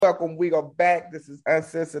Welcome. We are back. This is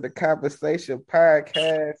UnCensor, the Conversation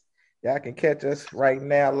Podcast. Y'all can catch us right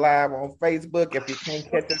now live on Facebook. If you can't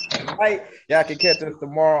catch us tonight, y'all can catch us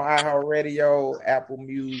tomorrow on iHeartRadio, Apple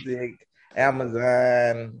Music,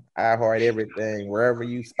 Amazon, iHeart, everything. Wherever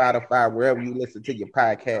you, Spotify, wherever you listen to your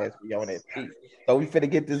podcast, we on that piece. So we finna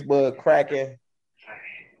get this bug cracking.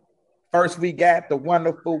 First, we got the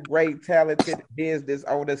wonderful, great, talented business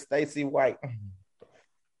owner, Stacey White.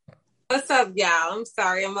 What's up, y'all? I'm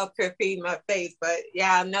sorry I'm up here feeding my face, but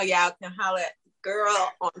y'all know y'all can holler at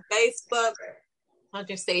girl on Facebook,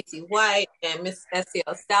 Hunter Stacey White, and Miss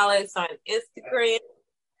SEL Stylist on Instagram.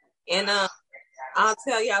 And I'll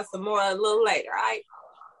tell y'all some more a little later, all right?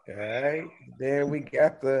 All right. Then we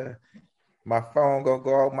got my phone gonna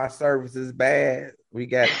go off, my service is bad. We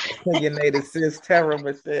got opinionated sis Tara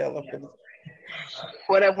Michelle.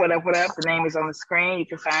 What up? The name is on the screen. You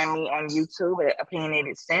can find me on YouTube at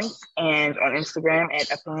Opinionated Sense and on Instagram at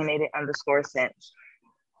opinionated_sense.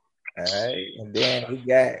 All right. And then we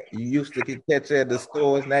got, you used to catch her at the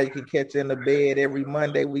stores. Now you can catch her in the bed every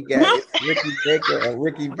Monday. We got Ricky Baker and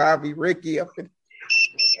Ricky Bobby. Ricky up in.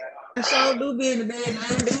 I sure do be in the bed.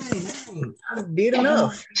 I did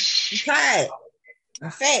enough. I'm tired.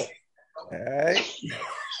 I'm fat. All right.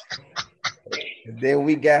 And then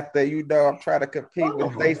we got I'm trying to compete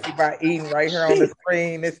with Stacey by eating right here on the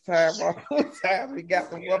screen this time. We got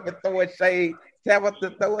the woman throwing shade.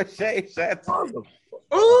 Tabitha throwing shade.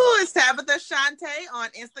 Ooh, it's Tabitha Shante on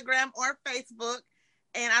Instagram or Facebook.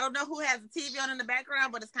 And I don't know who has the TV on in the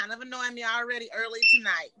background, but it's kind of annoying me already early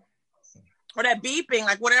tonight. Or that beeping,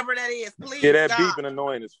 like whatever that is. Please, yeah, that God. beeping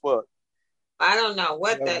annoying as fuck. I don't know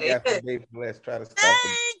what that is. Let's try to stop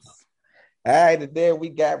Thanks. All right, and then we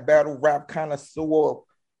got battle rap connoisseur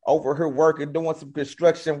over here working, doing some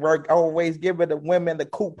construction work, always giving the women the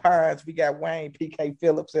coupons. We got Wayne PK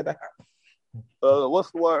Phillips in the house. What's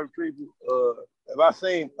the word, people? If I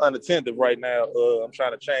seem unattentive right now, I'm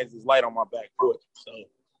trying to change this light on my back porch. So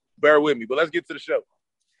bear with me, but let's get to the show.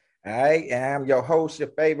 All right, I'm your host, your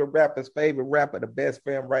favorite rapper's favorite rapper, the best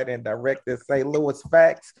film writer and director, St. Louis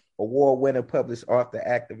Facts, award-winning published author,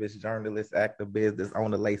 activist, journalist, actor, business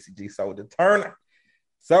owner, Lacey G. Soldier Turner.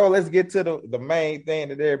 So let's get to the main thing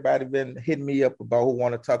that everybody been hitting me up about, who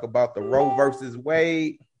want to talk about the Roe versus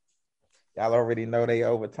Wade. Y'all already know they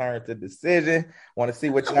overturned the decision. Want to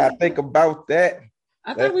see what y'all think about that.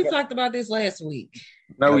 I thought we talked about this last week.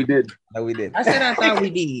 No, we didn't. No, we didn't. I said I thought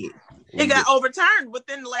we did. It got overturned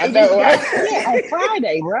within the last week. Yeah, on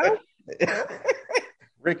Friday, bro.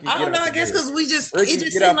 Ricky, I don't know. I guess because it just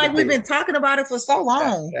seemed like we've been talking about it for so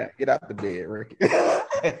long. Get out the bed, Ricky.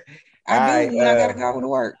 I gotta go to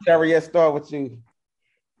work. Sherry, let's start with you.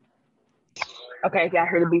 Okay, if y'all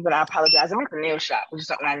heard the beep, but I apologize. I'm at the nail shop, which is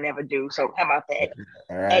something I never do. So how about that?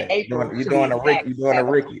 All right. You're doing a Ricky. You're doing a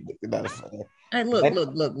Ricky. Hey, look.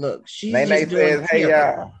 Nene says, hey,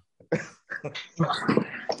 y'all.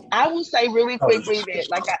 I will say really quickly that,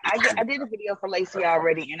 like, I did a video for Lacey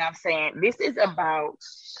already, and I'm saying this is about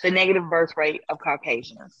the negative birth rate of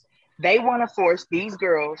Caucasians. They want to force these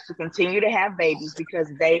girls to continue to have babies because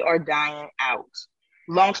they are dying out.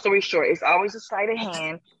 Long story short, it's always a sleight of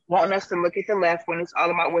hand, wanting us to look at the left when it's all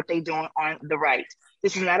about what they're doing on the right.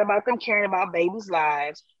 This is not about them caring about babies'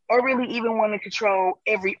 lives or really even wanting to control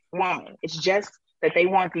every woman. It's just that they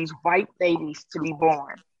want these white babies to be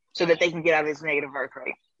born so that they can get out of this negative birth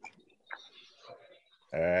rate.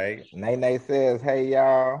 All right. Nene says, hey,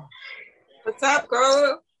 y'all. What's up,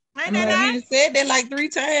 girl? Hey, Nene. You said that like 3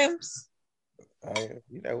 times.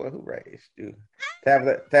 You know what? Who raised you?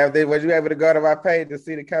 Tabitha, was you able to go to my page to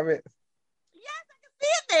see the comments? Yes, I can see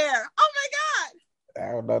it there. Oh, my God.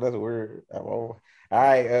 I don't know. That's weird. All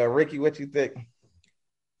right, Ricky, what you think?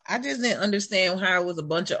 I just didn't understand how it was a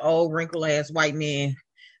bunch of old, wrinkle-ass white men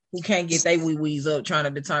who can't get their wee-wees up trying to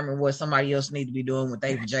determine what somebody else needs to be doing with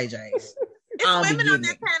their JJs. It's women on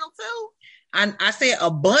that panel, too. I said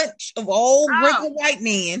a bunch of old, wrinkled white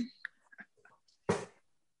men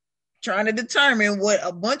trying to determine what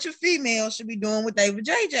a bunch of females should be doing with their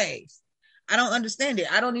JJs. I don't understand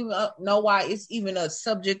it. I don't even know why it's even a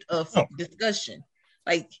subject of discussion.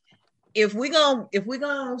 Like, if we're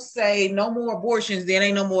gonna say no more abortions, then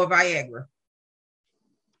ain't no more Viagra.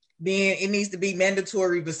 Then it needs to be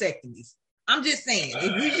mandatory vasectomies. I'm just saying,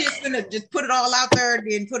 if we just gonna just put it all out there,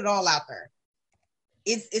 then put it all out there.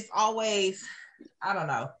 It's always, I don't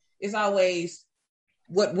know. It's always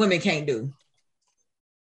what women can't do.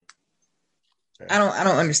 I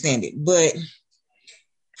don't understand it. But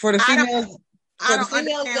for the females, I don't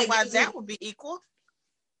understand why that would be equal.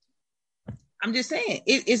 I'm just saying,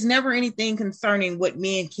 it's never anything concerning what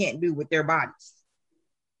men can't do with their bodies.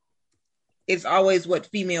 it's always what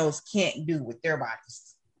females can't do with their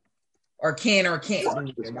bodies, or can't do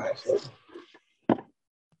with their bodies.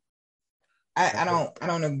 I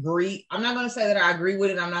don't agree. I'm not going to say that I agree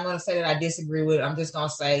with it. I'm not going to say that I disagree with it. I'm just going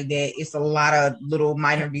to say that it's a lot of little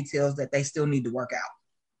minor details that they still need to work out.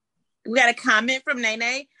 We got a comment from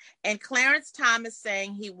Nene, and Clarence Thomas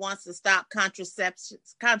saying he wants to stop contraceptives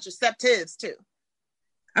too.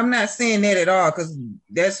 I'm not saying that at all, because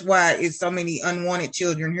that's why it's so many unwanted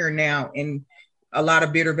children here now and a lot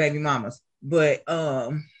of bitter baby mamas. But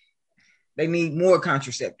they need more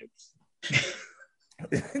contraceptives.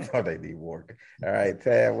 No, they need more. All right,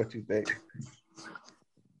 Tab, what you think?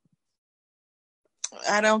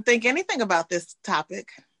 I don't think anything about this topic.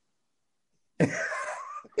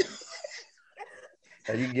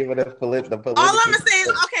 Are you giving us the political? All I'm gonna say is,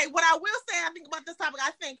 okay, what I will say, I think about this topic, I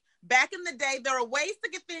think back in the day, there are ways to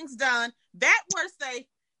get things done that were, say,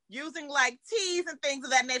 using like teas and things of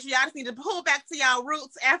that nature. Y'all just need to pull back to y'all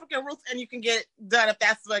roots, African roots, and you can get it done if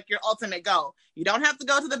that's like your ultimate goal. You don't have to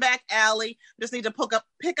go to the back alley. You just need to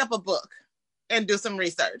pick up a book and do some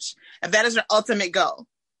research if that is your ultimate goal.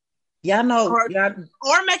 Y'all know, or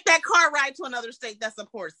make that car ride to another state that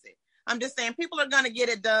supports it. I'm just saying, people are going to get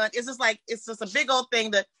it done. It's just a big old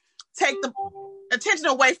thing to take the attention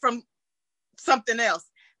away from something else.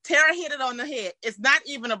 Tara hit it on the head. It's not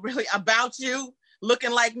even really about you looking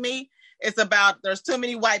like me. It's about there's too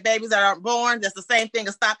many white babies that aren't born. That's the same thing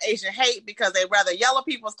as Stop Asian Hate, because they rather yellow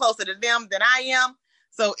people is closer to them than I am.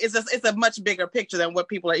 So it's a much bigger picture than what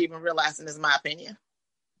people are even realizing, is my opinion.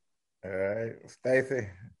 All right, Stacey.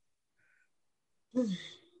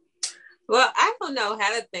 Well, I don't know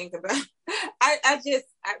how to think about it.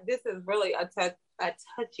 This is really a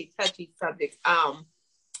touchy subject.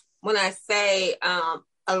 When I say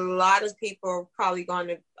a lot of people are probably going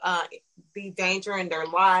to be endangering their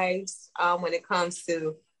lives when it comes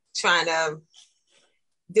to trying to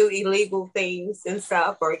do illegal things and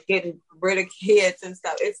stuff, or getting rid of kids and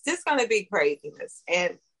stuff. It's just going to be craziness.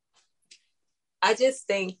 And I just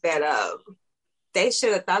think that they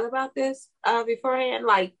should have thought about this beforehand.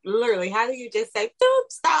 Like, literally, how do you just say,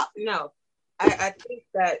 stop? No. I think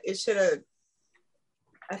that it should have,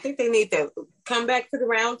 I think they need to come back to the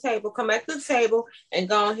round table, come back to the table, and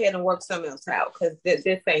go ahead and work something else out, because this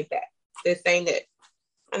ain't that. This ain't it.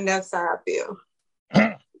 And that's how I feel.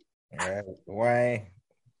 All right, Wayne.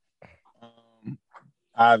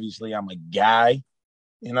 Obviously, I'm a guy,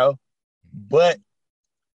 but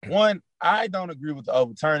one, I don't agree with the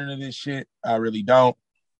overturning of this shit. I really don't.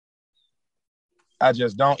 I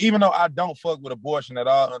just don't. Even though I don't fuck with abortion at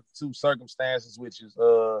all under two circumstances, which is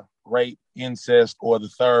rape, incest, or the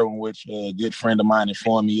third one, which a good friend of mine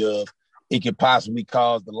informed me of. It could possibly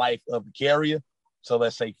cause the life of the carrier. So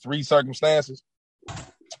let's say 3 circumstances.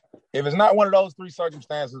 If it's not one of those 3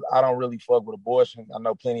 circumstances, I don't really fuck with abortion. I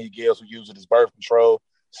know plenty of girls who use it as birth control,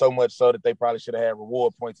 so much so that they probably should have had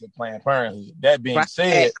reward points in Planned Parenthood. That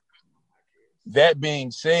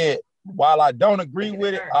being said, while I don't agree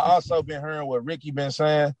with it, I also been hearing what Ricky been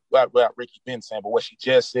saying. Well, Ricky been saying, but what she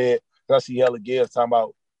just said. I see hella girls talking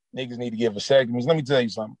about niggas need to get vasectomies. Let me tell you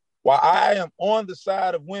something. While I am on the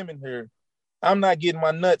side of women here, I'm not getting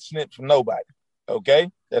my nuts snipped from nobody. Okay?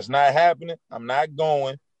 That's not happening. I'm not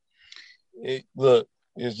going. It's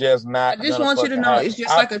just not. I just want you to know, it's just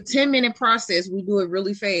like a 10-minute process. We do it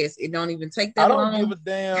really fast. It don't even take that long. I don't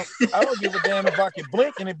give a damn if I can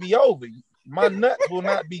blink and it be over. My nuts will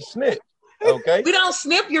not be snipped. Okay? We don't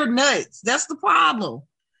snip your nuts. That's the problem.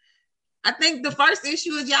 I think the first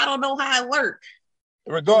issue is y'all don't know how it works.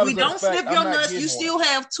 Regardless, we don't snip your nuts. You still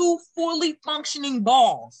have 2 fully functioning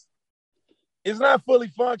balls. It's not fully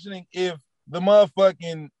functioning if the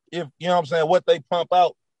motherfucking, if you know what I'm saying, what they pump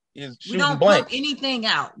out is shooting blank. We don't pump anything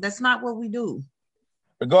out. That's not what we do.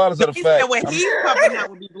 Regardless of the fact. What he's pumping out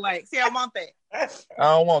would be blank. See, I want that. I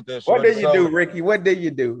don't want that. What did you do, Ricky? What did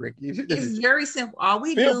you do, Ricky? It's very simple. All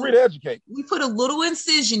we do. Feel free to educate. We put a little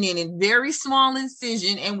incision in it, very small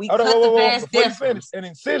incision, and we cut the vas deferens. An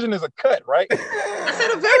incision is a cut, right? I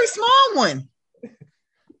said a very small one.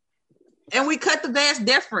 And we cut the vas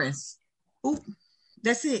deferens. Oop,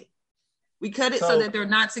 that's it. We cut it so that they're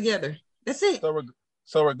not together. That's it.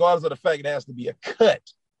 So regardless of the fact it has to be a cut.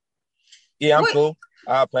 Yeah, I'm cool.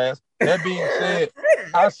 I'll pass. That being said,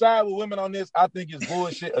 I side with women on this. I think it's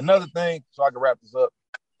bullshit. Another thing, so I can wrap this up.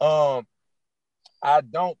 I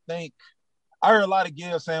don't think I heard a lot of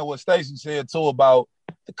girls saying what Stacey said too about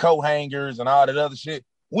the coat hangers and all that other shit.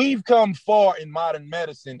 We've come far in modern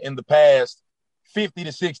medicine in the past 50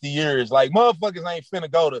 to 60 years. Like, motherfuckers ain't finna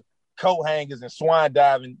go to coat hangers and swine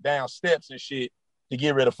diving down steps and shit to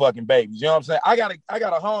get rid of fucking babies. You know what I'm saying? I got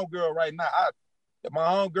a homegirl right now. My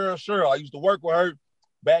homegirl Cheryl, I used to work with her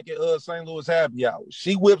back at St. Louis Happy Hour.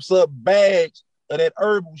 She whips up bags of that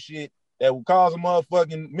herbal shit that will cause a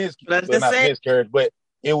motherfucking miscarriage. Well, not miscarriage, but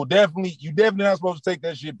it will definitely, you definitely not supposed to take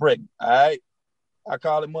that shit pregnant. All right. I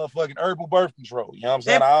call it motherfucking herbal birth control. You know what I'm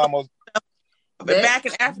saying? I almost. But back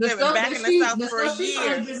in Africa, back in the South for a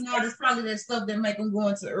year. It's probably that stuff that make them go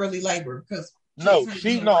into early labor. Because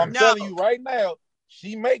I'm telling you right now,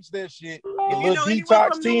 she makes that shit. Little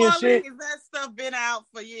detox tea and shit. That stuff been out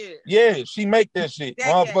for years. Yeah, she make that shit.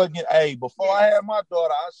 Motherfucking, hey, before I had my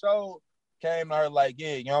daughter, I came to her like,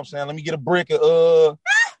 yeah, you know what I'm saying? Let me get a brick of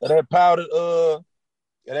that powdered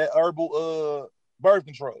that herbal birth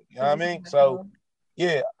control. You know what I mean? So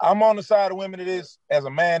yeah, I'm on the side of women of this. As a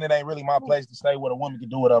man, it ain't really my place to say what a woman can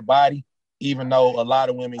do with her body, even though a lot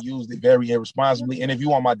of women used it very irresponsibly. And if you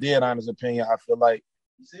want my dead honest opinion, I feel like,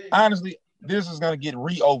 honestly, this is going to get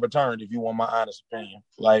overturned if you want my honest opinion.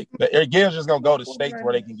 Like, the girls just going to go to states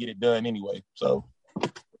where they can get it done anyway. So,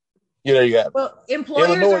 yeah, there you go. Well,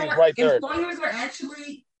 employers are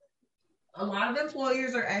actually, a lot of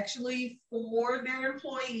employers are actually for their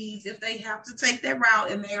employees if they have to take that route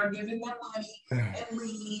and they are giving them money and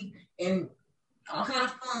leave and all kind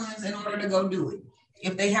of funds in order to go do it.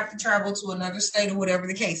 If they have to travel to another state or whatever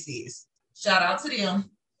the case is. Shout out to them,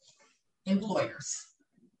 employers.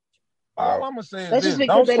 All I'm gonna say is that's this: just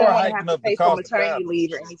because they don't want to have to pay for maternity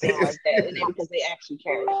leave or anything like that, and then because they actually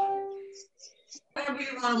care. Whatever you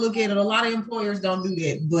want to look at it, a lot of employers don't do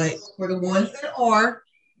that, but for the ones that are,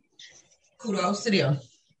 kudos to them.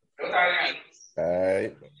 All right.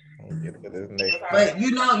 Get to this next. But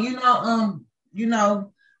you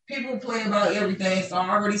know, people play about everything. So I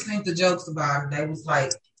already seen the jokes about it. They was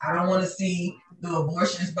like, I don't want to see the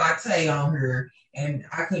abortions by Tay on here. And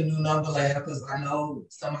I couldn't do nothing but laugh because I know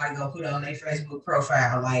somebody gonna put it on their Facebook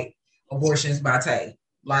profile like abortions by Tay.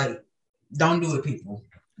 Like, don't do it, people.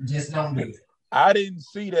 Just don't do it. I didn't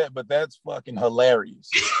see that, but that's fucking hilarious.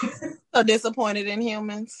 So disappointed in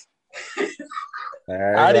humans.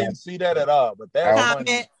 I didn't see that at all, but that's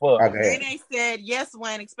comment. Okay. And they said yes,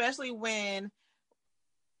 when especially when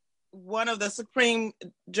one of the Supreme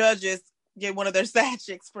judges get one of their side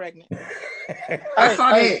chicks pregnant.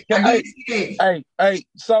 Hey,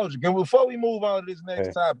 Soldier, before we move on to this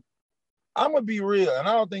next topic, I'm gonna be real, and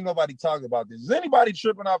I don't think nobody talked about this. Is anybody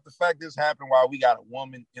tripping off the fact this happened while we got a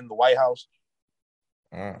woman in the White House?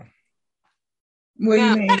 What do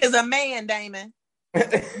you mean? That is a man, Damon.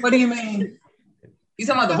 What do you mean? You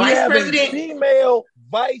talking about the vice president? Female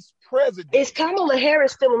vice president. Is Kamala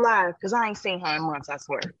Harris still alive? Because I ain't seen her in months, I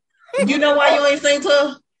swear. You know why you ain't seen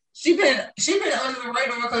her? She been under the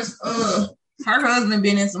radar because her husband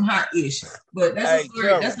been in some hot ish. But that's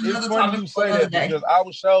that's another topic for another day. Because I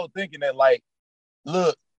was thinking that, like,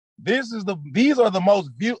 look, these are the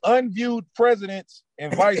most unviewed presidents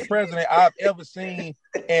and vice president I've ever seen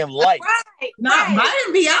in life. Right.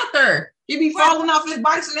 Biden be out there. He be falling off his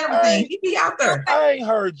bikes and everything. He be out there. I ain't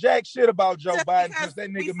heard jack shit about Joe Biden since that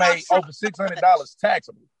nigga made over $600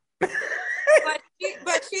 taxable.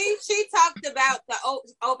 But she talked about the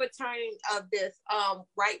overturning of this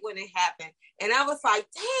right when it happened, and I was like,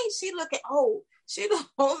 dang, she looking old. She don't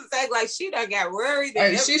act like she done got worried.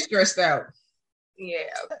 Hey, she's stressed out. Yeah.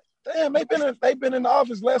 Damn, they've been in the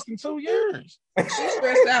office less than 2 years. She's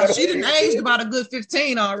stressed out. She done aged about a good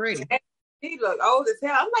 15 already. She look old as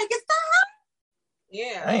hell. I'm like, it's not.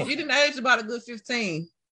 Yeah. Damn. She done aged about a good 15.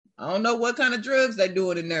 I don't know what kind of drugs they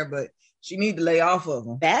doing in there, but she need to lay off of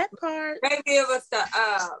them. That part. Maybe it was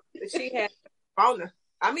she had corona.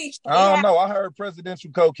 I don't know. I heard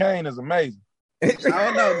presidential cocaine is amazing. I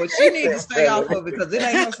don't know, but she needs to stay off of it because it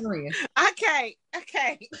ain't her friend. I can't.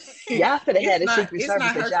 Y'all could have had a secret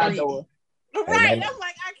service at y'all door. Right. I'm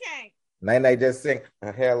like, I can't. Nene just sing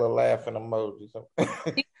a hell of laughing emoji.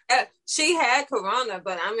 She had corona,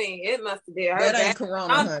 but I mean, it must have been her. That ain't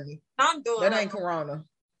corona, honey. I'm doing that. Ain't corona.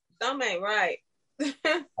 Something ain't right. All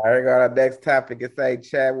right, got our next topic. It say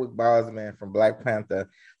Chadwick Boseman from Black Panther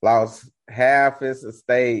lost half his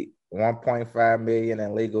estate, $1.5 million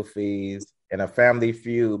in legal fees, in a family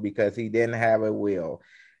feud because he didn't have a will.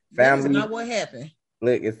 That's not what happened.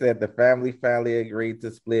 Look, it said the family finally agreed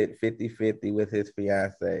to split 50-50 with his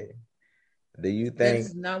fiance. Do you think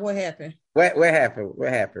that's not what happened? What happened? What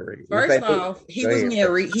happened, Ricky? First off, he was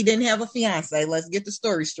married. He didn't have a fiance. Let's get the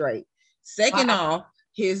story straight. Second off,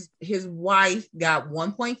 his wife got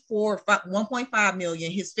 1.5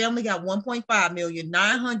 million. His family got 1.5 million.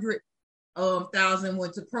 900,000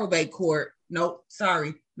 went to probate court. Nope,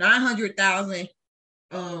 sorry. 900,000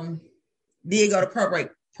 did go to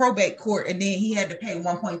probate court, and then he had to pay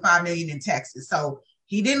 1.5 million in taxes. So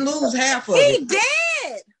he didn't lose half of it. He did.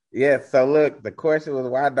 Yeah, so look, the question was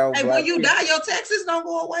why don't Hey, black when you people die, your taxes don't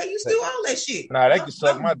go away. You still own that shit. Nah, they can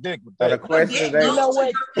suck my dick with so the that. Your question is debt they You know goes to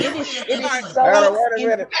what? your It is family at it that is point. hold on, so wait a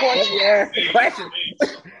minute. Let important. me ask the question.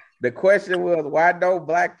 The question was why don't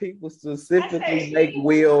black people specifically make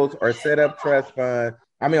wills or set up trust funds?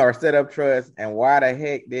 I mean, or set up trust, and why the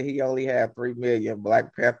heck did he only have 3 million?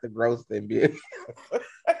 Black Panther gross and billion.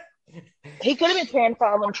 He could have been paying for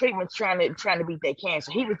all them treatments trying to beat that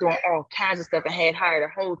cancer. He was doing all kinds of stuff and had hired a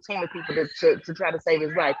whole team of people to try to save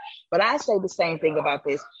his life. But I say the same thing about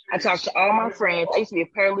this. I talked to all my friends. I used to be a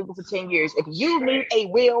paralegal for 10 years. If you need a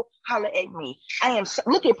will, holler at me.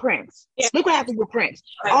 Look at Prince. Yeah. Look what happened with Prince.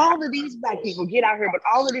 All of these black people get out here with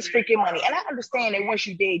all of this freaking money. And I understand that once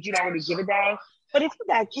you dead, you don't really give a dang. But if you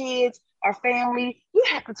got kids or family, you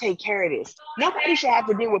have to take care of this. Nobody should have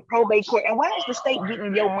to deal with probate court. And why is the state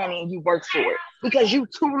getting your money and you work for it? Because you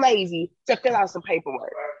too lazy to fill out some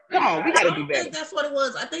paperwork. Come on, we got to do I better. think that's what it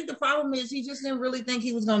was. I think the problem is he just didn't really think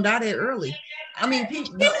he was gonna die that early. I mean,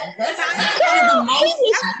 people. That's one of the most. He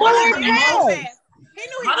is full He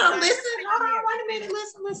knew he Hold on, was listen. dying. Hold on, wait a minute.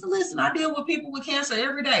 Listen. I deal with people with cancer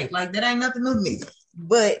every day. Like that ain't nothing new to me.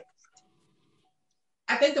 But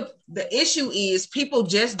I think the issue is people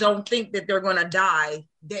just don't think that they're gonna die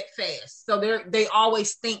that fast. So they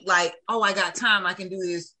always think like, oh, I got time, I can do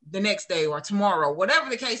this the next day or tomorrow, whatever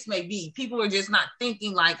the case may be. People are just not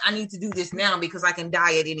thinking like I need to do this now because I can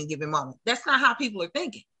die at any given moment. That's not how people are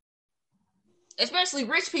thinking. Especially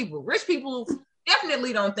rich people. Rich people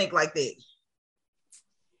definitely don't think like that.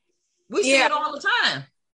 We see it all the time.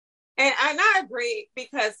 And I agree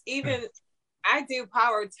because even I do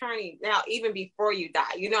power of attorney now, even before you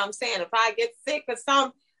die. You know what I'm saying? If I get sick or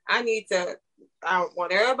something, I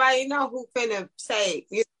want everybody to know who finna say,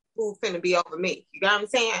 who finna be over me. You know what I'm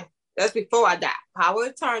saying? That's before I die. Power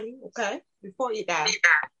of attorney, okay? Before you die.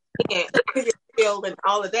 And and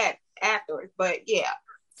all of that afterwards. But yeah.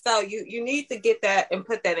 So you need to get that and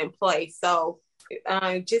put that in place. So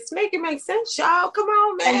just make it make sense, y'all. Come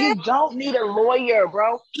on, man. And you don't need a lawyer,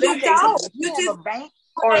 bro. You don't. If you have a bank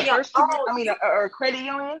or a credit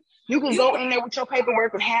union, you can go in there with your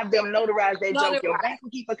paperwork and have them notarize that joke. Your bank can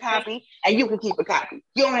keep a copy and you can keep a copy.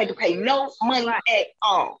 You don't have to pay no money at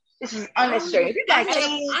all. This is unnecessary. If you got kids,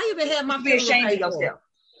 I even have my be ashamed of yourself.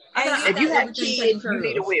 If you have kids, you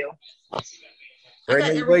need a will.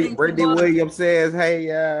 Brittany Williams says, hey,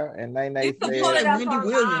 and Nene says, Wendy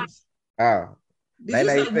Williams. Oh,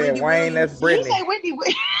 Nene said, Wayne, that's Brittany. You say Wendy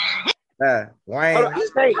Williams.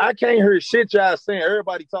 Wayne. I can't hear shit y'all saying.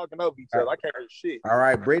 Everybody talking over each other. I can't hear shit. All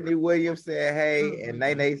right, Brittany Williams said, hey, and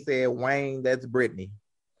Nene said, Wayne, that's Brittany.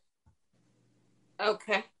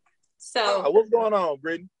 Okay. So what's going on,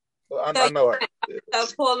 Brittany? I know her. So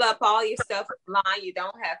pull up all your stuff online. You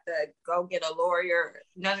don't have to go get a lawyer.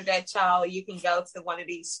 None of that, y'all. You can go to one of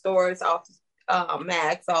these stores off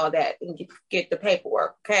Max, all that, and get the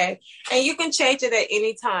paperwork, okay? And you can change it at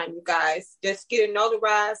any time, you guys. Just get it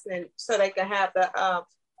notarized, and so they can have the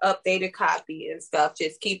updated copy and stuff.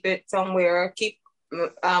 Just keep it somewhere. Keep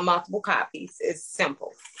multiple copies. It's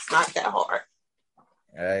simple. It's not that hard.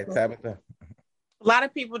 All right, Tabitha. A lot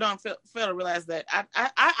of people don't fail to realize that.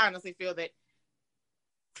 I honestly feel that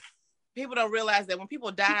people don't realize that when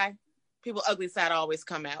people die, people's ugly side always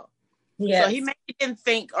come out. Yes. So he maybe didn't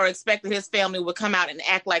think or expect that his family would come out and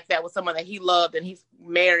act like that with someone that he loved and he's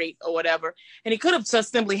married or whatever. And he could have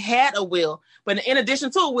just simply had a will. But in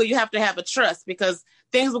addition to a will, you have to have a trust because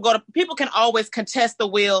things will people can always contest the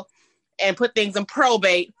will and put things in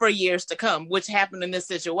probate for years to come, which happened in this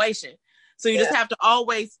situation. So you just have to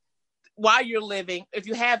always, while you're living, if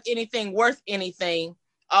you have anything worth anything,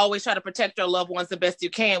 always try to protect your loved ones the best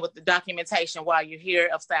you can with the documentation while you're here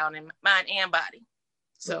of sound in mind and body.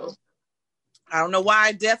 So I don't know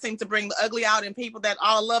why death seemed to bring the ugly out in people that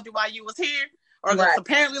all loved you while you was here or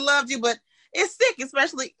apparently loved you, but it's sick,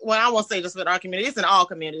 especially when I won't say this with our community, it's in all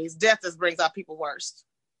communities. Death just brings out people worst.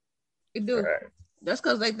 It do. Right. That's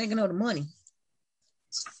because they thinking of the money.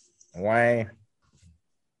 Wayne.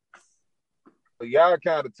 Y'all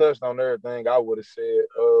kind of touched on everything I would have said.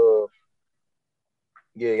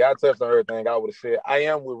 Y'all touched on everything I would have said. I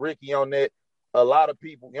am with Ricky on that. A lot of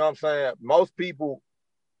people, you know what I'm saying? Most people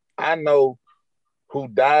I know who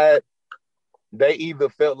died, they either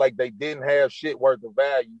felt like they didn't have shit worth of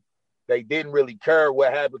value. They didn't really care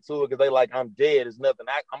what happened to it because they like, I'm dead. There's nothing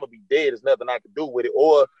I'm going to be dead. There's nothing I can do with it.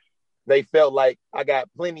 Or they felt like I got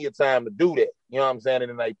plenty of time to do that. You know what I'm saying? And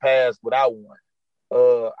then they passed without one.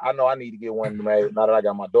 I know I need to get one made now that I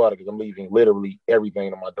got my daughter because I'm leaving literally everything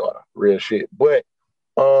to my daughter. Real shit. But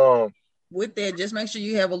with that, just make sure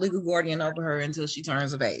you have a legal guardian over her until she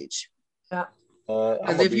turns of age. Yeah.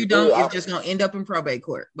 Because if you don't, it's just gonna end up in probate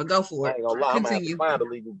court. But go for it. I ain't gonna lie, Continue. I'm gonna have to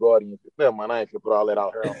find a legal guardian. Never mind, I ain't gonna put all that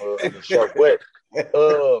out here on the show. But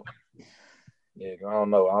yeah, I don't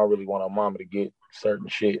know. I don't really want our mama to get certain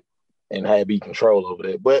shit and have be control over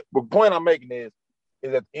that. But the point I'm making is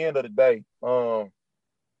at the end of the day,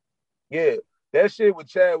 yeah, that shit with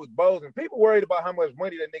Chadwick Boseman, people worried about how much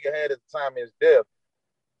money that nigga had at the time of his death.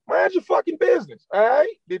 Mind your fucking business, all right?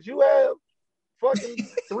 Did you have fucking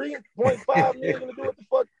 3.5 million to do what the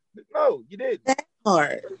fuck? No, you didn't. That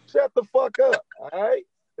part. Shut the fuck up, all right?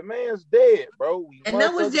 The man's dead, bro. And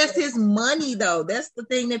that was just his money, though. That's the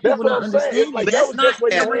thing that That's people what don't I'm saying. understand. Like, That's that was not just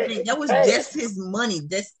what he had. everything. That was Cash. just his money.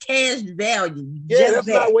 That's cash value. Yeah, Just that's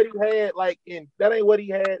that. not what he had. Like, that ain't what he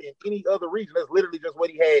had in any other region. That's literally just what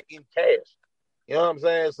he had in cash. You know what I'm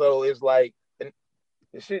saying? So it's like,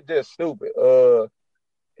 this shit just stupid.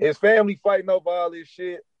 His family fighting over all this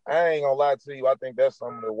shit. I ain't gonna lie to you. I think that's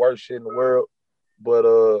some of the worst shit in the world. But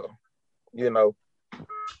you know,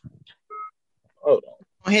 hold on.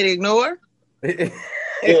 Go ahead, ignore.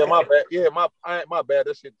 Yeah, my bad. Yeah, my bad.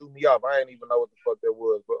 That shit threw me off. I didn't even know what the fuck that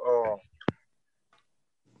was. But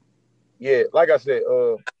yeah, like I said,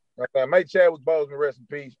 make Chadwick Boseman rest in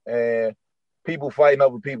peace, and people fighting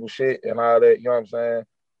over people's shit and all that. You know what I'm saying?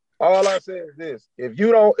 All I said is this: if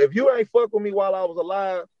you ain't fuck with me while I was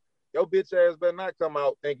alive, your bitch ass better not come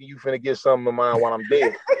out thinking you finna get something of mine while I'm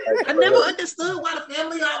dead. Like, I never understood why the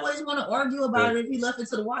family always want to argue about it if he left it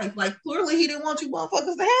to the wife. Like, clearly he didn't want you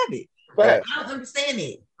motherfuckers to have it. Facts. I don't understand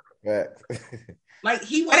it. Facts. Like,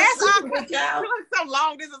 he But was that's our sleeping with y'all. so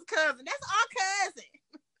long. This is cousin. That's our cousin.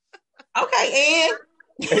 Okay,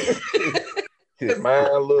 and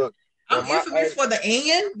Man, look. I'm infamous for the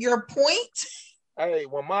and your point. Hey,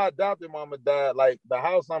 when my adopted mama died, like the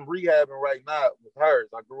house I'm rehabbing right now was hers.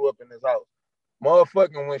 I grew up in this house.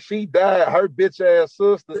 Motherfucking when she died, her bitch ass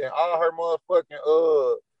sister and all her motherfucking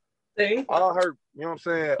all her, you know what I'm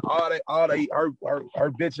saying,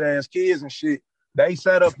 her bitch ass kids and shit, they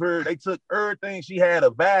set up her, they took everything she had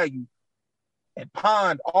of value and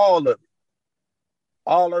pawned all of it.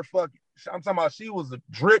 All her fucking, I'm talking about she was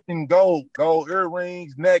dripped in gold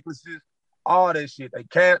earrings, necklaces, all that shit. They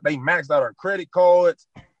maxed out her credit cards,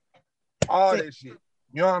 all that shit.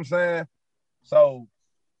 You know what I'm saying? So,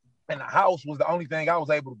 and the house was the only thing I was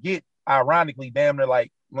able to get, ironically, damn near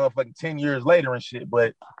like motherfucking 10 years later and shit.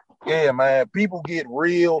 But yeah, man, people get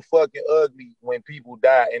real fucking ugly when people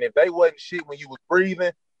die. And if they wasn't shit when you was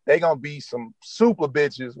breathing, they gonna be some super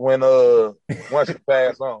bitches when once you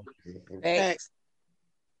pass on. Thanks.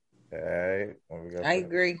 All right. I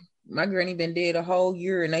agree. My granny been dead a whole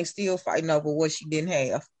year and they still fighting over what she didn't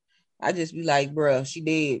have. I just be like, bruh, she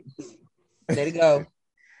dead. Let it go.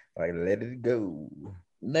 Like, let it go.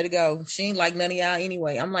 Let it go. She ain't like none of y'all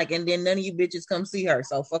anyway. I'm like, and then none of you bitches come see her.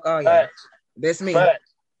 So fuck all y'all. That's me.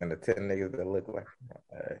 And the 10 niggas that look like.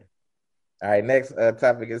 All right, next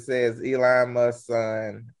topic. It says Elon Musk's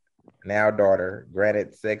son, now daughter,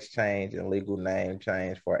 granted sex change and legal name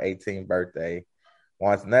change for 18th birthday.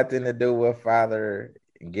 Wants nothing to do with father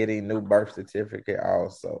getting new birth certificate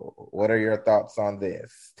also. What are your thoughts on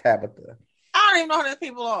this, Tabitha? I don't even know who those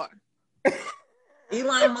people are.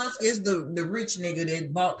 Elon Musk is the rich nigga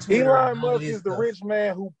that bought Twitter. Elon Musk is the rich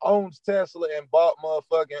man who owns Tesla and bought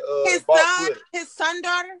motherfucking his son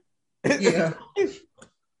daughter? Yeah.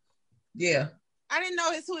 Yeah. I didn't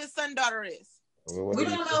know who his son daughter is. We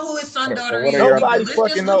don't know who his son daughter is. Nobody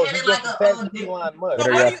fucking knows. He's like Elon Musk.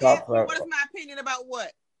 What is my opinion about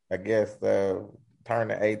what? I guess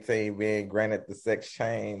turning 18, being granted the sex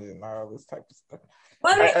change and all this type of stuff.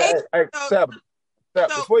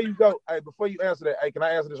 Hey, before you answer that, hey, can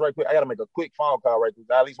I answer this right quick? I gotta make a quick phone call right quick.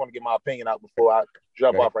 I at least want to get my opinion out before I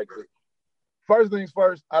jump off right quick. First things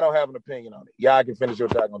first, I don't have an opinion on it. Yeah, I can finish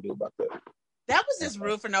what y'all gonna do about that. That was just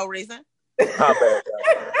rude for no reason. Not bad.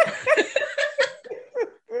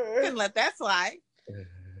 Couldn't let that slide.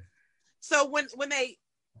 So when they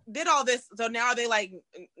did all this, so now are they like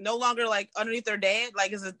no longer like underneath their dad?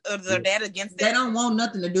 Like is their dad against them? They don't want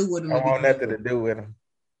nothing to do with them. They don't want nothing to do with them.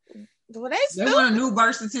 Well, they want a new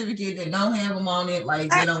birth certificate that don't have them on it. Like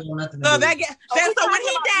they don't want nothing to do. So when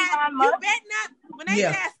he died, you bet not. When they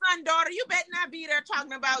said son, daughter, you bet not be there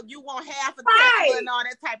talking about you want half a Tesla and all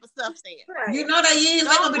that type of stuff. Then you know they is.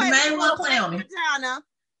 They're gonna be the main one clowning.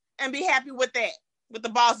 And be happy with that, with the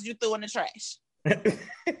balls you threw in the trash.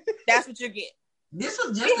 That's what you get. This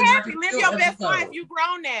was just be happy, live your best life. You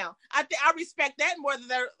grown now. I respect that more than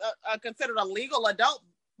they're considered a legal adult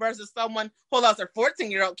versus someone who allows their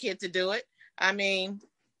 14-year-old kid to do it. I mean,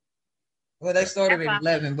 well, they started at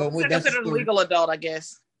 11, but they're considered a legal adult, I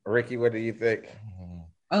guess. Ricky, what do you think?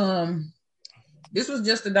 This was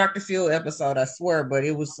just a Dr. Phil episode, I swear, but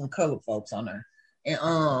it was some colored folks on there.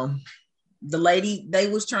 And the lady, they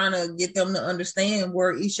was trying to get them to understand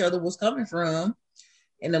where each other was coming from.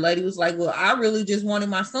 And the lady was like, well, I really just wanted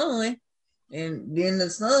my son. And then the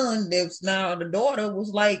son, that's now the daughter,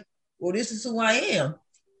 was like, well, this is who I am.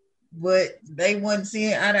 But they wasn't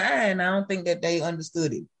seeing eye to eye, and I don't think that they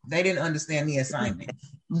understood it. They didn't understand the assignment.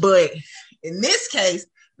 But in this case,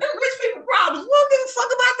 them rich people problems, we don't give a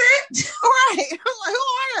fuck about that. Right. I'm like, who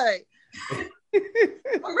are they?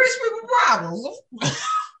 Them rich people problems.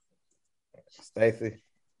 Stacey.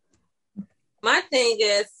 My thing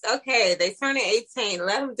is, okay, they turning 18.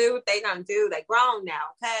 Let them do what they gonna do. They grown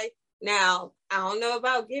now, okay? Now, I don't know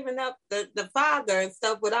about giving up the father and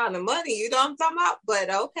stuff with all the money, you know what I'm talking about? But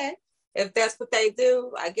okay, if that's what they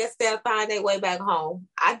do, I guess they'll find their way back home.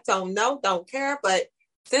 I don't know, don't care, but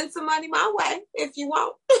send some money my way if you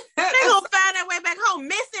want. They gonna find their way back home,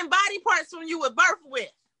 missing body parts from you with birth with.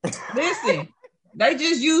 Listen, they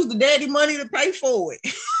just use the daddy money to pay for it.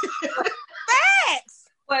 Facts.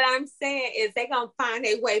 What I'm saying is they gonna find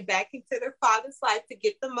their way back into their father's life to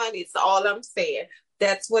get the money. It's all I'm saying.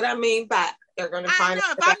 That's what I mean by they're gonna find. I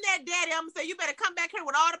know. If I'm that daddy, I'm gonna say you better come back here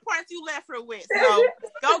with all the parts you left her with. So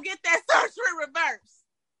go get that surgery reverse.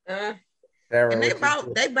 And they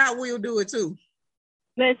about will do it too.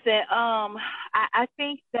 Listen, I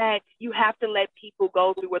think that you have to let people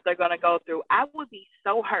go through what they're gonna go through. I would be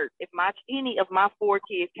so hurt if any of my 4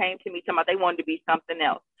 kids came to me talking about they wanted to be something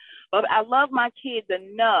else. But I love my kids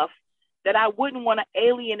enough that I wouldn't want to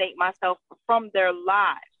alienate myself from their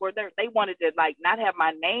lives, where they wanted to like not have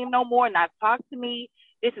my name no more, not talk to me,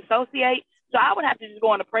 disassociate. So I would have to just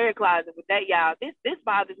go in the prayer closet with that, y'all. This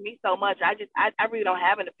bothers me so much. I really don't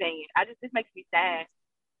have an opinion. This makes me sad.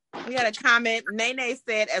 We had a comment. Nene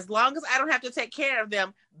said, as long as I don't have to take care of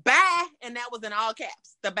them, bye. And that was in all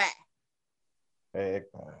caps, the bye. Hey,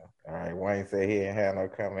 all right, Wayne said he didn't have no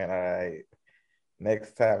comment. All right,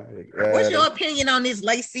 next topic. What's your opinion on this,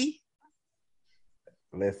 Lacey?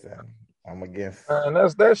 Listen, I'm against. Man,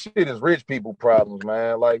 that shit is rich people problems,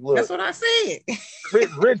 man. Like, look, that's what I said.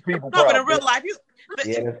 rich people No, but problems. in real life,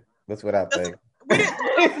 that's what I think. We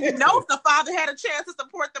didn't know if the father had a chance to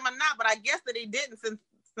support them or not, but I guess that he didn't since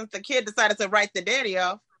the kid decided to write the daddy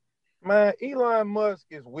off. Man, Elon Musk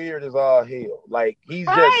is weird as all hell. Like, he's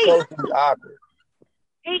just socially awkward.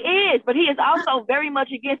 He is, but he is also very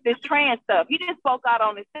much against this trans stuff. He just spoke out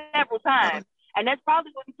on it several times. And that's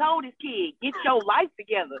probably what he told his kid: get your life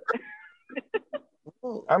together.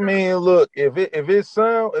 I mean, look, if his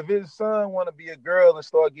son want to be a girl and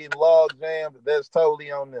start getting log jammed, that's totally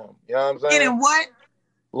on them. You know what I'm saying? Getting what?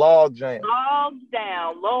 Log jam. Logs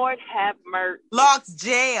down. Lord have mercy. Logs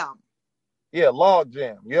jam. Yeah, log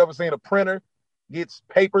jam. You ever seen a printer gets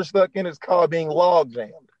paper stuck in? It's called being log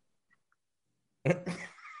jammed.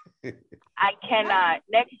 I cannot.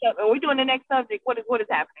 Next up, are we doing the next subject? What is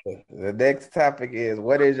happening? The next topic is,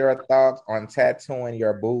 what is your thoughts on tattooing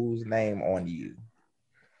your boo's name on you?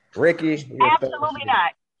 Ricky? Absolutely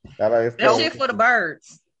not. That shit for the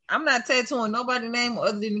birds. I'm not tattooing nobody's name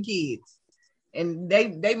other than the kids. And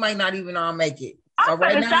they might not even all make it. So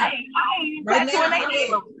right now, I'm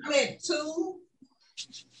at 2.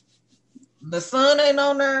 The son ain't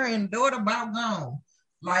on there and daughter about gone.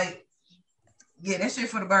 Like, yeah, that shit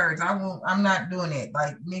for the birds. I'm not doing it.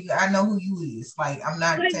 Like, nigga, I know who you is. Like, I'm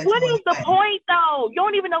not. Like, what is the point, though? You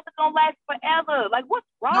don't even know if it's gonna last forever. Like, what's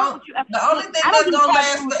wrong with you? The only thing that's gonna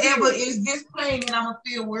last forever is this pain, and I'm gonna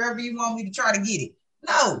feel wherever you want me to try to get it.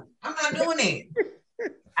 No, I'm not doing it.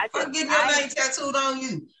 I'm getting your name tattooed on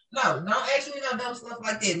you. No, don't ask me no dumb stuff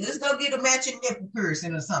like that. Let's go get a matching nipple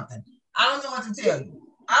piercing or something. I don't know what to tell you.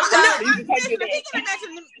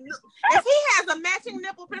 If he has a matching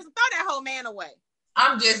nipple piercing, throw that whole man away.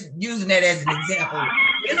 I'm just using that as an example.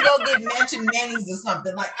 Let's go get matching nannies or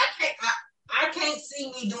something. Like, I can't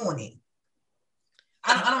see me doing it.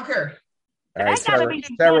 I don't care. All right, Sarah, what you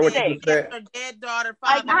said? Dead daughter,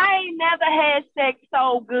 like, I ain't never had sex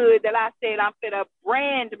so good that I said I'm finna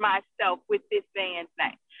brand myself with this man's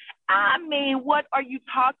name. I mean, what are you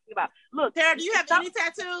talking about? Look, Sarah, do you have any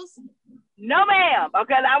tattoos? No, ma'am.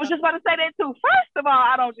 Okay, I was just about to say that too. First of all,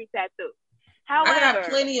 I don't do tattoos. However, I got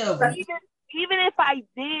plenty of them. Even if I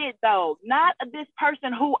did, though, not this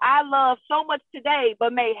person who I love so much today,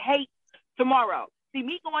 but may hate tomorrow. See,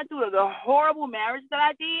 me going through the horrible marriage that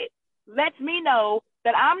I did lets me know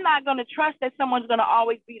that I'm not going to trust that someone's going to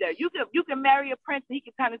always be there. You can marry a prince and he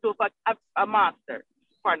can turn into a monster.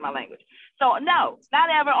 Pardon my language. So, no, not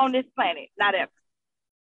ever on this planet. Not ever.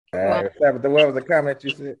 What was the comment you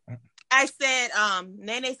said? I said,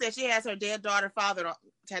 Nene said she has her dead daughter father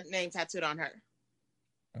name tattooed on her.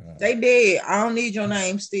 They did. I don't need your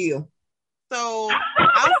name still. So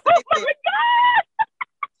I'll say this.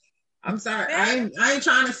 I'm sorry. I ain't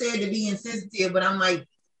trying to say it to be insensitive, but I'm like,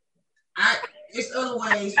 it's other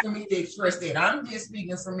ways for me to express that. I'm just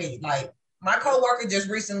speaking for me. Like, my coworker just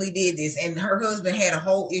recently did this, and her husband had a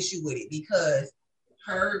whole issue with it because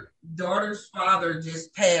her daughter's father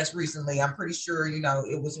just passed recently. I'm pretty sure,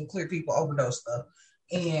 it was some Clear People overdose stuff.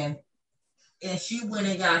 And she went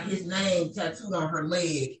and got his name tattooed on her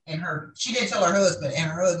leg, and she didn't tell her husband, and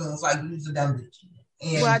her husband was like, "You's a dumb bitch."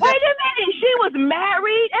 And wait a minute, she was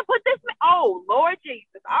married and put this. Oh Lord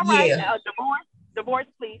Jesus! All right, yeah. Divorce,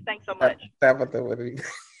 please. Thanks so much. So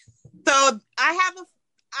I have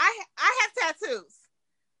tattoos.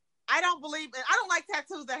 I don't like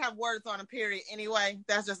tattoos that have words on them, period. Anyway,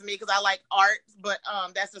 that's just me because I like art, but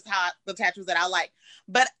that's just how the tattoos that I like.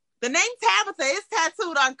 But the name Tabitha is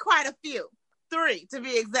tattooed on quite a few. 3 to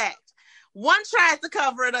be exact. One tried to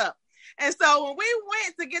cover it up. And so when we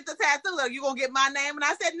went to get the tattoo, like, you gonna get my name? And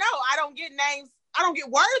I said, no, I don't get names. I don't get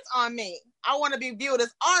words on me. I want to be viewed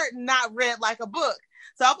as art, not read like a book.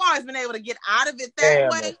 So I've always been able to get out of it that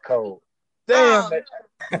way. That's cold. Damn.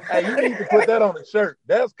 Hey, you need to put that on a shirt.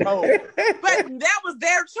 That's cold. But that was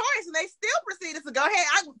their choice, and they still proceeded to go ahead.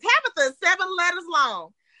 Tabitha is 7 letters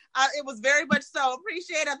long. It was very much so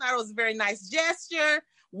appreciated. I thought it was a very nice gesture.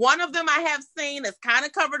 One of them I have seen is kind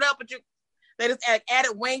of covered up, but they just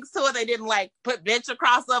added wings to it. They didn't like put bench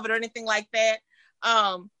across of it or anything like that.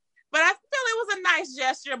 But I feel it was a nice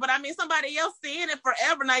gesture. But I mean, somebody else seeing it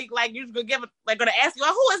forever now, like you're gonna give it, like gonna ask you,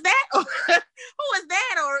 oh, who is that? Who is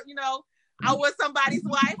that? Or I was somebody's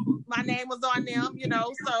wife. My name was on them.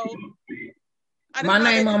 So. My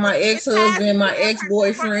name on my ex-husband, my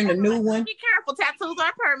ex-boyfriend, the new one. Be careful, tattoos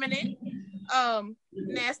are permanent.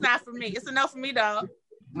 That's not for me. It's a no for me, dog.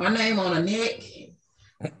 My name on a neck.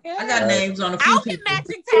 Yeah. I got names on a few I'll people. get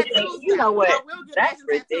matching tattoos. You know what? I will get That's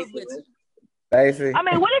matching tattoos ridiculous. with you. Stacey. I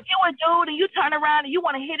mean, what if you a dude and you turn around and you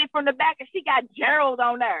want to hit it from the back and she got Gerald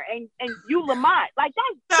on there and you Lamont? Like,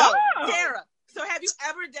 that's So, dumb. Tara, so have you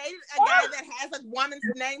ever dated a guy that has a woman's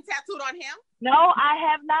name tattooed on him? No, I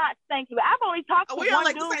have not. Thank you. I've only talked to We don't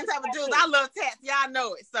one like the dude. same type of dudes. I love tats. Y'all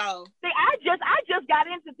know it. So See, I just got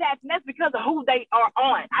into tats, and that's because of who they are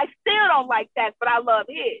on. I still don't like tats, but I love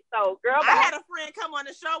his. So, girl, I had a friend come on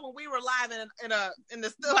the show when we were live in the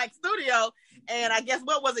studio, and I guess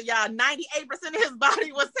what was it, y'all? 98% of his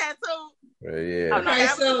body was tattooed. Yeah. Okay,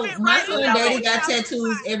 so my son Daddy got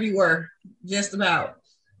tattoos everywhere, just about.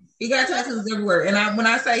 He got tattoos everywhere, and when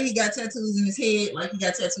I say he got tattoos in his head, like he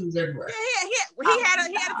got tattoos everywhere. Yeah, he had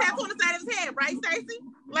a tattoo on the side of his head, right, Stacey?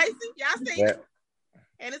 Lacey, y'all see it?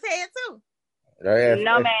 And his head too.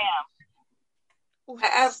 No, ma'am.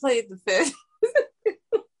 I played the fifth.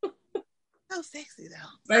 So sexy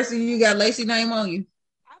though. Lacey, you got Lacey name on you.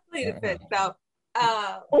 I played the fifth. So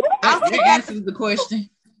that answers the question.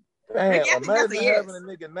 Damn, Yeah, imagine yes. having a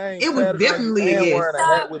nigga name. It was definitely a yes. wearing a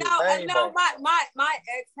hat with his name no, on. my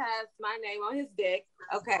ex has my name on his dick.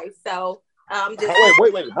 Okay, so just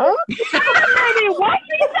Wait, huh? Baby, what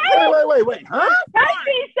she say? Wait, huh? What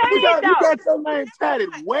she say, You got though? your name tatted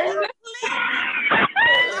where? wait a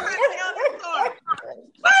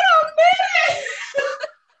minute.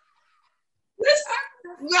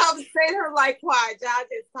 Y'all say her like quiet. Y'all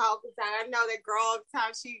just talking. I know that girl all the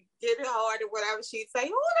time she get it hard or whatever. She'd say, "Who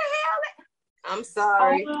the hell?" I'm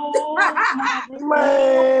sorry.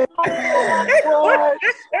 Man, what?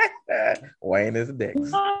 Wayne is a dick.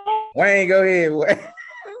 Wayne, go ahead. Wayne.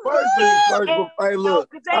 First things first, hey, look.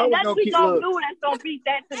 Because I ain't was nothing gonna we keep gonna look. do that's gonna beat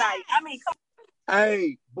that tonight. I mean, come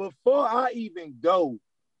Hey, before I even go,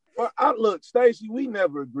 look, Stacey, we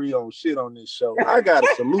never agree on shit on this show. I gotta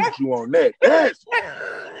salute you on that. That's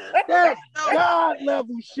God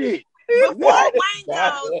level shit. Before Wayne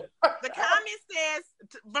goes, the comment says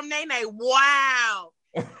from Nene, wow.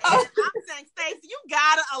 I'm saying, Stacey, you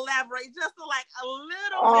gotta elaborate just for like a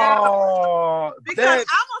little bit. Oh, Because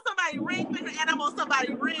I'm on somebody's ring finger and I'm on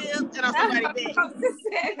somebody's ribs and on somebody's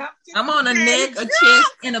back. I'm on a neck, a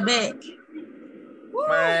chest, and a back.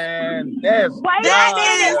 man, that's wait a That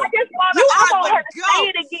minute. is- I just want you I are want the her to say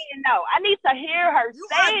it goat. again, though. I need to hear her You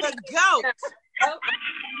say are it the goat.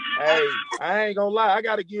 hey, I ain't gonna lie. I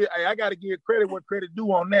gotta give credit where credit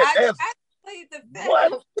due on that. That's I played the fifth.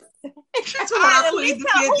 what? All right, Lisa,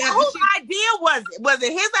 whose idea was it? Was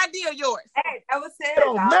it his idea or yours? Hey, that was It said.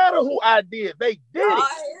 don't matter who I did. They did it. I'm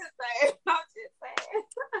just saying.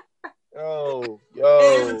 Oh,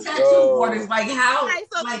 And the tattoo yo. part is like how, Okay,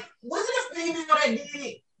 so- like, was it a female that did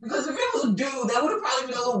it? Because if it was a dude, that would have probably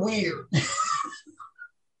been a little weird. So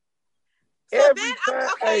Every then, time-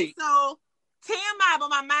 okay, hey. so 10 miles, but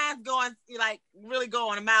my mind's going like really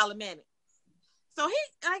going a mile a minute. So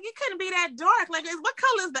it couldn't be that dark. Like, what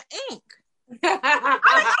color is the ink? I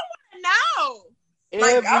want to know.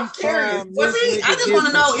 Like, I'm curious. I just want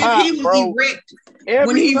to know if he was erect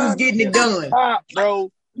when he was getting it done. Top,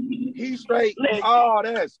 bro. He straight. Oh,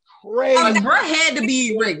 that's crazy. Like, bro had to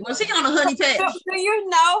be erect. Was he on a honey patch? Do you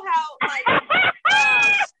know how like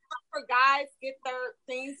for guys get their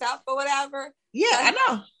things up or whatever? Yeah, I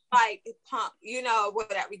know. Like pump,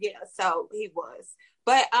 whatever. Yeah, so he was.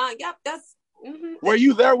 But yep, that's. Mm-hmm. Were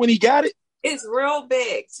you there when he got it? It's real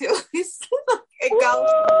big too. It goes.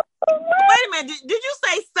 Wait a minute. Did you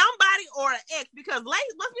say somebody or an ex? Because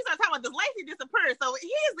once we start talking about this, Lacey disappeared. So is he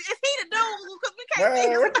the dude? Because we can't see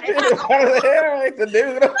the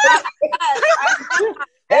dude.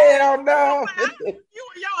 Hell no. You and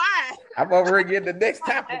your eye. I'm over here getting the next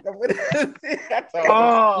topic. Lacey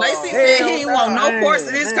said he didn't want no parts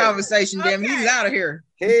of this conversation. Damn, he's out of here.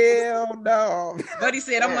 Hell no. But he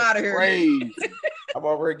said, I'm out of here. I'm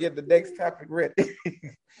over here getting the next topic ready.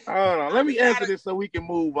 Hold on, let me answer this so we can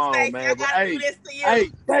move on, Stacey, man. But, hey,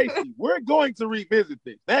 Stacey, we're going to revisit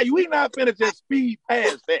this. Now, we not finna just speed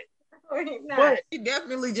past that. But he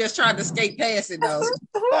definitely just tried to skate past it, though.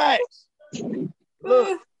 Facts.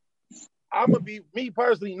 Look, I'm gonna be me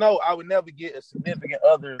personally. No, I would never get a significant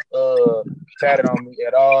other tatted on me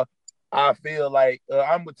at all. I feel like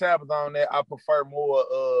I'm with Tabitha on that. I prefer more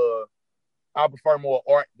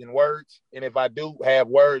art than words, and if I do have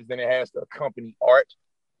words, then it has to accompany art.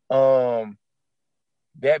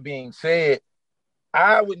 That being said,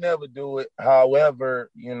 I would never do it.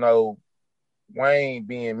 However, Wayne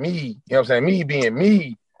being me, you know what I'm saying? Me being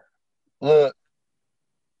me, look,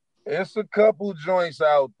 it's a couple joints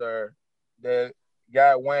out there that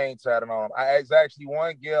got Wayne tatted on them. It's actually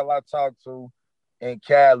one girl I talked to in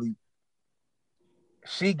Cali.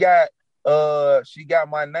 She got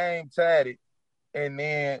my name tatted, and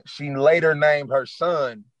then she later named her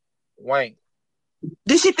son Wayne.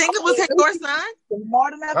 Did she think it was your son?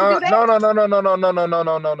 Smart enough to do that?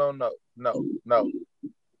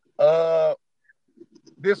 No.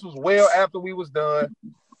 This was well after we was done,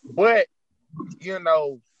 but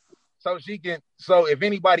so if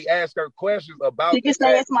anybody asks her questions about, she can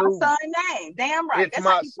say it's my son's name. Damn right.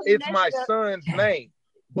 It's my son's name.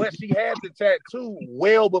 But she had the tattoo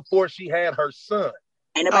well before she had her son.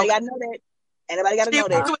 Ain't nobody got to know that. Ain't nobody got to know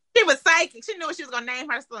that. She was psychic. She knew she was gonna name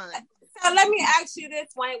her son. So let me ask you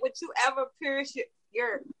this, Wayne: would you ever pierce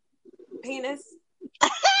your penis?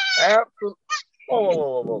 Absolutely.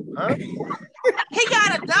 Whoa. Huh? He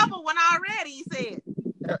got a double one already, he said.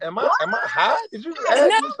 Am I high? Did you ask me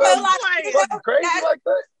something crazy like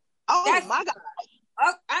that? Oh my God.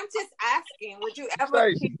 I'm just asking, would you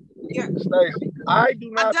ever Stacey, I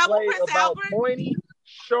do not play about pointy,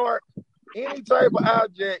 sharp, any type of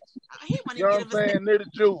objects, you know what I'm saying, near the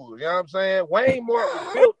jewels, you know what I'm saying? Wayne Moore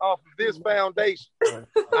was built off of this foundation.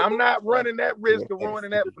 I'm not running that risk of ruining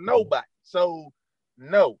that for nobody. So,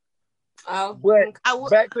 no. But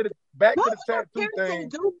back to the tattoo thing.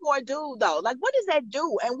 Do for a dude though? Like, what does that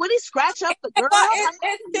do? And would it scratch up the girl?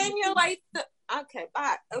 It stimulates the. Okay,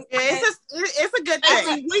 bye. Okay. Yeah, it's a good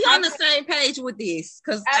thing. We on the same page with this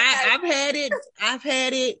because I've had it,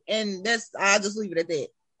 and I'll just leave it at that.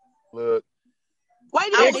 Look,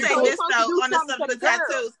 wait a I minute. will say this though on the subject of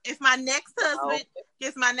tattoos. If my next husband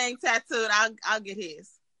gets my name tattooed, I'll get his.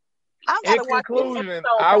 In conclusion,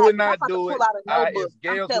 I would not do it. It's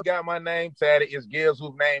Gales who got my name tatted. It's Gales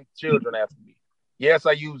who've named children after me. Yes,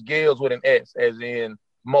 I use Gales with an S, as in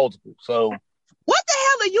multiple. So, what the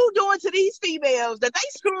hell are you doing to these females that they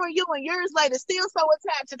screwing you and years later still so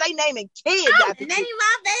attached that they naming kids after name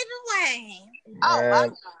my baby Wayne? Oh my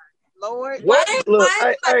God, Lord! Look,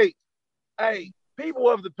 hey, people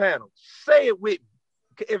of the panel, say it with me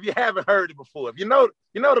if you haven't heard it before. If you know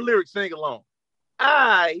the lyrics, sing along.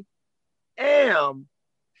 I am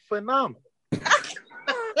phenomenal.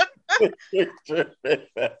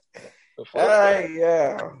 All right,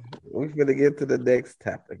 yeah. We're gonna get to the next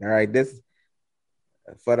topic. All right, this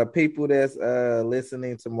for the people that's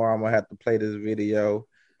listening tomorrow. I'm gonna have to play this video.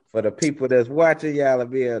 For the people that's watching, y'all will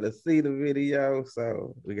be able to see the video.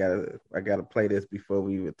 So I gotta play this before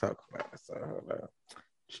we even talk about it. So hold on.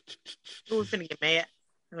 We're finna get mad.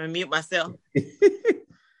 I'm gonna mute myself.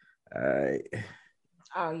 All right.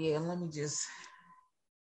 Oh yeah, let me just.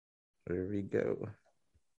 There we go.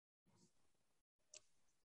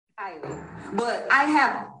 But I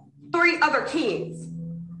have 3 other kids.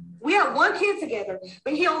 We have 1 kid together,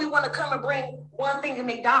 but he only want to come and bring one thing to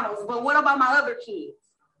McDonald's. But what about my other kids?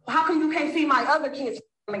 How come you can't see my other kids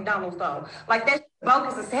at McDonald's though? Like that's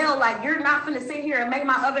bogus as hell. Like, you're not gonna sit here and make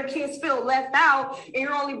my other kids feel left out, and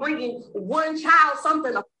you're only bringing one child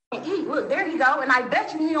something to eat. Look, there you go. And I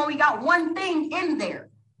bet you he only got one thing in there.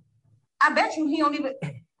 I bet you he don't even.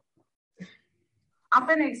 I'm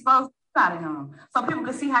finna expose out of him so people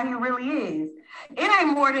can see how he really is. It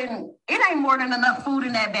ain't more than enough food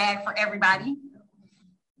in that bag for everybody.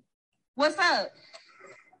 What's up?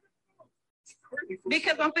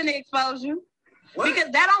 Because I'm finna expose you. What?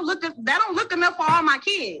 Because that don't look enough for all my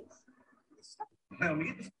kids.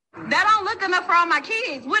 That don't look enough for all my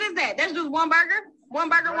kids. What is that? That's just one burger? One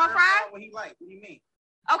burger, one fry? What he like? What do you mean?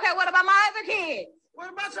 Okay, what about my other kids?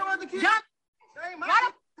 What about your other kids?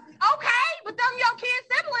 Okay, but them your kids'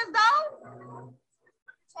 siblings though.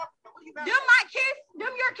 Them my kids,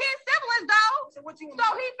 them your kids' siblings though. So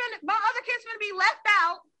my other kids finna be left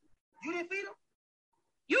out. You didn't feed them?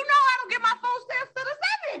 You know I don't get my food stamps to the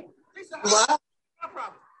 7. What?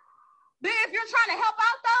 But if you're trying to help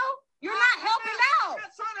out though, you're not helping out. I'm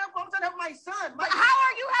not trying to help. I'm trying to help my son. But how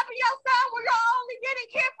are you helping your son when you're only getting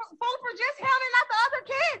food for just him and not the other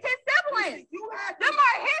kids, his siblings? Them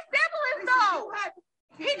are his siblings though.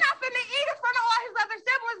 He's not finna eat in front of all his other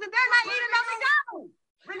siblings, and they're not eating on McDonald's.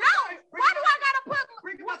 No, why do I gotta put?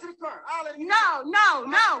 Bring him out to the car. No.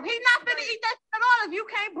 He's not finna eat that shit at all if you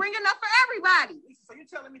can't bring enough for everybody. So you're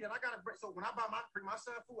telling me that I gotta bring? So when I bring my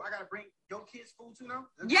son food, I gotta bring your kids food too now?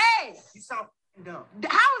 Yes. You sound dumb.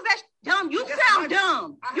 How is that dumb? You sound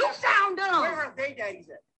dumb. You sound dumb. Where are they daddies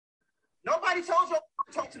at? Nobody told you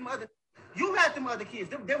to talk to them other. You had them other kids.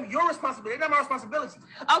 Them your responsibility. They're not my responsibility.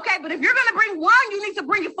 Okay, but if you're gonna bring one, you need to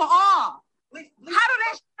bring it for all. How do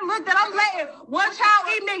that shit look that I'm letting one child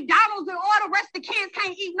eat McDonald's and all the rest of the kids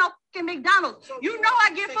can't eat no fucking McDonald's? So you know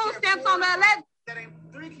I get food stamps on the 11th. That ain't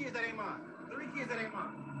 3 kids that ain't mine. 3 kids that ain't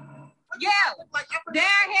mine. Yeah,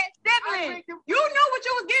 they're his siblings. You knew what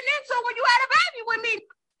you was getting into when you had a baby with me.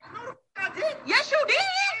 No, I did. Yes, you did.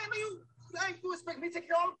 You expect me to take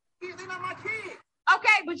care of all the kids? They're not my kids.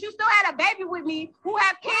 Okay, but you still had a baby with me who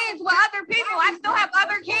have kids with other people. I still have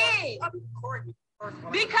other kids.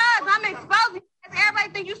 Because I'm exposing.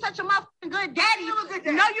 Everybody think you such a motherfucking good daddy. No,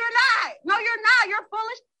 you're not. No, you're not. You're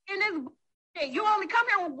foolish in this. You only come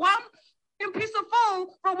here with one piece of food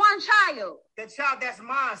for one child. The child that's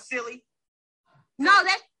mine, silly. No,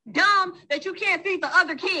 that's dumb that you can't feed the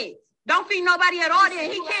other kids. Don't feed nobody at all.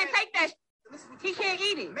 Then he can't take that. He can't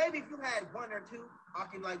eat it. Maybe if you had 1 or 2, I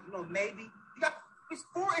can maybe. You got it's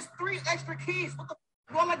 3 extra kids. What the?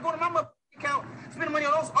 Do I like going to my account, spending money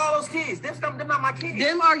on all those kids? They're not my kids.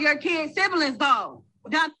 Them are your kids' siblings, though.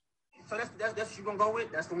 So that's what you gonna go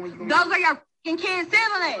with? That's the one you gonna. Those are your fucking kids'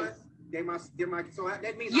 siblings. They're my. So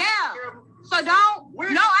that means. Yeah. So don't.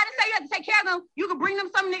 No, I didn't say you have to take care of them. You can bring them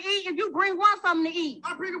something to eat if you bring one something to eat.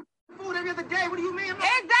 I bring them food every other day. What do you mean?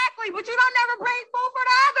 Exactly, but you don't never bring food for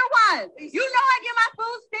the other one. You know I get my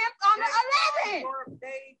food stamps on the 11th.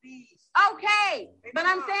 Babies. Okay, but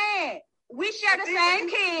I'm saying we share the same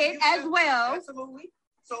kid as well. Absolutely.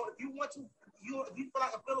 So if you want to, if you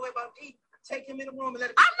feel away about me, take him in the room and let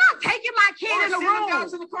him. I'm not taking my kid in the room. Send him down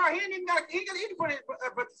to the car. He ain't even got. He ain't got to eat for it.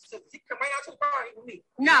 But he come right out to the car and eat with me.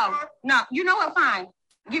 No. You know what? Fine.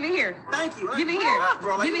 Give it here. Thank you. Give it here.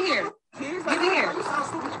 Give it here. Give it here.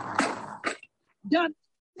 Done.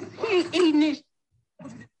 He ain't eating this.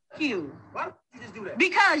 You. Why did you just do that?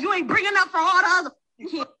 Because you ain't bringing up for all the other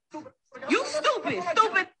kids. You stupid.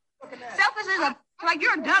 Selfish is like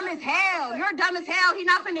you're dumb as hell. You're dumb as hell. He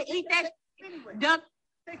not finna eat that. Dumb.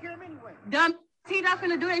 Take care of him anyway. Dumb. He not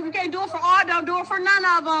finna do it. If you can't do it for all, don't do it for none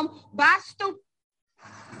of them. Bye, stupid.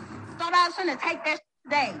 Thought I was finna take that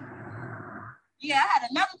today. Yeah, I had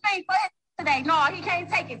another thing for him today. No, he can't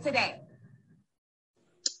take it today.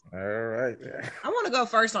 All right. I want to go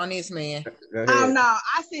first on this, man. Oh no,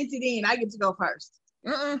 I sent it in. I get to go first.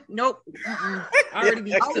 Nope. I already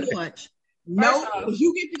beat too much. Nope.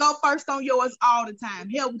 You get to go first on yours all the time.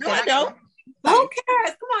 Hell, no, I don't. Who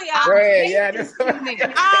cares? Come on, y'all. Right, yeah, Lacey,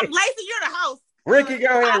 you're the host. Ricky,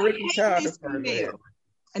 go ahead. Ricky, Charles.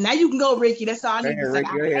 And now you can go, Ricky. That's all I need to say.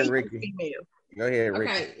 Go ahead, Ricky. Go ahead,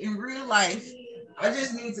 Ricky. Okay, in real life, I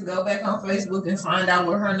just need to go back on Facebook and find out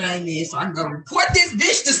what her name is so I can go report this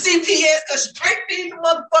bitch to CPS because she's straight feeding the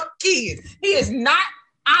motherfucking kids. He is not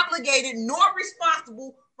obligated nor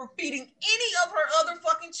responsible for feeding any of her other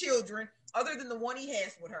fucking children other than the one he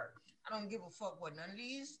has with her. I don't give a fuck what none of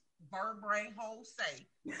these bird brain hoes say.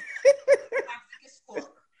 Toxic as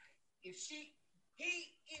fuck. If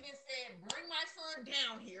he even said, bring my son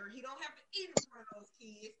down here, he don't have to eat in front of those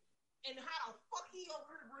kids. And how the fuck he over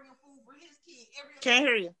here bringing food for his kid every other Can't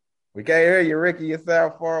hear you. We can't hear you, Ricky. You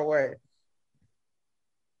sound far away.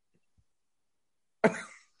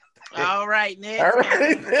 All right, next. All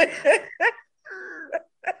right.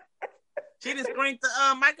 She just cranked the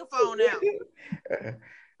microphone out.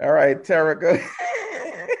 All right, Tara, go.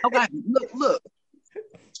 Okay, look.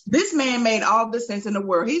 This man made all the sense in the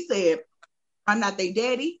world. He said, I'm not their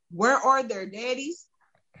daddy. Where are their daddies?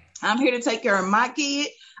 I'm here to take care of my kid.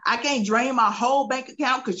 I can't drain my whole bank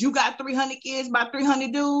account because you got 300 kids by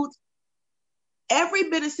 300 dudes. Every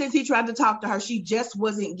bit of sense he tried to talk to her, she just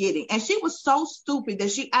wasn't getting. And she was so stupid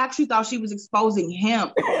that she actually thought she was exposing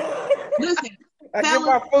him. Listen, I get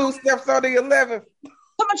my food steps on the 11th.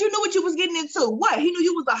 How much you knew what you was getting into? What? He knew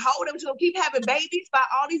you was a hoe that was going to keep having babies by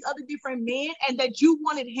all these other different men and that you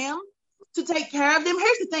wanted him to take care of them.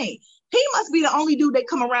 Here's the thing. He must be the only dude that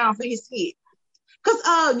come around for his kid.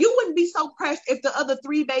 Because you wouldn't be so pressed if the other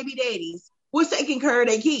 3 baby daddies was taking care of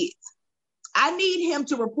their kids. I need him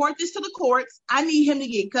to report this to the courts. I need him to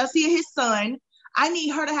get custody of his son. I need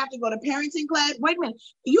her to have to go to parenting class. Wait a minute.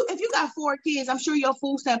 If you got 4 kids, I'm sure your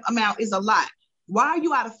food stamp amount is a lot. Why are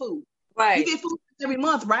you out of food? Right. You get food every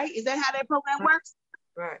month, right? Is that how that program works?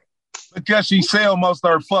 Right. Because she sell most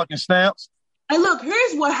of her fucking stamps. And look,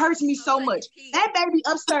 here's what hurts me so much. That baby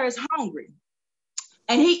upstairs hungry.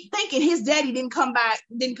 And he thinking his daddy didn't come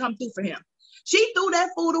through for him. She threw that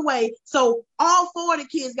food away. So all 4 of the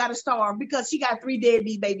kids got to starve because she got 3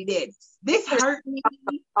 deadbeat baby daddies. This hurt me.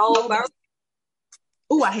 Oh,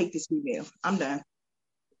 I hate this female. I'm done.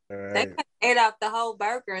 Right. They could have ate off the whole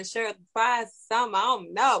burger and shared the fries or something. I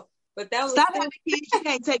don't know. But that was stop having kids you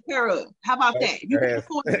can't take care of. How about that? You can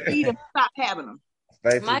afford to feed them, stop having them.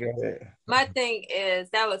 My thing is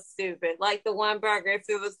that was stupid. Like the one burger, if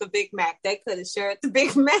it was the Big Mac, they could have shared the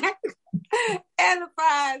Big Mac and the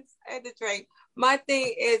fries and the drink. My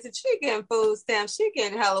thing is if she getting food stamps, she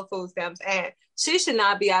getting hella food stamps, and she should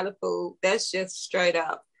not be out of food. That's just straight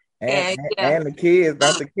up. And the kids,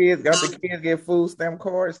 don't the kids get food stamp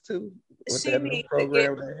cards too? She needs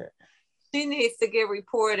to get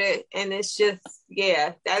reported, and it's just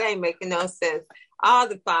that ain't making no sense. All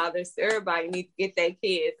the fathers, everybody needs to get their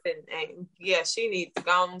kids, and she needs to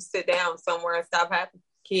go and sit down somewhere and stop having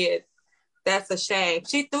kids. That's a shame.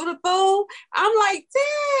 She threw the food. I'm like,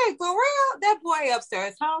 dang, for real? That boy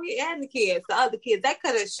upstairs hungry, and the other kids, they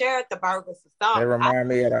could have shared the burgers or something. They remind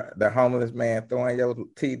me of the homeless man throwing your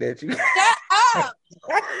tea that you. Shut up!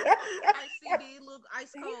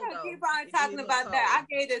 Ice cold, keep on talking about that. I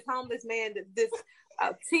gave this homeless man this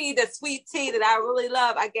tea, the sweet tea that I really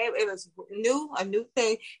love. It was a new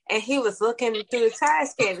thing, and he was looking through the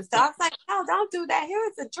trash can and stuff. I was like, no, don't do that. Here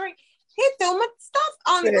is a drink. He threw my stuff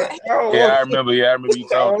on the ground. I remember you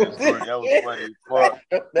told this story. That was funny as fuck.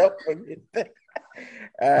 Don't forget that.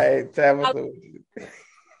 All right, Tabitha.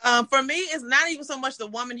 For me, it's not even so much the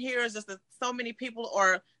woman here, it's just that so many people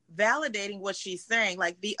are validating what she's saying,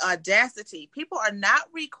 like the audacity. People are not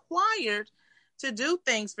required to do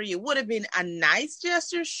things for you. Would have been a nice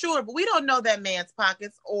gesture, sure, but we don't know that man's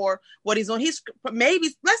pockets or what he's doing. He's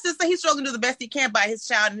maybe, let's just say he's struggling to do the best he can by his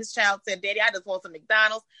child, and his child said, Daddy, I just want some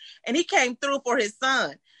McDonald's, and he came through for his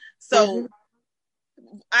son. So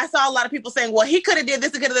I saw a lot of people saying, well, he could have did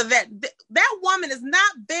this, he could have done that. That woman is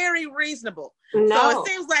not very reasonable. No. So it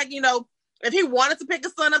seems like, if he wanted to pick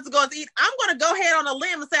his son up to go and eat, I'm going to go ahead on a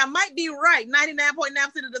limb and say I might be right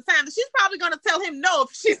 99.9% of the time that she's probably going to tell him no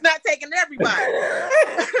if she's not taking everybody.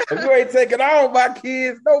 If you ain't taking all my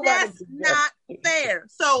kids, nobody. That's not fair.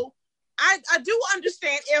 So I do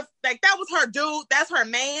understand if like that was her dude, that's her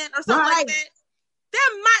man or something like that.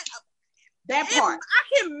 That part. I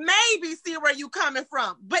can maybe see where you coming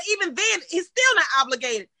from, but even then, he's still not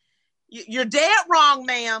obligated. You're dead wrong,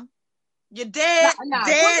 ma'am. You're dead,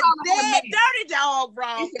 dirty dog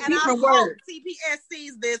wrong. And I hope TPS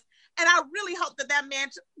sees this. And I really hope that man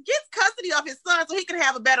gets custody of his son so he can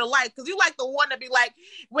have a better life. Because you like the one to be like,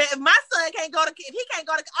 well, if my son can't go to, if he can't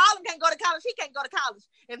go to, all of them can't go to college, he can't go to college.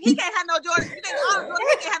 If he can't have no Jordans, he can't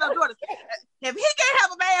have no Jordans. If he can't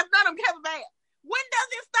have a bath, none of them can have a bath. When does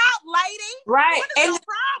it stop, lady? Right. What is the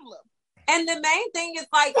problem? And the main thing is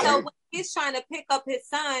like, so when he's trying to pick up his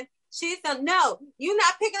son, she said, no, you're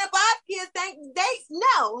not picking up our kids.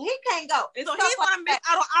 No, he can't go. And so he's going to miss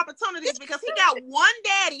out on opportunities because he got one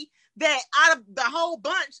daddy that out of the whole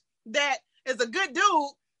bunch that is a good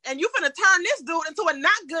dude, and you finna turn this dude into a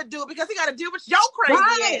not good dude because he got to deal with your crazy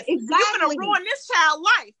ass. Exactly. You finna ruin this child's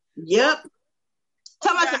life. Yep.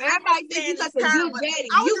 Tell me everybody think he's such a good daddy.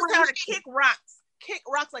 I was just trying to kick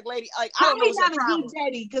rocks like lady. Like I don't know he's not a good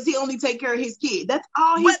daddy because he only take care of his kid. That's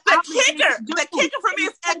all he's. But the kicker for me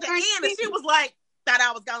is at the end, and she was like, "Thought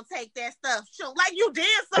I was gonna take that stuff." Like you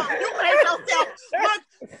did something. You made yourself look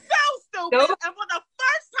so stupid. And for the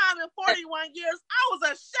first time in 41 years, I was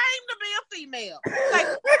ashamed to be a female. Like,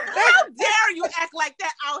 how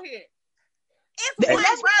It's And white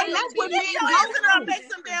that's burgers. what men You go ain't sitting around through. make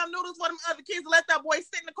some damn noodles for them other kids and let that boy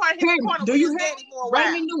sit in the car and hit the corner Do with you his hear daddy for a Bring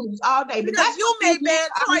while. me noodles all day. But Because that's you what made men bad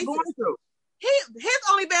I be choices. going through. His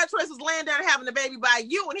only bad choice was laying down and having the baby by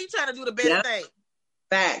you, and he trying to do the best thing.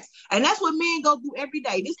 Facts. And that's what men go through every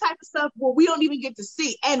day. This type of stuff where we don't even get to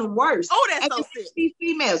see. And worse. Oh, that's and so sick. See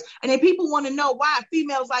females. And then people want to know why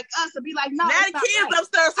females like us to be like, no, now the kids right.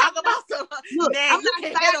 upstairs talking about some. Look, Now I'm you not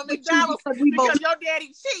can't hit on McDonald's because your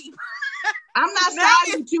daddy cheap. I'm not Now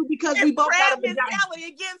siding with you because we both got a vagina. It's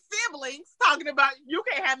against siblings talking about you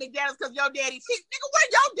can't have McDonald's because your daddy cheap. Nigga, where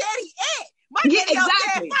your daddy at? My daddy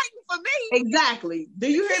outside fighting for me. Exactly.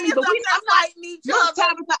 Do you hear me? But I'm not fighting each other.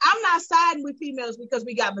 Tabitha, I'm not siding with females because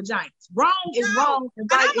we got vaginas. Wrong is wrong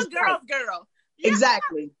and right is right. I'm a girl. Yeah,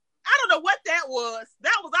 exactly. I don't know what that was.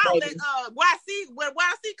 That was all that YC when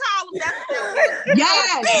YC called him. That's what that was.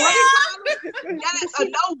 Yes. A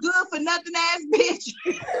no good for nothing ass bitch.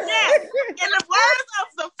 Yes. In the words of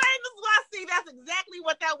the famous YC, that's exactly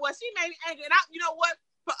what that was. She made me angry. And you know what?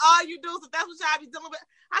 For all you do, so that's what y'all be dealing with.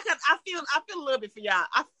 I feel a little bit for y'all.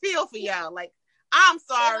 I feel for y'all. Like, I'm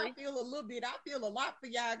sorry. I feel a little bit. I feel a lot for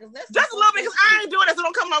y'all because that's just a little bit because I ain't doing it. So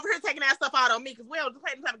don't come over here taking that stuff out on me because we don't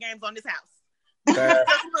play them type of games on this house. You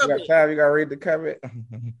gotta read the comment.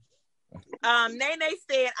 Nene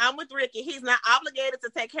said, "I'm with Ricky. He's not obligated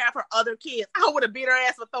to take care of her other kids. I would have beat her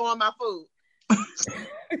ass for throwing my food." That's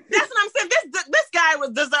what I'm saying. This guy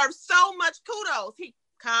deserves so much kudos. He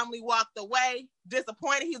calmly walked away,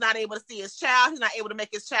 disappointed. He's not able to see his child. He's not able to make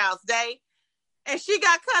his child's day. And she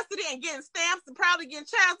got custody and getting stamps and probably getting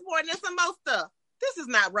child support and some more stuff. This is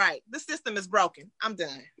not right. The system is broken. I'm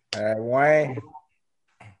done. Wayne.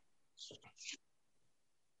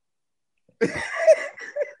 His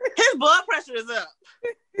blood pressure is up.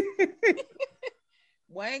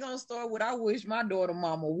 Wayne gonna start with I wish my daughter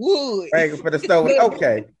mama would. Wayne for the stove.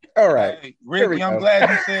 Okay. All right. Hey, Ricky, I'm glad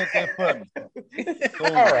you said that for me. Cool.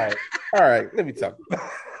 All right. Let me talk.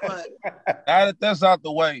 But now that that's out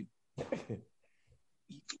the way.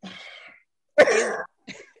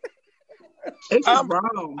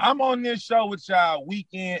 I'm on this show with y'all week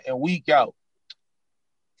in and week out.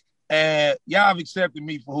 And y'all have accepted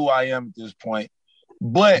me for who I am at this point.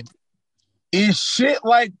 But it's shit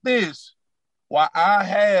like this why I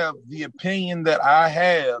have the opinion that I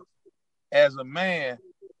have as a man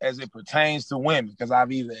as it pertains to women. Because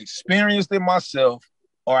I've either experienced it myself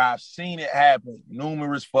or I've seen it happen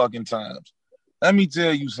numerous fucking times. Let me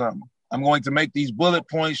tell you something. I'm going to make these bullet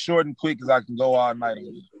points short and quick because I can go all night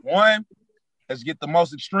on this. One, let's get the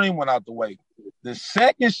most extreme one out the way. The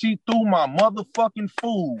second she threw my motherfucking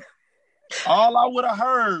food, all I would have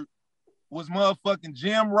heard was motherfucking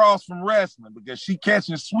Jim Ross from wrestling because she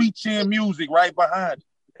catching sweet chin music right behind it.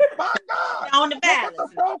 My God. On the balance. The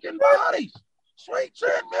broken bodies. Sweet chin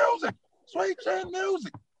music. Sweet chin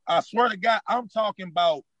music. I swear to God, I'm talking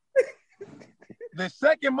about the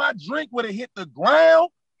second my drink would have hit the ground.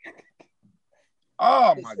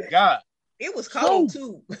 Oh my God. It was cold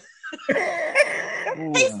too. He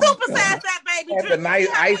super sized that baby. Had the nice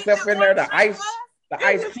ice up in there, the ice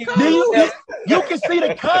cube. You can see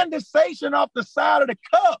the condensation off the side of the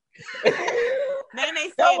cup.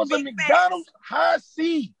 That was a McDonald's high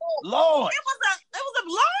C. Lord. It was a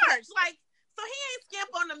large. Like, so he ain't skimp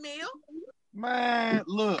on the meal. Man,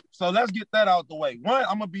 look. So let's get that out the way. One,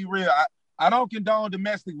 I'm gonna be real. I don't condone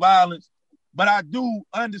domestic violence, but I do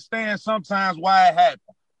understand sometimes why it happened.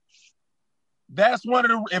 That's one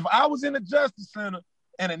of the. If I was in the Justice Center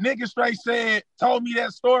and a nigga straight told me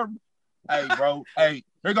that story, hey, bro, hey,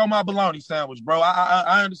 here go my bologna sandwich, bro.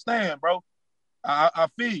 I understand, bro. I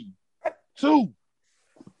feel you. Two,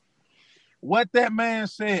 what that man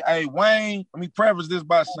said, hey, Wayne, let me preface this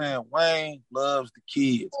by saying Wayne loves the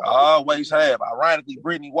kids. I always have. Ironically,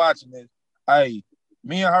 Brittany watching this, hey,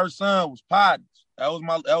 me and her son was partners. That was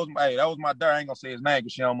my dirt. I ain't gonna say his name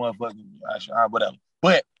because she don't motherfucking whatever.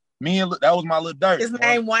 But that was my little dirt. His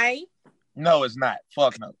name Wayne? No, it's not.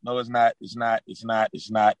 Fuck no. No, it's not. It's not.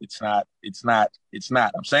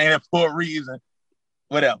 I'm saying it for a reason.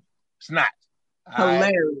 Whatever. It's not.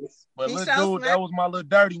 Hilarious. Right. But look, dude, that was my little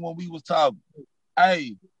dirty when we was talking.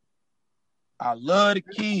 Hey, I love the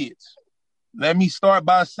kids. Let me start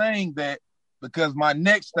by saying that because my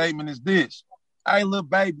next statement is this. Hey, little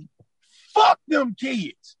baby, fuck them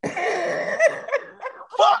kids.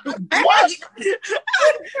 Fuck what?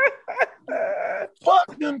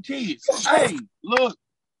 Fuck them kids. Hey, look.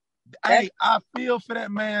 Hey, I feel for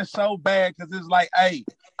that man so bad because it's like, hey,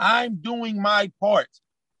 I'm doing my part.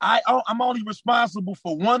 I'm only responsible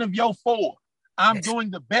for one of your four. I'm doing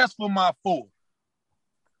the best for my four.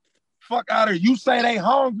 Fuck out of here. You say they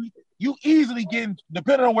hungry. you easily getting,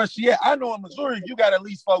 depending on where she at. I know in Missouri, if you got at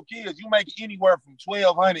least 4 kids, you make anywhere from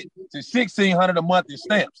 $1,200 to $1,600 a month in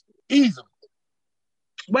stamps. Easily.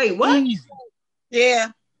 Wait, what? Easy. Yeah.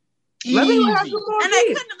 Let me have Easy. some more And they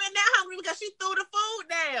kids. couldn't have been that hungry because she threw the food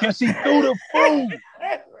down. Because she threw the food.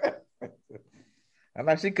 I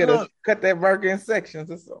know she could have cut that burger in sections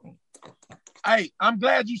or something. Hey, I'm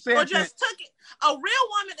glad you said Or just that. took it. A real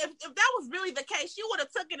woman, if that was really the case, she would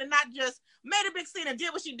have took it and not just made a big scene and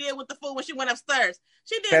did what she did with the food when she went upstairs.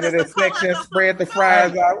 She did Cut it this in to pull sections, herself spread up the the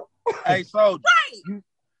fries food. out. Hey, Soldier. Right.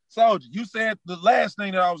 Soldier, you said the last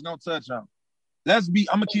thing that I was going to touch on. I'm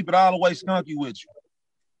going to keep it all the way skunky with you.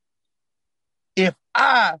 If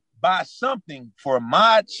I buy something for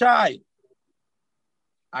my child,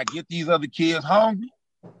 I get these other kids hungry.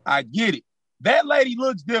 I get it. That lady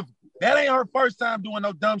looks different. That ain't her first time doing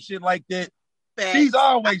no dumb shit like that. Facts. She's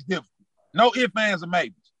always different. No ifs, ands, or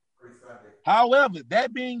maybes. However,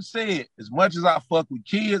 that being said, as much as I fuck with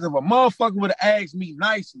kids, if a motherfucker would have asked me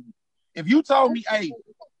nicely, if you told me, hey,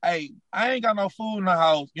 I ain't got no food in the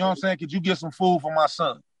house, you know what I'm saying? Could you get some food for my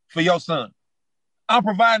son, for your son? I'm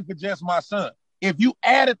providing for just my son. If you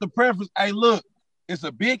added the preference, hey, look, it's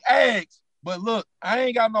a big ask, but look, I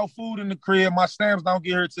ain't got no food in the crib. My stamps don't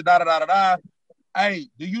get here to da-da-da-da-da. Hey,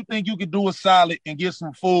 do you think you could do a solid and get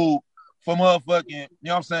some food for motherfucking, you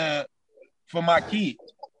know what I'm saying, for my kids?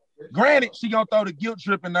 Granted, she gonna throw the guilt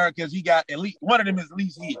trip in there because he got at least, one of them is at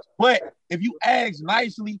least his. But if you ask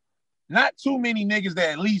nicely, not too many niggas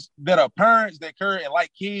that are parents that care and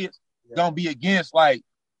like kids gonna be against, like,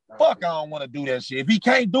 fuck, I don't want to do that shit. If he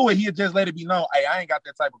can't do it, he'll just let it be known, hey, I ain't got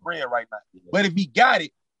that type of bread right now. But if he got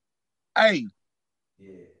it, hey,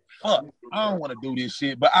 fuck, I don't want to do this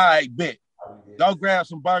shit, but I bet. Go grab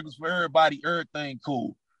some burgers for everybody, everything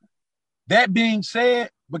cool. That being said,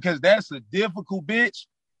 because that's a difficult bitch,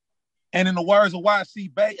 and in the words of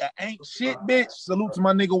YC Bay, a ain't shit bitch, salute to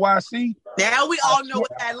my nigga YC. Now we all know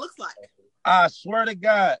what that looks like. I swear to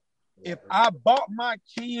God, if I bought my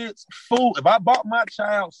kids food, if I bought my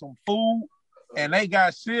child some food and they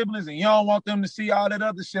got siblings and you don't want them to see all that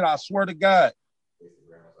other shit, I swear to God,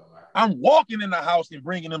 I'm walking in the house and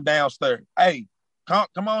bringing them downstairs. Hey,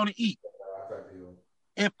 come on and eat.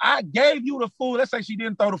 If I gave you the food, let's say she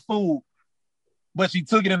didn't throw the food, but she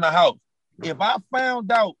took it in the house. If I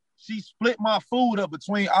found out she split my food up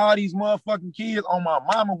between all these motherfucking kids, on my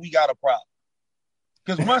mama, we got a problem.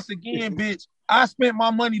 Because once again, bitch, I spent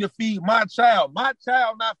my money to feed my child. My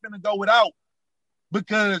child not finna go without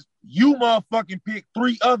because you motherfucking picked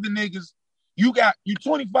 3 other niggas. You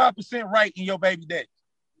 25% right in your baby daddy.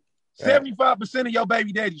 75% of your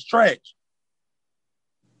baby daddy's trash.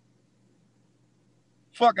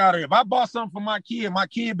 Fuck out of here. If I bought something for my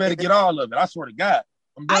kid better get all of it. I swear to God.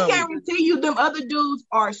 I guarantee you them other dudes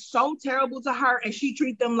are so terrible to her and she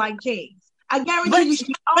treat them like kings. I guarantee you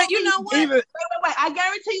she only, but you know what? wait. I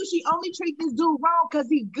guarantee you she only treat this dude wrong because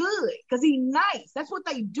he good, because he nice. That's what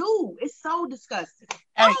they do. It's so disgusting.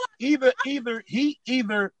 Hey, either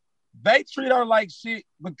they treat her like shit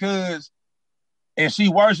because and she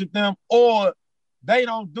worship them, or they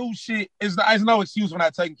don't do shit. It's no excuse for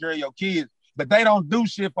not taking care of your kids, but they don't do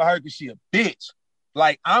shit for her because she a bitch.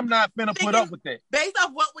 Like, I'm not finna put up with that. Based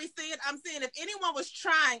off what we see, I'm saying if anyone was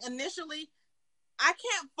trying initially, I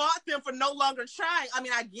can't fault them for no longer trying. I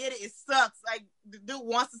mean, I get it. It sucks. Like, the dude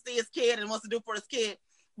wants to see his kid and wants to do for his kid.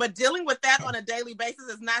 But dealing with that on a daily basis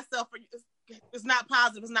is not it's not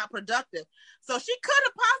positive. It's not productive. So she could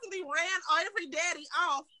have possibly ran every daddy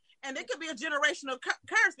off, and it could be a generational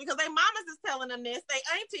curse because they mamas is telling them this. They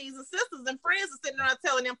aunties and sisters and friends are sitting around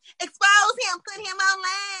telling them, expose him, put him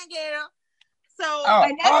online, girl. So,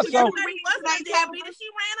 and that's also, she ran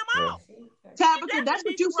him off. Tabitha, that's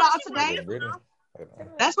what you saw today.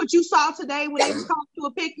 That's what you saw today when they was calling to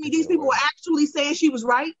a pick me. These people were actually saying she was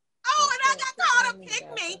right. Oh, and I got called a pick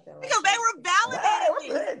me because they were validating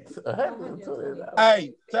me.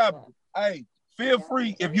 Hey, Tabitha, hey, feel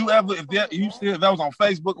free if that was on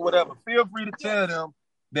Facebook or whatever. Feel free to tell them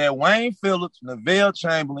that Wayne Phillips, Neville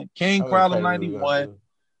Chamberlain, King Problem 91,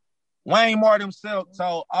 Wayne Martin himself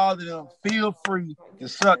told all of them, feel free to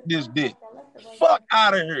suck this dick. Fuck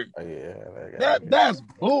out of here. That's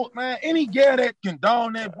bull, man. Any girl that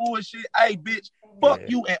condone that bullshit, hey, bitch, fuck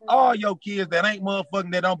you and all your kids that ain't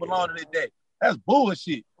motherfucking that don't belong to that day. That's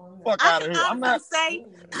bullshit. Fuck out of here. I'm not say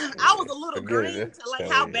I was a little green to like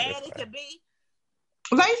how bad it could be.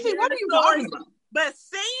 Lacey, what are you talking about? But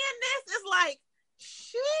seeing this is like,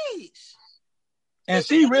 sheesh. And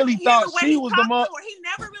she really thought she was the mother. He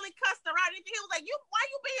never really cussed her out. He was like, why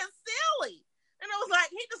you being silly? And I was like,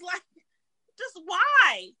 he just like, just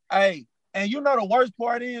why? Hey, and you know the worst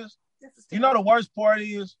part is?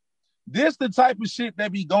 This the type of shit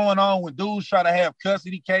that be going on when dudes try to have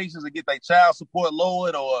custody cases or get their child support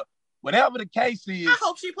lowered or whatever the case is. I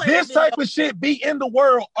hope she plays this type of shit be in the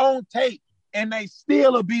world on tape, and they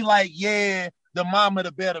still will be like, yeah, the mama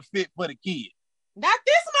the better fit for the kid. Not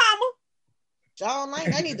this mama. John,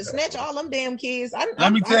 like, I need to snatch all them damn kids.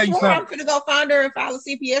 Let me tell you something. I'm finna go find her and file a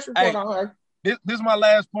CPS report on her. This is my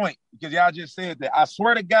last point, because y'all just said that. I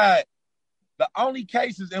swear to God, the only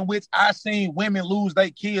cases in which I seen women lose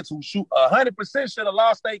their kids who shoot 100% should have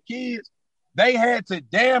lost their kids, they had to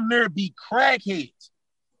damn near be crackheads.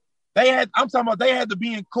 I'm talking about they had to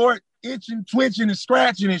be in court itching, twitching, and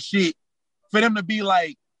scratching and shit for them to be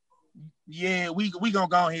like, yeah, we gonna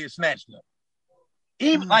go ahead and snatch them.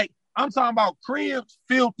 Even like, I'm talking about cribs,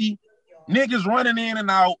 filthy, niggas running in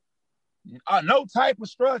and out, no type of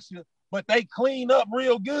structure, but they clean up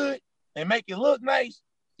real good and make it look nice.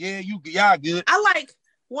 Yeah, y'all good. I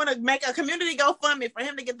want to make a community GoFundMe for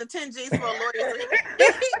him to get the 10 G's for a lawyer.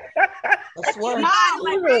 I swear.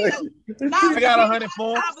 I got 100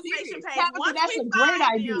 for him. That's a great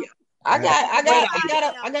idea. I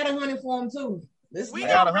got 100 for him too. I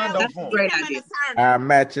got 100 for him. Great idea. I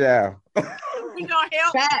match y'all. We gonna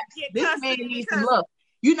help. This man needs some love.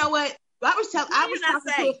 You know what? I was talking to a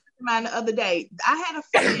friend of mine the other day. I had a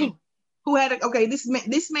friend who had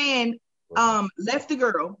this man left the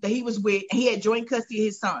girl that he was with, and he had joint custody of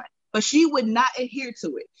his son, but she would not adhere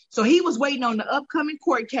to it. So he was waiting on the upcoming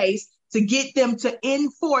court case to get them to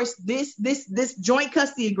enforce this joint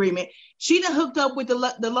custody agreement. She done hooked up with the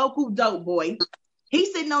local dope boy.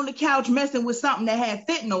 He's sitting on the couch messing with something that had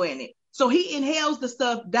fentanyl in it. So he inhales the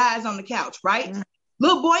stuff, dies on the couch, right? Mm-hmm.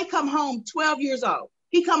 Little boy come home, 12 years old.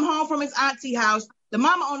 He come home from his auntie house. The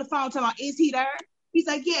mama on the phone talking about, is he there? He's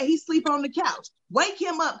like, yeah, he sleep on the couch. Wake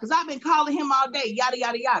him up, because I've been calling him all day, yada,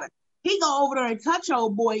 yada, yada. He go over there and touch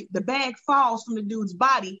old boy. The bag falls from the dude's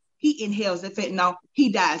body. He inhales the fentanyl.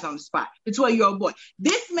 He dies on the spot. The 12-year-old boy.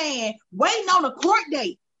 This man waiting on a court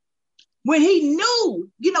date when he knew,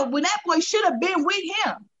 when that boy should have been with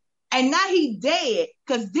him. And now he dead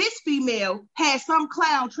because this female had some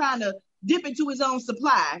clown trying to dip into his own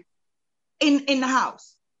supply in the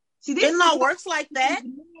house. See, this fentanyl works like that.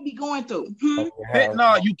 Be going through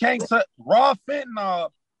fentanyl. You can't touch raw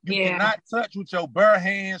fentanyl. You cannot touch with your bare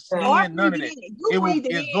hands, skin, none of that. It will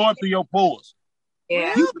absorb through your pores.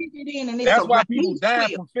 Yeah, you breathe it in, and that's why people die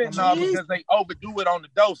from fentanyl because they overdo it on the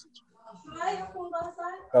dosage.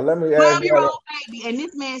 Let me ask 12-year-old baby, and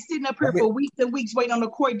this man sitting up here for weeks and weeks waiting on the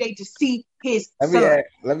court date to see his son.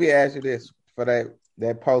 Let me ask you this for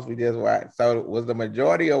that post we just watched. So was the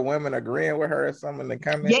majority of women agreeing with her or something in the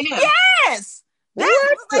comments? Yeah. Yes.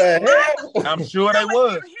 What the hell? I'm sure they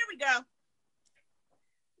was. Here we go.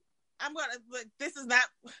 This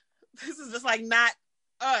is just like not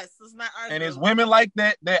us. It's not our and it's women like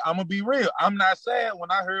that I'm gonna be real. I'm not sad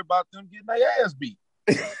when I heard about them getting their ass beat.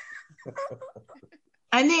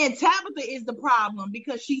 And then Tabitha is the problem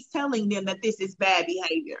because she's telling them that this is bad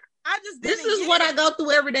behavior. This is what I go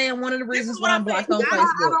through every day, and one of the reasons why I'm blocked on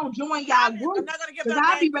Facebook. I don't join y'all group because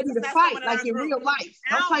I'll be ready to fight like in real life.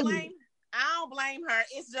 I don't blame her.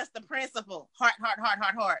 It's just the principle. Heart.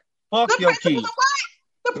 Fuck your kid.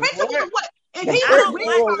 The principle of what? If he don't blame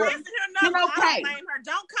her. I don't blame her.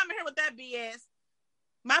 Don't come in here with that BS.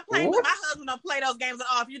 My husband don't play those games at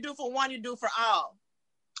all. If you do for one, you do for all.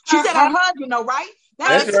 She said her husband, though, right?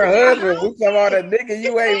 That's your husband. We talking about a nigga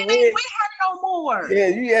you ain't with her no more. Yeah,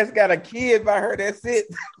 you just got a kid by her. That's it.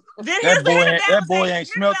 That boy ain't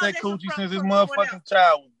smelt that coochie since his motherfucking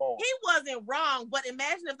child was born. He wasn't wrong, but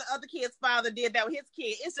imagine if the other kid's father did that with his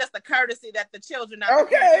kid. It's just a courtesy that the children are.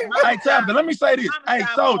 Okay. Hey, Tabitha, let me say this. Hey,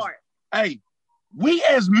 soldier. Hey, we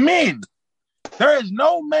as men, there is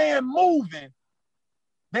no man moving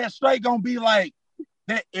that straight gonna be like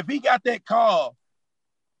that. If he got that call,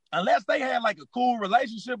 unless they had like a cool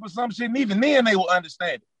relationship or some shit, and even then they will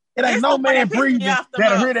understand it. It ain't no man breathing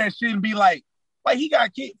that'll hear that shit and be like, he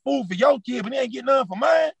got food for your kid, but he ain't getting none for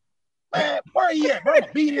mine. Man, where he at? Bro,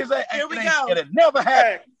 beat his ass. Here we go. It'll never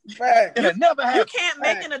happen. It'll never happen. You can't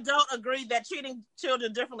make an adult agree that treating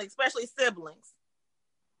children differently, especially siblings.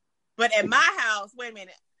 But at my house, wait a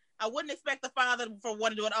minute, I wouldn't expect the father for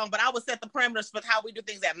one to do it on, but I would set the parameters for how we do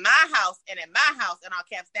things at my house, and at my house, in all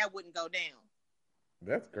caps, that wouldn't go down.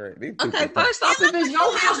 That's great. Okay, first off, if it's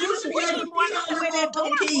your house, you should be able to First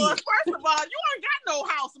of all, you ain't got no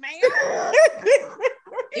house, man.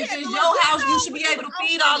 If it's your house, you should be able to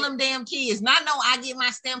feed all them damn kids. Not know I get my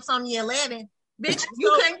stamps on the 11. Bitch, you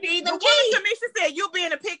couldn't feed them kids. Tamisha said, you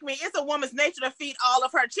being a pick-me, it's a woman's nature to feed all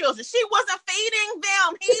of her children. She wasn't feeding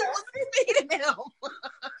them. He wasn't feeding them.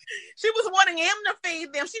 She was wanting him to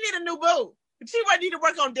feed them. She needed a new boo. She might need to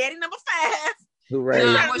work on daddy number 5.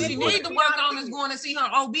 Nah, what she need to work on is going to see her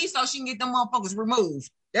OB so she can get them motherfuckers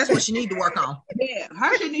removed. That's what she need to work on. Yeah,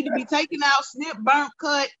 her shit need to be taken out, snipped, burnt,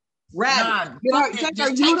 cut, wrapped.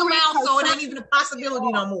 Just take them out so it ain't even a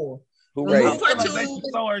possibility no more. Remove her too.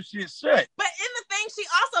 Sew her shit shut. But in the thing, she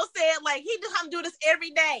also said like he do this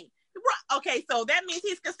every day. Okay, so that means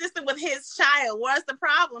he's consistent with his child. What's the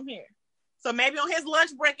problem here? So maybe on his lunch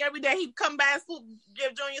break every day he'd come by and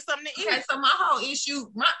give Junior something to eat. Okay, so my whole issue,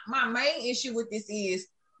 my main issue with this is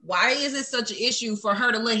why is it such an issue for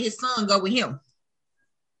her to let his son go with him?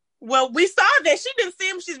 Well, we saw that she didn't see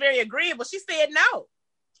him. She's very agreeable. She said no.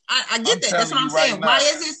 I get that. That's what I'm saying. Why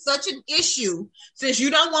is it such an issue since you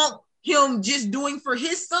don't want him just doing for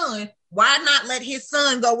his son? Why not let his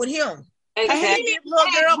son go with him? Exactly. He didn't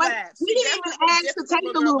even ask to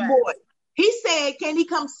take the little boy. He said, can he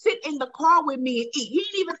come sit in the car with me and eat? He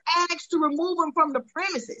didn't even ask to remove him from the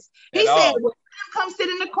premises. He said, well, come sit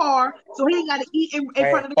in the car so he ain't got to eat in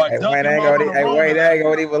front of the car. Wait, that ain't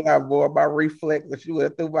going to even lie, boy. My reflex that you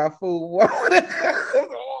went through my food.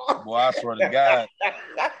 Boy, I swear to God.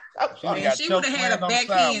 She would have had a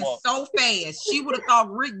backhand so fast. She would have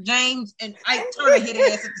thought Rick James and Ike Turner hit her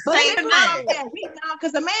ass at the same time.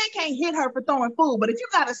 Because a man can't hit her for throwing food. But if you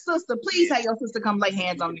got a sister, please have your sister come lay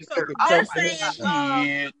hands on you. Shit.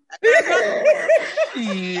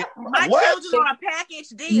 My children are a package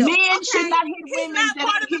deal. Men should not hit women. Not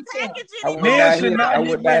part of the package anymore. Men should not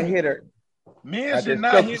would not hit her. Men should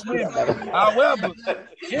not hit women. However,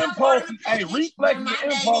 impulses, reflexes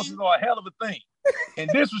and impulses are a hell of a thing. And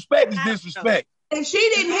disrespect is disrespect. If she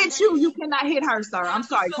didn't hit you, you cannot hit her, sir. I'm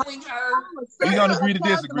sorry. We're gonna agree to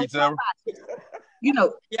disagree, Sarah. You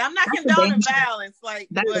know. Yeah, I'm not condoning violence. Like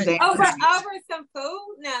over some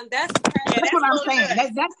food. Now that's what I'm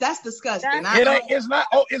saying. That's disgusting. It's not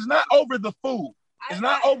over the food. It's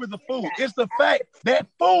not over the food. It's the fact that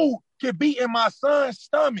food could be in my son's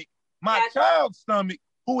stomach, my child's stomach,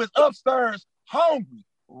 who is upstairs hungry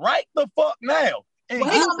right the fuck now. And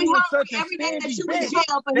you doing such a stingy bitch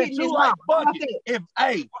that you like, fuck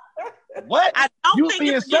it. What? You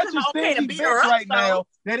being such a stingy bitch right now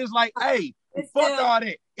that is like, hey, fuck all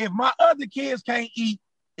that. If my other kids can't eat,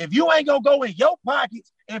 if you ain't gonna go in your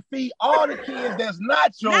pockets and feed all the kids that's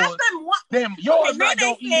not yours, then yours not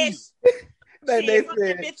gonna eat. They said,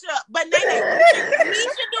 bitch up. But he should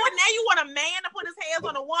do it. Now you want a man to put his hands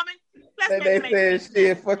on a woman? They said,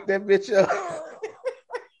 shit, fuck that bitch up.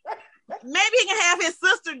 Maybe he can have his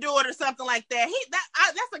sister do it or something like that.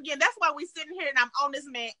 That's why we sitting here and I'm on this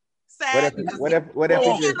man side. What if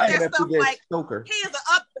he gets Stoker? He's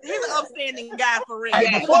an upstanding guy for real.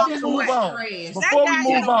 Hey, before we move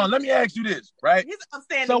on, let me ask you this, right? He's an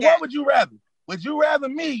upstanding guy. So what would you rather? Would you rather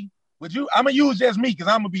me? I'm gonna use just me because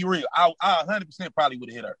I'm gonna be real. I 100% probably would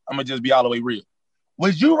have hit her. I'm gonna just be all the way real.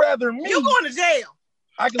 Would you rather me? You going to jail?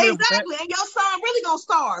 I can live with that. And your son really gonna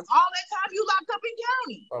starve all that time you locked up in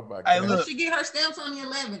county. Oh my God. Hey, look, she get her stamps on the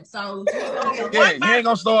 11th, so he ain't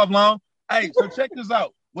gonna starve long. Hey, so check this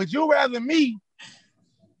out. Would you rather me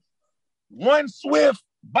one swift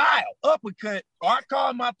bile uppercut, or I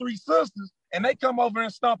call my 3 sisters and they come over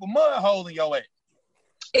and stomp a mud hole in your ass?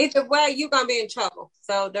 Either way, you're gonna be in trouble.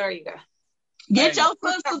 So there you go. Get your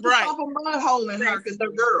sisters to stomp a mud hole in her because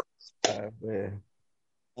they're girls.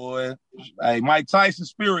 Boy, hey, Mike Tyson's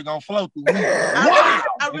spirit gonna flow through me.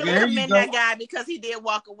 I really commend that guy because he did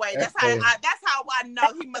walk away. That's how I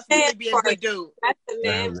know he must really be a good dude. That's the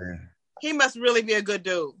man. He must really be a good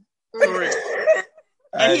dude. For real.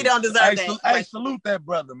 And he don't deserve that. Hey, salute that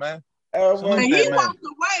brother, man. And he walked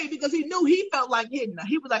away because he knew he felt like hitting her.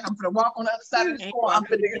 He was like, I'm gonna walk on the other side of this car. I'm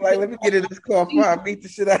finna let me get in this car before I beat the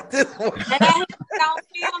shit out of this one.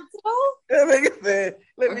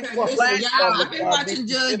 I've been watching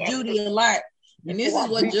Judge Judy a lot, and this is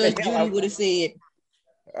what Judge Judy would have said.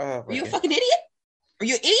 Are you a fucking idiot? Are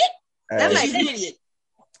you an idiot? That's like an idiot.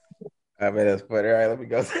 I bet that's funny. All right, let me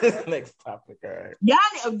go to the next topic. All right.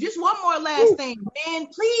 Y'all, just one more last thing, man.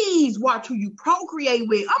 Please watch who you procreate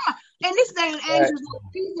with. And this day and age is no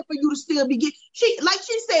reason for you to still be getting. She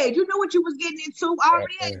said, you knew what you was getting into.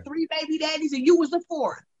 Already had 3 baby daddies, and you was the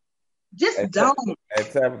 4th. Just don't.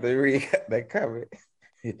 At time of the read, they covered.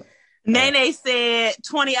 Nene said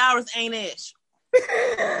 20 hours ain't ish.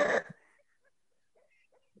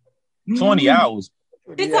 20 hours.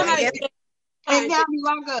 And now you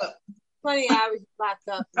lock up. 20 hours locked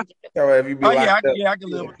up. I can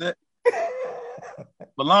live with that.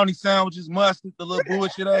 Bologna sandwiches, mustard, the little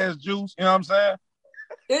bullshit ass juice. You know what I'm saying?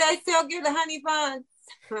 Do they still give the honey buns?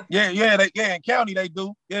 In county they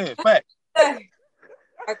do. Yeah, fact. I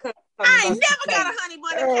ain't never got a honey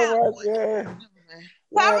bun in county.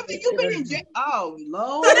 Tabitha, you been in jail. Oh,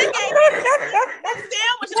 Lord. So they gave me a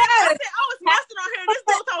sandwich. I said, oh, it's mustard on here. This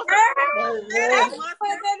dude told us,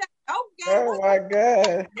 Oh my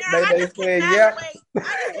God. I just said, cannot wait. I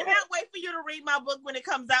just cannot wait for you to read my book when it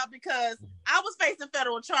comes out because I was facing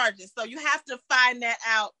federal charges. So you have to find that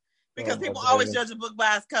out because people always judge a book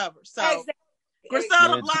by its cover. So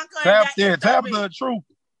Griselda Blanca tap the truth.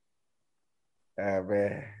 Ah,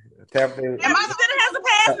 man. Every city has a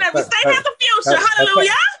past and every state has a future.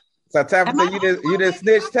 Hallelujah. So Tabitha, you didn't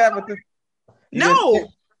snitch, Tabitha? No,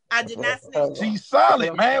 I did not snitch. She's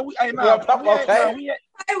solid, man.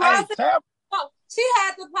 She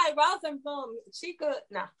had to play Rosenblum. She could.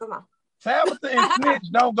 No, come on. Tabitha and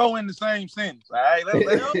snitch don't go in the same sentence. All right, let's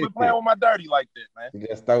quit playing with my dirty like that, man. You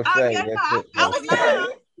just don't say. I was lying.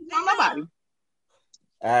 Nobody.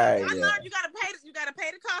 I learned you gotta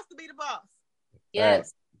pay the cost to be the boss.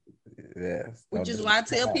 Yes. Yes. Which is why I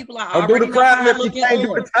tell people I don't do already the know how crime I if you look in can't do the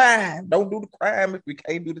orange. time. Don't do the crime if you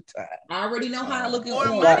can't do the time. I already know how I look in Or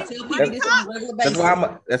orange. money- I tell money people this on a regular basis.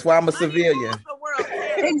 That's why I'm a civilian.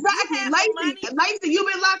 Exactly. Lacey, you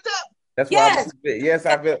been locked up? That's why yes,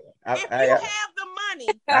 I've been. If you have the money,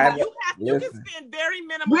 you can spend very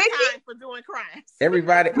minimal time for doing crimes.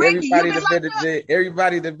 Everybody that been to jail.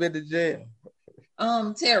 Everybody that been to jail.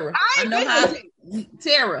 Tara,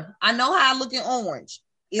 I know how I look in orange.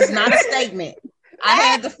 It's not a statement. I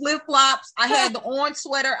had the flip flops. I had the orange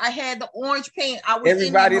sweater. I had the orange pants. I was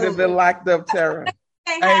everybody that been locked up, Tara.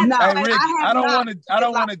 Hey, Rick, I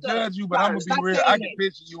don't want to judge you, but I'm gonna be real. I can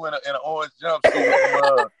picture you in an orange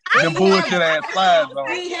jumpsuit with them bullshit ass slides on.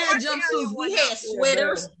 We had jumpsuits, we had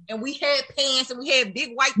sweaters, and we had pants, and we had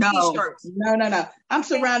big white t-shirts. No. I'm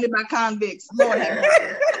surrounded by convicts. Lord have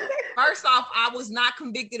mercy. First off, I was not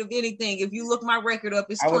convicted of anything. If you look my record up,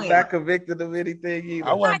 it's clean. I was not convicted of anything either.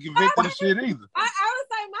 I wasn't convicted of shit either. I would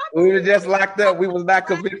say my. We were just locked up. We was not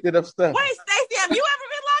convicted of stuff. Wait, Stacey, have you ever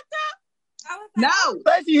been locked up? No.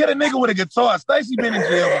 Stacey hit a nigga with a guitar. Stacey been in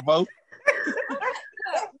jail before.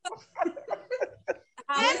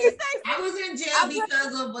 I was in jail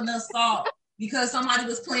because of an assault, because somebody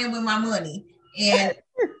was playing with my money. And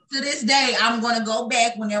to this day, I'm going to go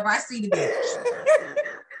back whenever I see the bitch.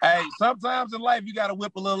 Hey, sometimes in life, you got to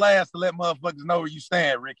whip a little ass to let motherfuckers know where you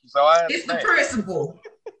stand, Ricky. So I understand. It's the principle.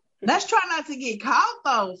 Let's try not to get caught,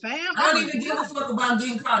 though, fam. I don't even give a fuck about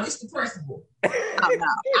getting caught. It's the principle. Oh, no.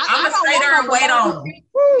 I'm going to stay there and wait on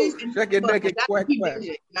them. Check it, make it quick. No.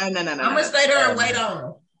 I'm going to stay there and wait on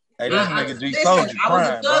them. Hey, this nigga G Soldier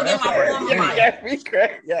crying, bro. That's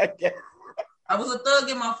I was a thug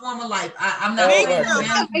in my former life. I'm not. And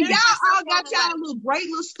y'all all got y'all little great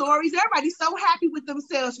little stories. Everybody's so happy with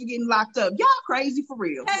themselves for getting locked up. Y'all crazy for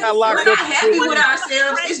real. We're not happy with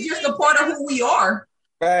ourselves. It's just a part of who we are.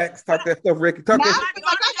 Facts. Talk that stuff, Ricky. Talk that.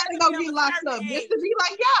 I gotta go get locked up just to be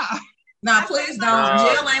like y'all. Nah, please don't.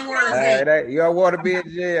 Jail ain't where it's at. You don't want to be in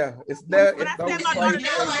jail. It's never. Jail ain't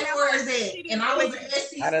where it's at. And I was an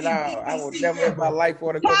SEC. Not at all. I would never in my life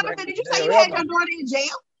want to go back. Did you say you had your daughter in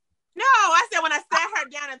jail? No, I said when I sat her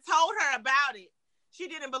down and told her about it, she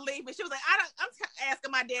didn't believe me. She was like, I'm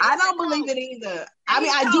asking my dad. I don't believe it either. I mean,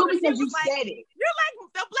 I do because you said it. You're like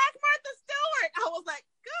the Black Martha Stewart. I was like,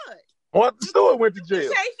 good. Martha Stewart went to jail.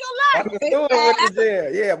 Changed your life. Martha Stewart went to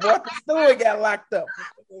jail. Yeah, Martha Stewart got locked up.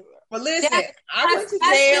 But listen, I went to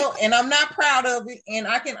jail and I'm not proud of it. And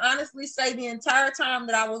I can honestly say the entire time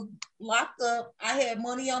that I was locked up, I had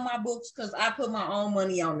money on my books because I put my own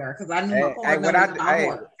money on there because I knew my phone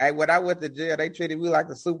number. When I went to jail, they treated me like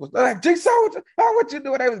a superstar. Like, G Soldier, how what you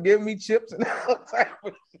doing? They was giving me chips and all type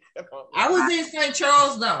of shit. I was in St.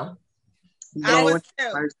 Charles though. I was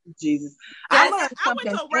Jesus. I learned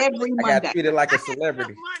something every Monday. I got treated like a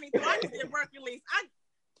celebrity. Money, so I just did work release.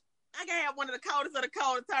 I can have one of the coldest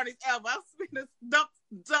attorneys ever. I'm spending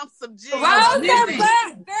dumps of G.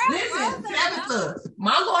 Listen, Tabitha,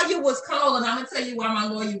 my lawyer was cold, and I'm gonna tell you why my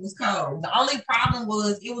lawyer was cold. The only problem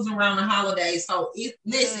was it was around the holidays. So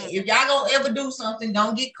listen, if y'all gonna ever do something,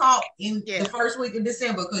 don't get caught in the first week of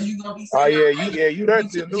December because you're gonna be you done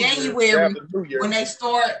till January when they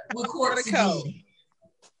start with courts again.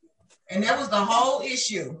 And that was the whole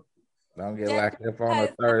issue. Don't get locked up on a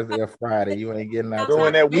Thursday or Friday. You ain't getting out.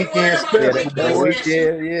 Doing that weekend special. That's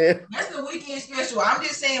the weekend special. I'm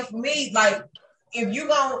just saying for me, like, if you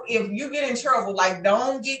get in trouble, like,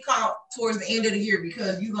 don't get caught towards the end of the year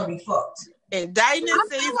because you're gonna be fucked.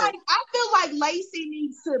 Indictment season. I feel like Lacey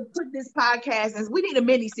needs to put this podcast as we need a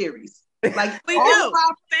mini series. Like we do.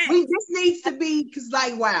 This needs to be because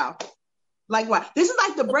wow. This is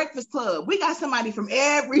like the Breakfast Club. We got somebody from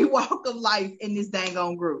every walk of life in this dang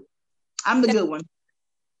on group. I'm the good one.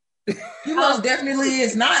 You most definitely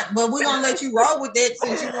is not, but we're gonna let you roll with that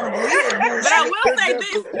since you want to believe it. But I will say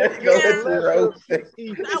this.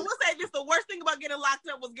 I will say this: the worst thing about getting locked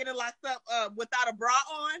up was getting locked up without a bra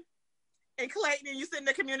on. And Clayton, and you sit in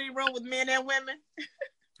the community room with men and women.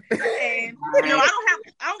 And I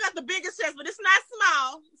don't got the biggest chest, but it's not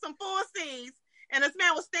small. Some full C's. And this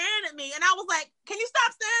man was staring at me, and I was like, "Can you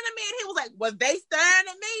stop staring at me?" And he was like, "Was they staring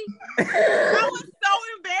at me?" I was so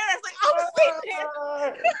embarrassed. Like, I was sitting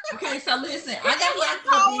there. Okay, so listen, I got locked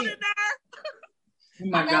cold up in there. Oh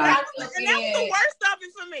my God. And that was the worst of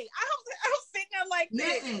it for me. I was sitting there like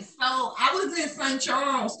this. Listen, so I was in St.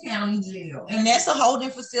 Charles County Jail, and that's a holding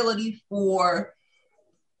facility for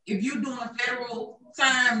if you're doing federal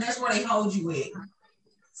time. That's where they hold you at.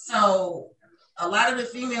 So a lot of the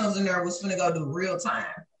females in there was finna go do real time,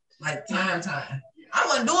 like time. I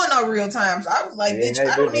wasn't doing no real time, so I was like, bitch,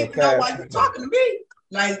 I don't even know why you talking to me.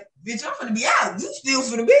 Like, bitch, I'm finna be out. You still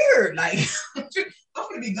finna be here. Like, I'm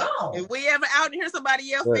finna be gone. If we ever out and hear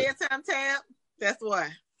somebody else bedtime tab, that's why.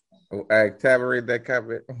 All right, Tab, read that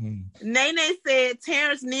comment. Nene said,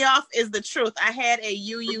 Terrence Neoff is the truth. I had a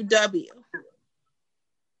UUW.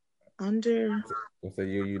 What's a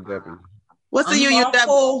UUW? What's a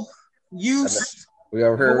UUW? Use. We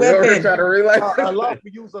over here trying to realize. Unlawful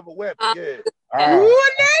use of a weapon, yeah.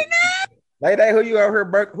 Nene, who you out here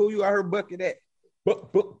bucking at?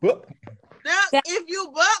 Book. Now, if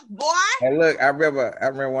you buck, boy. And look, I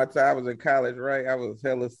remember one time I was in college, right? I was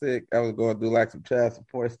hella sick. I was going to do like some child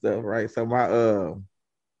support stuff, right? So my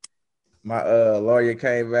lawyer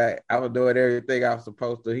came back. I was doing everything I was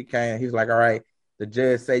supposed to. He came. He's like, all right, the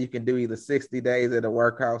judge say you can do either 60 days at the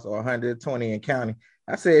workhouse or 120 in county.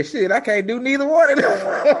 I said, shit, I can't do neither one of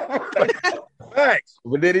them. Thanks.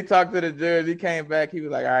 But then he talked to the judge. He came back. He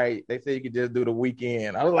was like, all right, they said you could just do the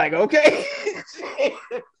weekend. I was like, okay. Wait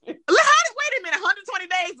a minute, 120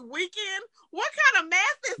 days weekend? What kind of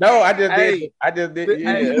math is No, that? I just did.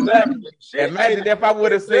 Yeah. Imagine if I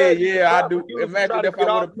would have said, I do. Imagine if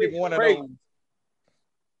I would have picked one of those.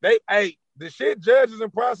 The shit judges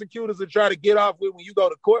and prosecutors will try to get off with when you go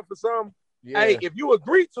to court for something. Yeah. Hey, if you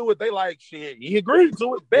agree to it, they like, shit, you agreed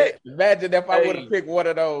to it, bet. Imagine if I would have picked one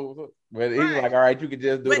of those. But he's like, all right, you could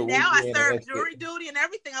just do But now I serve jury duty and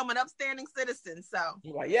everything. I'm an upstanding citizen, so.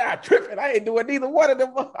 He's like, I tripping. I ain't doing neither one of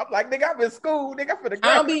them. I'm like, nigga, I'm in school. Nigga, I'm finna go.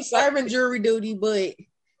 I'll be serving jury duty, but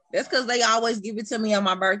that's because they always give it to me on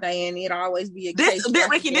my birthday, and it always be a case.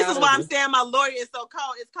 Ricky, this is why I'm saying my lawyer is so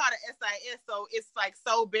cold. It's called an SIS, so it's like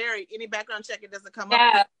so buried. Any background check, it doesn't come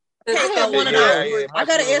up. I got one of those. I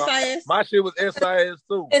got an SIS. My shit was SIS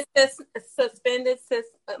too. It's suspended.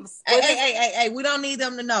 Hey, we don't need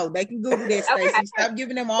them to know. They can Google that, Stacey. Okay. Stop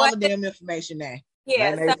giving them all the damn information now.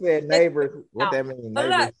 Yeah. They said neighbors. What that mean?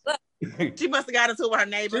 Neighbors. Look. She must have got into her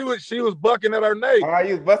neighbor. She was bucking at her neighbor. Oh,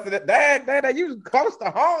 you was busting it. Dad, you was close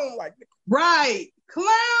to home. Like, right.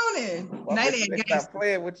 Clowning. Stop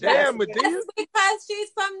playing with you. That's because she's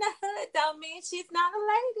from the hood don't mean she's not a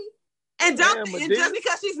lady. And just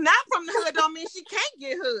because she's not from the hood don't mean she can't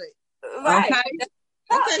get hood. Right.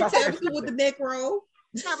 Okay, tell me with the neck roll.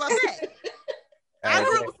 How about that? I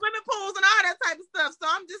grew up with swimming pools and all that type of stuff, so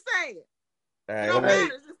I'm just saying.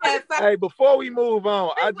 Hey, before we move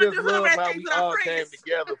on, I just love how we all came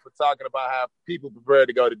together for talking about how people prepared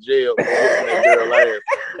to go to jail for that girl ass.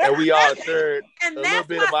 And we all shared a little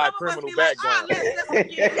bit of our criminal background.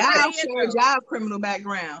 Y'all criminal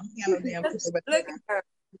background. Look at her.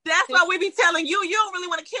 That's why we be telling you don't really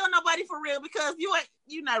want to kill nobody for real because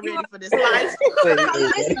you're not ready for this life.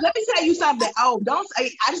 Let me tell you something. Don't say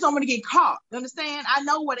I just don't want to get caught. You understand? I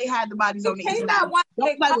know where they hide the bodies on the internet.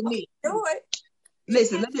 Don't play with me. Do it.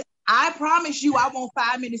 Listen, I promise you I want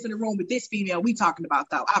 5 minutes in the room with this female we talking about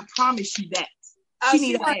though. I promise you that. She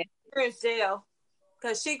need a ass. In jail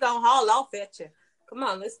because she gonna haul off at you. Come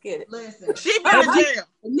on, let's get it. Listen, she been in jail.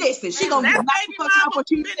 Listen, she gonna knock the fuck out what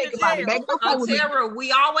you think about it, baby. Tara,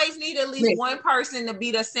 we always need at least one person to be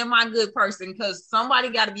the semi-good person because somebody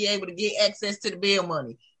got to be able to get access to the bail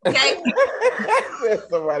money. Okay,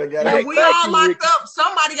 somebody got. We all locked up.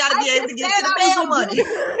 Somebody got to be able to get to the bail money.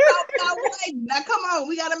 Now, come on,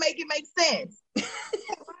 we got to make it make sense.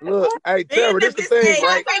 Look, hey Tara, this the thing,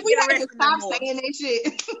 right? We got to stop saying that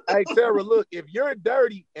shit. Hey Tara, look, if you're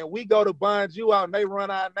dirty and we go to bond you out and they run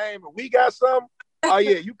our name and we got something, oh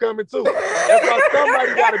yeah, you coming too. That's why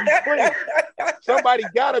somebody got to be clean. Somebody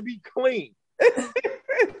got to be clean.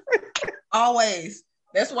 Always.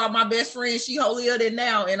 That's why my best friend, she holier than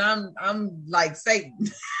now, and I'm like Satan.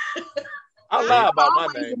 I lie about my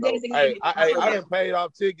name, though. I done paid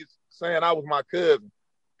off tickets saying I was my cousin,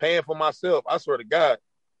 paying for myself. I swear to God.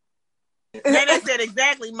 And they said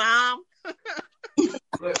exactly, Mom.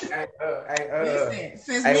 Listen,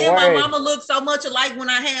 since hey, me and my Wayne. mama look so much alike when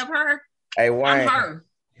I have her, Hey, I'm Wayne. her.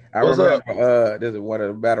 I What's remember this is one of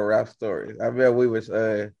the battle rap stories. I bet we was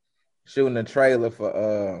shooting a trailer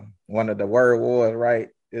for one of the Word Wars, right?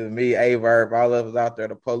 It was me, Averb, all of us out there.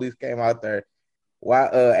 The police came out there. Why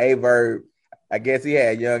Averb, I guess he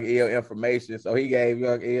had Young Ill information, so he gave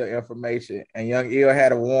Young Ill information, and Young Ill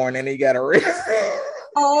had a warrant and he got arrested.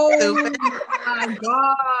 Oh my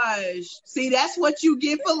gosh. See, that's what you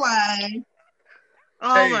get for lying.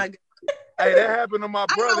 Oh my God. Hey, that happened to my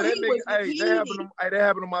brother. know That he nigga, was that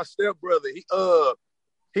happened to my stepbrother.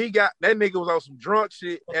 He got that nigga was on some drunk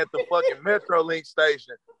shit at the fucking Metrolink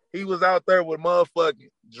station. He was out there with motherfucking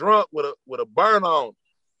drunk with a burn on.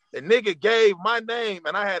 The nigga gave my name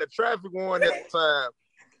and I had a traffic warrant at the time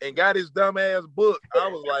and got his dumb ass book. I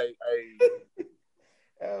was like, hey.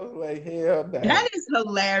 I was like, hell no. That is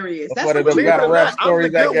hilarious. That's That's what what the you battle rap I'm the stories, I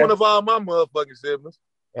good guess. one of all my motherfucking siblings.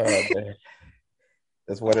 Oh, man.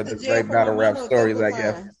 That's one of the jail great for battle my rap mama a stories, couple I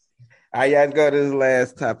guess. times. All right, y'all go to this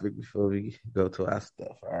last topic before we go to our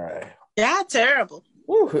stuff. All right. Y'all terrible.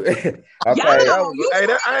 Woo. Okay. Y'all know,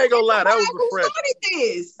 I ain't gonna lie, that was who refreshing. started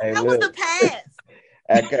this? Hey, That was look. the past.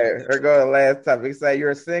 Okay, here go the last topic. Say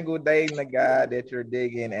you're single dating a guy that you're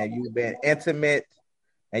digging and you've been intimate.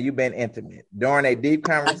 During a deep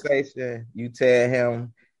conversation, you tell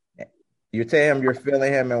him you're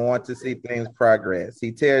feeling him and want to see things progress.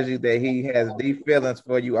 He tells you that he has deep feelings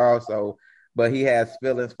for you also, but he has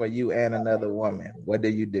feelings for you and another woman. What do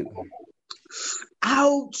you do?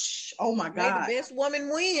 Ouch. Oh my God. May the best woman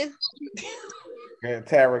win.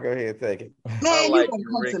 Tara, go ahead, take it. Man, like you gonna you,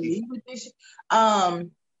 come to Ricky. me with this shit.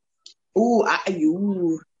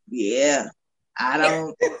 Yeah. I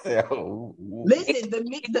don't listen.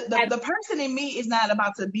 The person in me is not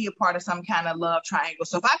about to be a part of some kind of love triangle.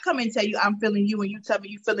 So if I come and tell you I'm feeling you and you tell me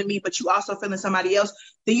you feeling me, but you also feeling somebody else,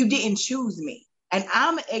 then you didn't choose me. And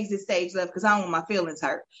I'm an exit stage left because I don't want my feelings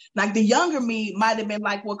hurt. Like the younger me might have been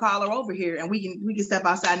like, well, call her over here and we can step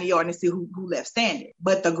outside in the yard and see who left standing.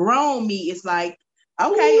 But the grown me is like,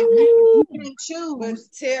 okay, if you didn't choose. But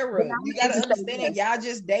Tara, you gotta understand it. Y'all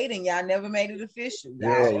just dating. Y'all never made it official.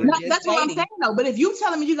 Yeah, That's what I'm saying though. But if you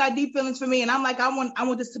telling me you got deep feelings for me and I'm like, I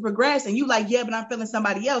want this to progress, and you like, yeah, but I'm feeling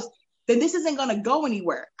somebody else, then this isn't gonna go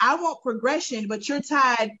anywhere. I want progression, but you're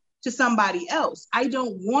tied to somebody else. I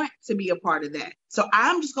don't want to be a part of that. So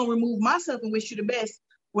I'm just gonna remove myself and wish you the best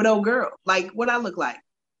with old girl. Like what I look like.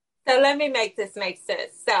 So let me make this make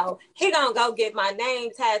sense. So he gonna go get my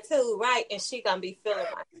name tattooed, right? And she gonna be feeling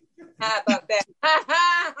my. How about that?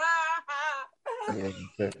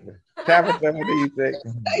 Tabitha, what do you think?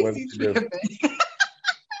 What do you do?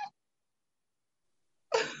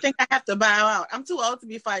 I think I have to bow out. I'm too old to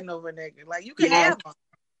be fighting over a nigga. Like you can have them.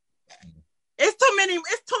 It's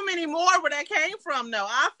too many more where that came from. No,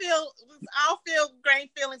 I'll feel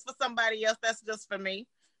great feelings for somebody else. That's just for me.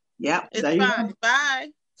 Yeah, it's fine.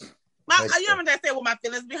 Bye. You remember that said, "Well, my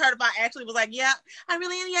feelings be hurt." If I actually was like, "Yeah, I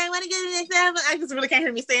really want to get it next time," I just really can't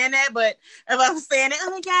hear me saying that. But if I was saying it,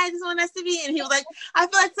 "Oh my God, I just want us to be," and he was like, "I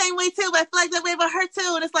feel like the same way too, but I feel like that way about her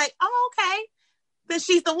too," and it's like, "Oh, okay, then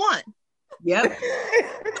she's the one." Yep.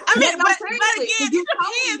 I mean, but again, it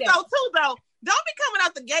depends though too though. Don't be coming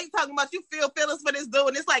out the gate talking about you feel feelings for this dude,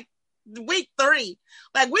 and it's like week 3.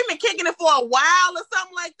 Like we've been kicking it for a while or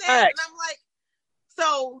something like that, and I'm like,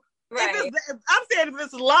 so. Right. I'm saying if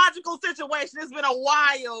it's a logical situation, it's been a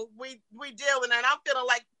while we dealing, and I'm feeling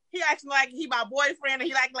like he acting like he my boyfriend, and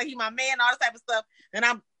he acting like he my man, all this type of stuff, and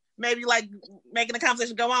I'm maybe like making the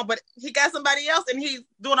conversation go on, but he got somebody else, and he's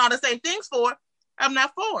doing all the same things for. I'm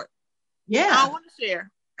not for it. Yeah, I don't want to share.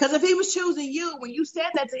 Because if he was choosing you, when you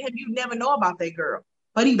said that to him, you never know about that girl.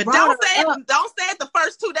 But don't say it the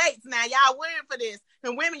first 2 dates. Now y'all waiting for this,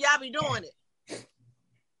 and women y'all be doing it.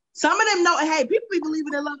 Some of them know, hey, people be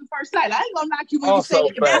believing in love at first sight. I ain't gonna knock you when you say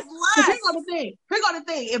it. Here's the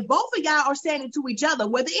thing. If both of y'all are standing to each other,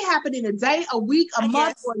 whether it happened in a day, a week, a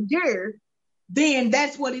month, or a year, then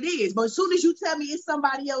that's what it is. But as soon as you tell me it's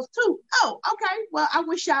somebody else too, oh, okay. Well, I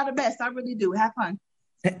wish y'all the best. I really do. Have fun.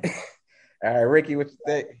 All right, Ricky, what you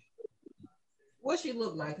think? What she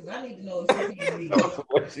look like? Because I need to know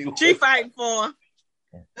if she fighting for him.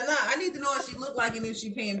 I need to know what she look like and if she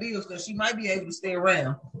paying bills, because she might be able to stay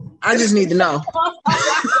around. I just need to know.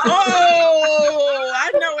 Oh,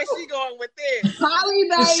 I know where she going with this. Polly,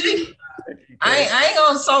 baby. I ain't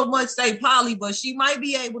gonna so much say Polly, but she might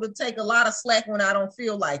be able to take a lot of slack when I don't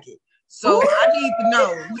feel like it. So I need to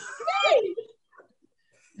know.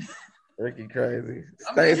 Ricky crazy.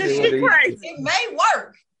 She crazy. It may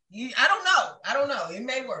work. I don't know. It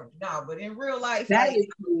may work. No, but in real life, that is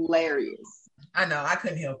hilarious. I know. I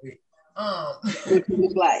couldn't help it. What you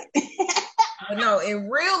look like. But no, in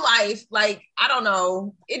real life, like, I don't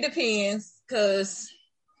know. It depends, because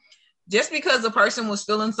just because a person was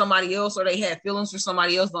feeling somebody else or they had feelings for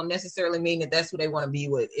somebody else don't necessarily mean that that's who they want to be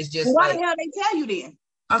with. It's just why the hell they tell you then?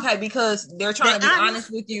 Okay, because they're trying to be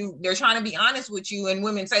honest with you. They're trying to be honest with you, and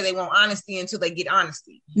women say they want honesty until they get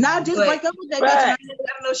honesty. Not just break up with that bitch. And I didn't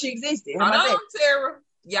know she existed. Hold on, Sarah.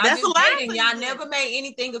 Y'all That's just dating. Y'all never made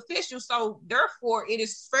anything official, so therefore it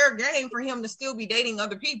is fair game for him to still be dating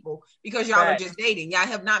other people because y'all are just dating. Y'all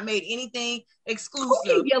have not made anything exclusive.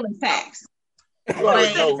 Who keep yelling facts? That's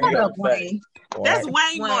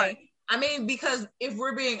Wayne more. I mean, because if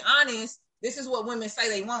we're being honest, this is what women say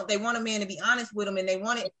they want. They want a man to be honest with them, and they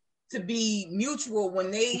want it to be mutual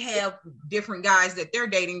when they have different guys that they're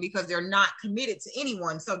dating because they're not committed to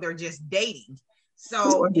anyone, so they're just dating.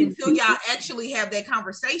 So until y'all actually have that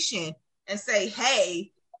conversation and say,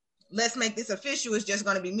 hey, let's make this official, it's just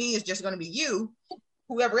going to be me, it's just going to be you,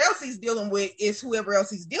 whoever else he's dealing with is whoever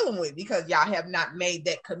else he's dealing with because y'all have not made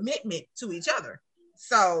that commitment to each other.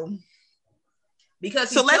 So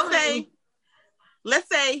because let's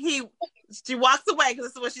say she walks away because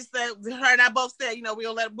this is what she said. Her and I both said, you know,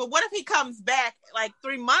 we'll let her. But what if he comes back like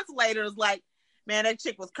 3 months later? Is like, man, that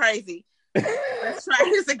chick was crazy. Let's try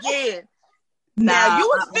this again. Now you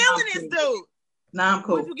was feeling this dude. Nah, I'm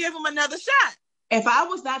cool. Would you give him another shot? If I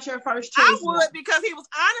was not your first choice, I would, because he was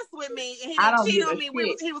honest with me and he didn't cheat on me.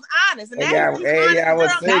 He was honest, and that's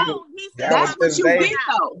what you get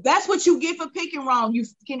though. That's what you get for picking wrong. You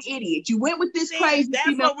fucking idiot. You went with this crazy.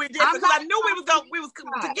 That's what we did. Because I knew we was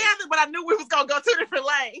together, but I knew we was gonna go 2 different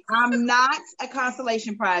lanes. I'm not a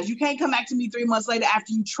consolation prize. You can't come back to me 3 months later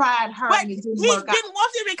after you tried her and it didn't work out. He didn't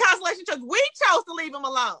want you to be a consolation prize. We chose to leave him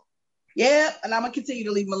alone. Yeah, and I'm gonna continue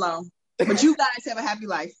to leave him alone. But you guys have a happy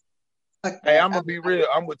life. Hey, I'm gonna be real.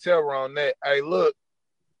 I'm with Tara on that. Hey, look,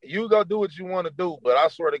 you go do what you want to do, but I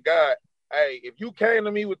swear to God, hey, if you came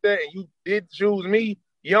to me with that and you did choose me,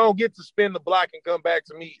 you don't get to spin the block and come back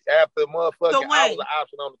to me after motherfucking I was an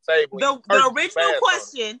option on the table. The original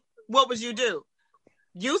question, what would you do?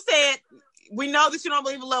 You said, we know that you don't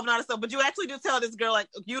believe in love and all that stuff, but you actually do tell this girl, like,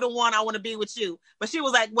 you the one, I want to be with you. But she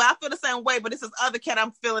was like, well, I feel the same way, but this is other cat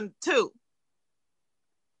I'm feeling too.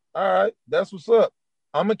 All right, that's what's up.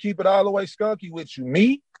 I'm gonna keep it all the way skunky with you.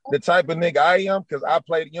 Me, the type of nigga I am, because I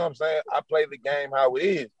play, you know what I'm saying? I play the game how it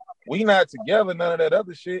is. We not together, none of that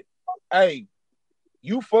other shit. Hey,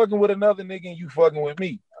 you fucking with another nigga and you fucking with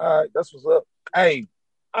me. All right, that's what's up. Hey,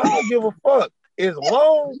 I don't give a fuck. As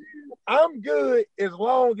long I'm good, as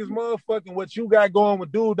long as motherfucking what you got going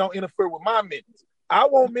with dude don't interfere with my minutes. I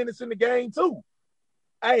want minutes in the game too.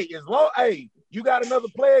 Hey, as long, you got another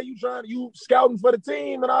player, you scouting for the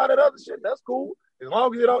team and all that other shit, that's cool. As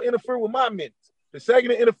long as it don't interfere with my minutes. The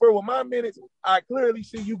second it interfere with my minutes, I clearly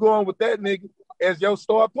see you going with that nigga as your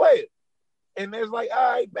star player. And it's like,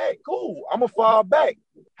 all right, man, cool. I'm going to fall back.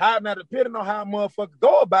 Now, depending on how a motherfucker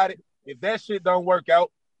go about it, if that shit don't work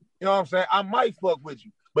out, you know what I'm saying, I might fuck with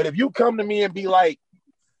you. But if you come to me and be like,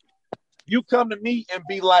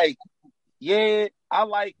 yeah, I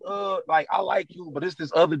like you, but it's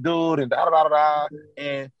this other dude and da-da-da-da-da,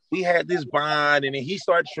 and we had this bond, and then he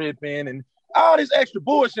started tripping, and all this extra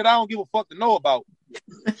bullshit I don't give a fuck to know about.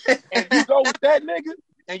 And you go with that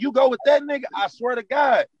nigga, I swear to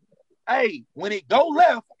God, hey, when it go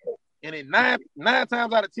left, and it nine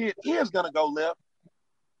times out of 10 is gonna go left,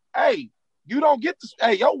 hey, you don't get to,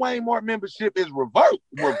 hey, your Wayne Moore membership is revoked.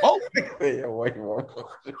 Fuck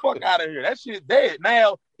out of here. That shit's dead.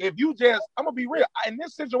 Now, if you just, I'm gonna be real, in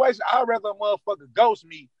this situation, I'd rather a motherfucker ghost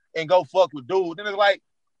me and go fuck with dude. Then it's like,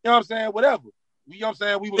 you know what I'm saying, whatever. You know what I'm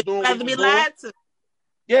saying? We was doing what we was doing.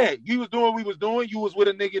 Yeah, you was doing what we was doing. You was with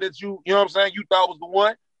a nigga that you know what I'm saying, you thought was the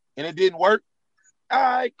one, and it didn't work. All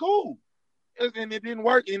right, cool. And it didn't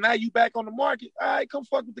work, and now you back on the market. All right, come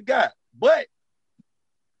fuck with the guy. But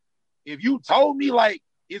if you told me, like,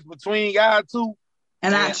 it's between y'all two,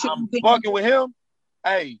 and I'm fucking with him,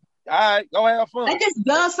 hey, all right, go have fun. That just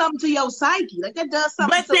does something to your psyche. Like, that does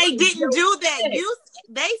something. But they didn't do that.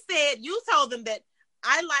 They said, you told them that,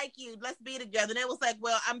 I like you, let's be together. And it was like,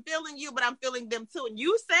 well, I'm feeling you, but I'm feeling them too. And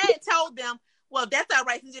you told them, well, that's all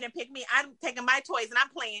right, since you didn't pick me. I'm taking my toys and I'm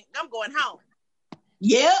going home.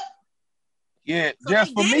 Yep. Yeah, so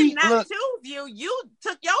just for me, not choose you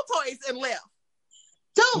took your toys and left.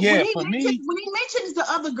 Dude, yeah, when he mentions the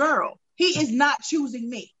other girl, he is not choosing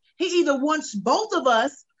me. He either wants both of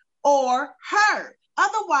us or her.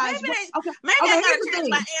 Otherwise, maybe I gotta change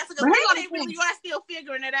my answer because maybe you are still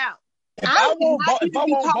figuring it out. If I want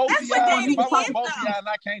both of y'all and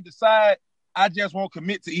I can't decide, I just won't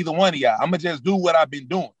commit to either one of y'all. I'm gonna just do what I've been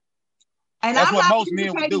doing. And That's I'm what not most men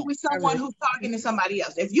would communicating do. with someone who's talking to somebody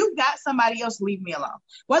else. If you've got somebody else, leave me alone.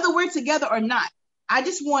 Whether we're together or not. I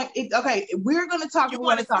just want it. Okay, we're going to talk. You We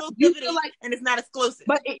want want to talk. exclusivity, You feel like, and it's not exclusive.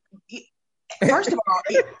 but first of all,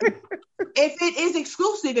 if it is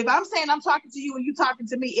exclusive, if I'm saying I'm talking to you and you talking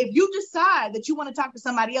to me, if you decide that you want to talk to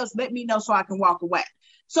somebody else, let me know so I can walk away.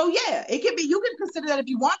 So yeah, it can be. You can consider that if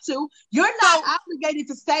you want to. You're not obligated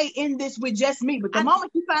to stay in this with just me. But the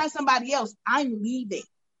moment you find somebody else, I'm leaving.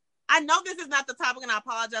 I know this is not the topic, and I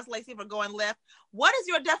apologize, Lacey, for going left. What is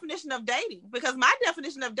your definition of dating? Because my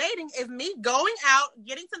definition of dating is me going out,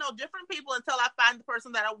 getting to know different people until I find the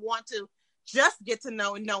person that I want to just get to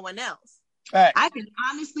know and no one else. Right. I can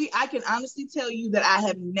honestly tell you that I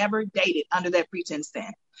have never dated under that pretense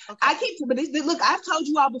stand. Okay. But look, I've told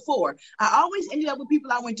you all before. I always ended up with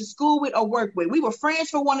people I went to school with or work with. We were friends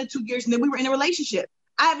for 1 or 2 years, and then we were in a relationship.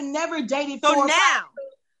 I've never dated So now,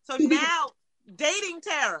 dating,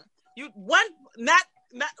 Tara. Not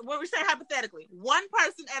what we're saying hypothetically, one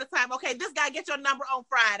person at a time. Okay, this guy, get your number on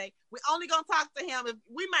Friday. We're only gonna talk to him if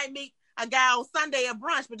we might meet a guy on Sunday at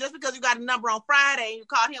brunch, but just because you got a number on Friday and you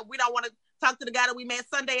called him, we don't want to talk to the guy that we met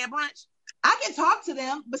Sunday at brunch. I can talk to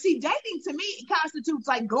them, but see, dating to me constitutes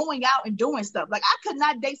like going out and doing stuff. Like I could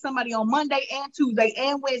not date somebody on Monday and Tuesday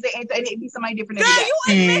and Wednesday and it'd be somebody different every day. You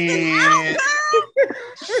ain't missing out, girl.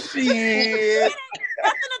 Shit.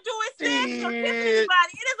 Nothing to do with sex or kissing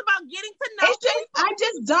anybody. It is about getting to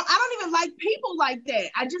know. I don't even like people like that.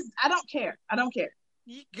 I don't care.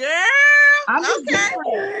 Girl, I'm just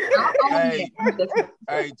different.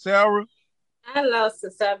 Hey, Tara. I lost the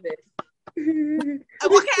subject. Okay, and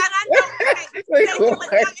I know in a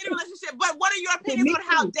relationship, but what are your opinions on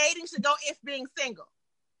how dating should go if being single?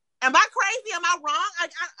 Am I crazy? Am I wrong?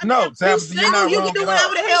 No, Tabitha, you're not you wrong. can do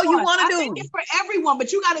whatever the hell you want to do. I think it's for everyone,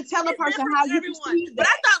 but you got to tell a person how you perceive that. But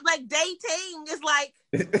I thought like dating is like,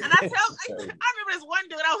 and I remember this one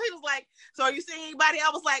dude. He was like, "So are you seeing anybody?"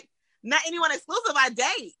 I was like, "Not anyone exclusive. I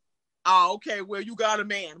date." Oh, okay. Well, you got a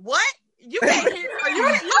man. What? You can't hear, you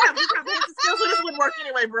have comprehensive skills, so this wouldn't work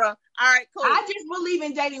anyway, bro. All right, cool. I just believe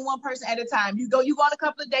in dating one person at a time. You go on a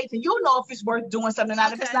couple of dates and you'll know if it's worth doing something.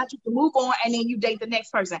 Not if it's not, you can move on and then you date the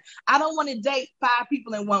next person. I don't want to date 5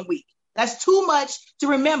 people in 1 week. That's too much to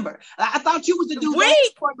remember. I thought you was the dude. Listen,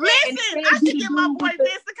 I should get my boy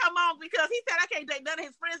Vince to come on because he said I can't date none of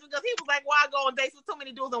his friends because he was like, "Why go on dates with too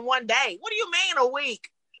many dudes in 1 day?" What do you mean a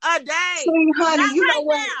week? A day? See, honey, not you right know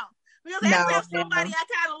what? now. Because that's somebody I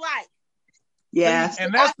kind of like. Yes,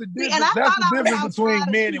 and that's the difference. That's the difference between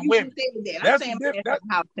men and women. That's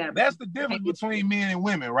the difference between men and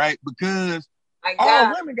women, right? Because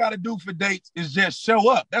all women got to do for dates is just show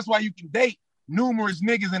up. That's why you can date numerous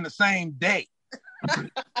niggas in the same day.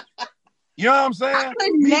 You know what I'm saying?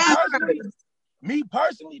 Me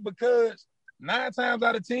personally, because 9 times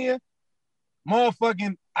out of 10,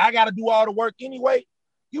 motherfucking, I got to do all the work anyway.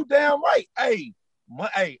 You damn right. Hey,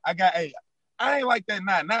 I ain't like that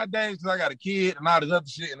now. Nowadays, because I got a kid and all this other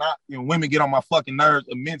shit, and women get on my fucking nerves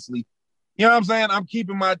immensely. You know what I'm saying? I'm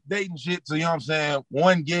keeping my dating shit to, you know what I'm saying,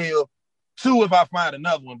 1 girl, 2 if I find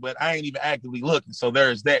another one, but I ain't even actively looking. So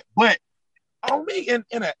there's that. But on me in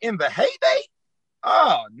the heyday,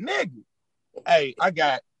 oh nigga. Hey, I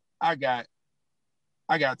got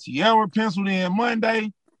Tierra penciled in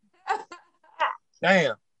Monday.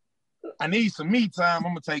 Damn. I need some me time.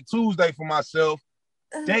 I'm gonna take Tuesday for myself.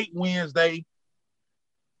 Date Wednesday.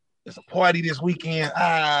 It's a party this weekend.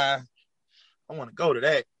 I want to go to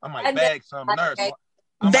that. I might bag some nurse.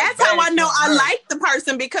 That's how I know I like the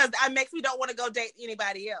person because it makes me don't want to go date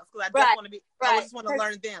anybody else because I just want to be. I just want to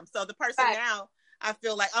learn them. So the person now, I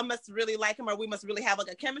feel like I must really like him or we must really have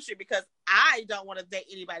like a chemistry because I don't want to date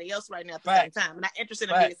anybody else right now at the same time. I'm not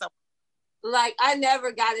interested in meeting someone. Like I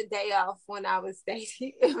never got a day off when I was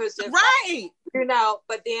dating. It was just right, like,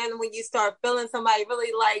 but then when you start feeling somebody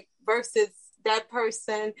really like versus that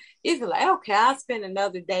person, you feel like, okay, I'll spend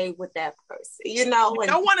another day with that person. You know, you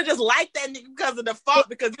don't want to just like that nigga because of the fault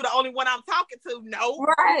because you're the only one I'm talking to. No,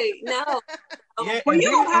 right? No. Yeah, well,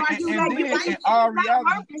 you don't have to do that. You like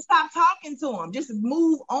and stop talking to him. Just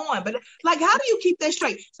move on. But like, how do you keep that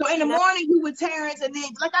straight? So in the morning you with Terrence, and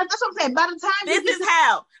then like that's what I'm saying. By the time this is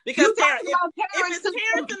how because Terrence, if it's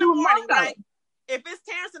Terrence in the morning, right? If it's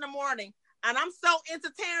Terrence in the morning, and I'm so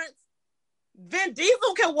into Terrence. Vin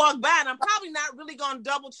Diesel can walk by and I'm probably not really going to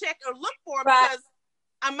double check or look for him because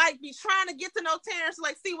I might be trying to get to know Terrence,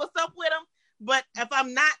 like see what's up with him. But if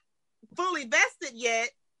I'm not fully vested yet.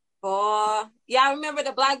 Yeah, I remember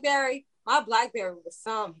the BlackBerry. My BlackBerry was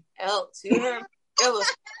something else. You heard? It was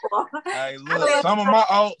Hey, look, some of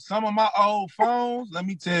my old phones, let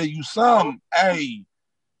me tell you something. Hey,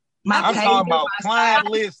 I'm talking about client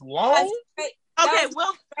list loan. Okay,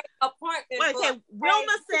 well,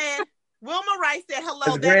 Wilma Rice said,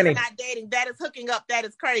 hello, that is not dating. That is hooking up. That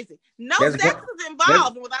is crazy. No sex is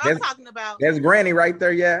involved in what I'm talking about. There's Granny right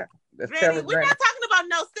there, yeah. Granny, we're not talking about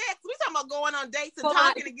no sex. We're talking about going on dates and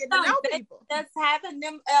talking and getting to know people. That's having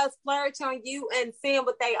them splurge on you and seeing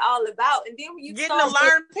what they all about. And then when you getting to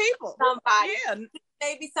learn people. Somebody, yeah.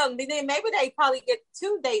 Maybe something. Then maybe they probably get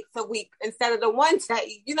 2 dates a week instead of the 1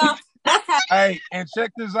 date. You know? Hey, and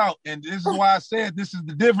check this out. And this is why I said this is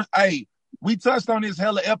the difference. Hey, we touched on this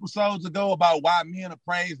hella episodes ago about why men are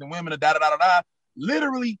praised and women are da-da-da-da-da.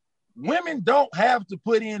 Literally, women don't have to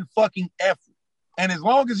put in fucking effort. And as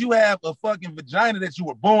long as you have a fucking vagina that you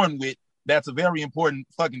were born with, that's a very important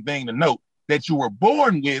fucking thing to note, that you were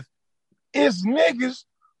born with, it's niggas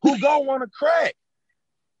who go on a crack.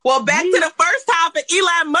 Well, back to the first topic,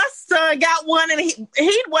 Elon Musk's son got one and he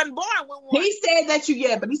wasn't born with one. He said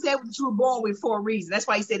that but he said that you were born with for a reason. That's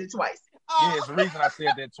why he said it twice. Yeah, it's the reason I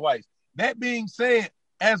said that twice. That being said,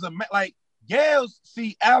 gals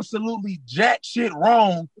see absolutely jack shit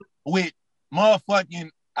wrong with motherfucking,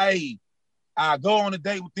 hey, I go on a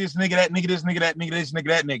date with this nigga, that nigga, this nigga, that nigga, this nigga,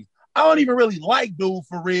 that nigga. I don't even really like dude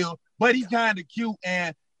for real, but he kind of cute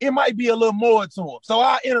and it might be a little more to him. So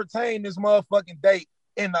I entertain this motherfucking date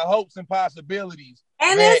in the hopes and possibilities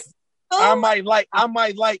and that I might like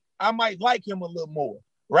him a little more.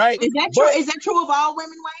 Right? Is that true? Is that true of all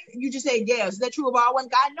women, Wayne? You just said gals. Is that true of all women?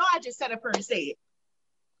 I know I just sat up here and said it.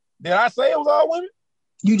 Did I say it was all women?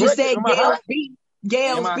 You just said gals B.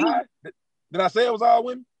 Gals B. Did I say it was all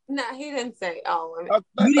women? No, he didn't say all women.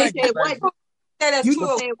 You didn't say what? That's you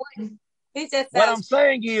true. Said what? He just what I'm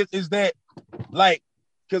saying is that, like,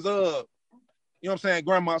 because, you know what I'm saying?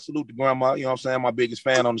 Grandma, salute to grandma. You know what I'm saying? My biggest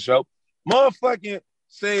fan on the show. Motherfucking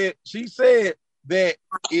she said that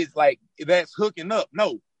it's like, that's hooking up.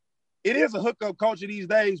 No, it is a hookup culture these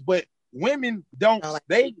days, but women don't,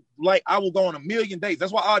 they like, I will go on 1 million dates.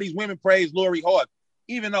 That's why all these women praise Lori Hart,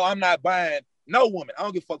 even though I'm not buying no woman. I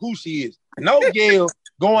don't give a fuck who she is. No girl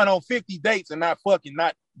going on 50 dates and not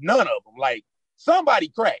none of them. Like, somebody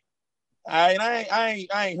crack. I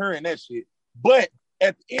ain't hearing that shit. But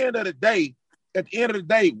at the end of the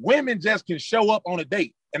day, women just can show up on a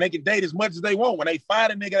date and they can date as much as they want. When they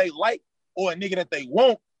find a nigga they like or a nigga that they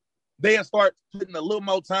want, they'll start putting a little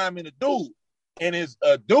more time in the dude. And it's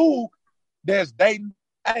a dude that's dating.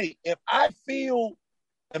 Hey, if I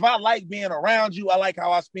like being around you, I like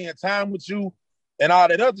how I spend time with you and all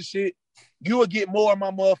that other shit, you will get more of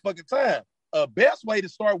my motherfucking time. Best way to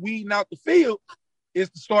start weeding out the field is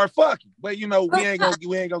to start fucking. But we ain't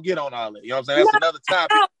gonna get on all that. You know what I'm saying? That's another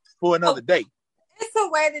topic for another day. It's a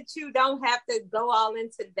way that you don't have to go all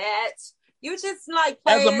into that. You just like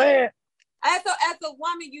play as a man. As a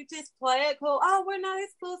woman, you just play it cool. Oh, we're not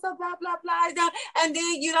exclusive, blah, blah, blah. And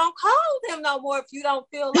then you don't call them no more if you don't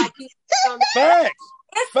feel like you.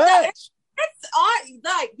 Facts. It's art.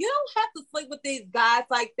 Like, you don't have to sleep with these guys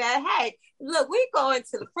like that. Hey, look, we go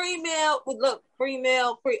into the free meal,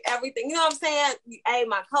 free everything. You know what I'm saying? Hey,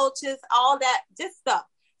 my coaches, all that, just stuff.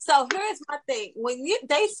 So here's my thing. When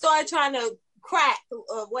they start trying to crack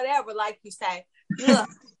or whatever, like you say, look,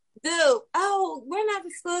 dude, oh, we're not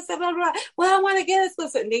exclusive, blah, blah. Well, I want to get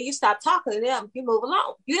exclusive. And then you stop talking to them. You move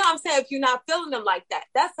along. You know what I'm saying? If you're not feeling them like that,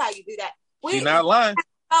 that's how you do that. You're not lying.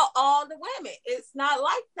 All the women. It's not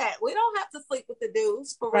like that. We don't have to sleep with the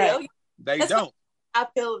dudes for real. They don't. I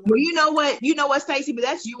feel. Well, you know what, Stacey, but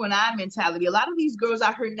that's you and I mentality. A lot of these girls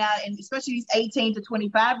out here now, and especially these 18 to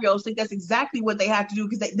 25-year-olds, think that's exactly what they have to do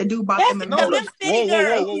because the dude bought them in Whoa,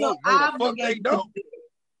 they don't.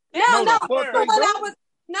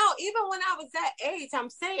 Even when I was that age, I'm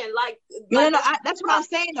saying that's what I'm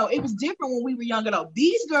saying though. It was different when we were younger though.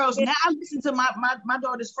 These girls now, I listen to my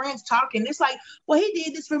daughter's friends talking. It's like, well, he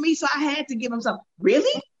did this for me, so I had to give him something.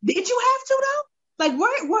 Really? Did you have to though? Like,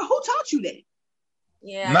 where who taught you that?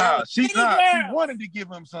 Yeah. She wanted to give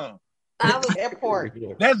him some. I was airport.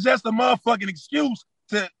 That's just a motherfucking excuse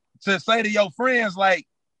to say to your friends, like,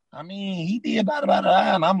 I mean, he did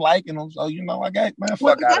and I'm liking him, so I got man.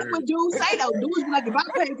 Well, fuck out that's what dudes say though. Dudes be like, if I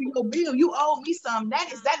pay for your bill, you owe me some.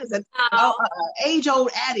 That is an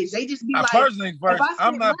age-old adage. They just be like, first things first,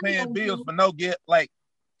 I'm not paying bills for no get. Like,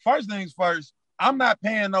 first things first, I'm not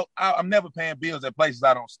paying I'm never paying bills at places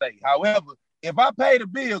I don't stay. However, if I pay the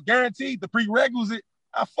bill, guaranteed the prerequisite,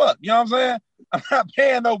 I fuck. You know what I'm saying? I'm not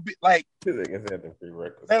paying no like.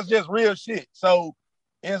 That's just real shit. So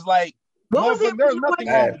it's like. There's nothing wrong with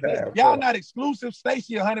that. Y'all not exclusive.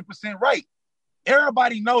 Stacey 100% right.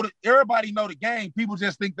 Everybody know the game. People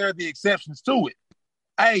just think they're the exceptions to it.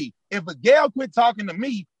 Hey, if a gal quit talking to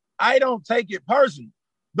me, I don't take it personal.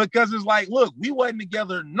 Because it's like, look, we wasn't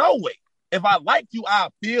together no way. If I liked you, I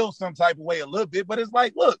feel some type of way a little bit. But it's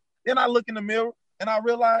like, look, then I look in the mirror and I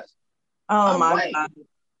realize Oh I'm my Wayne. God.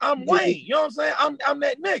 I'm Wayne. You know what I'm saying? I'm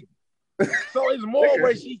that nigga. So it's more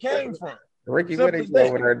where she came from. Ricky, Simple what are as you that.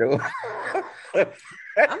 over there doing?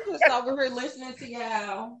 I'm just over here listening to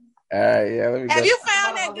y'all. All right, yeah. Let me Have go. you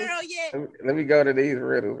found that girl yet? Let me go to these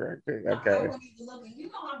riddles real quick. I Okay. wasn't even looking. You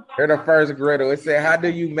know I'm Here's the first riddle. It said, how do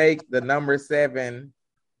you make the number 7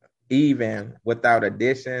 even without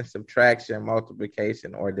addition, subtraction,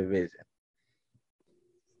 multiplication, or division?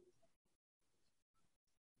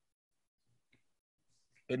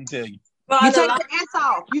 Couldn't tell you. You take the S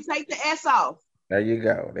off. You take the S off. There you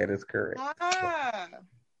go. That is correct. Ah.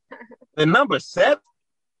 The number 7?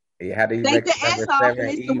 Yeah, how do you Take make the the number S off, 7 and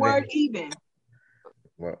it's even? the word even.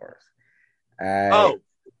 What worse? All right. Oh.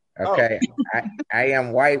 Okay. I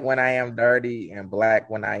am white when I am dirty and black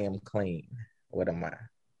when I am clean. What am I?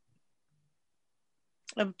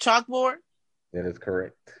 A chalkboard. That is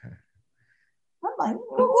correct. I'm like,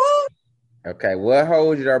 Okay. What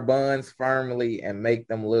holds your buns firmly and make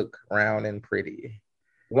them look round and pretty?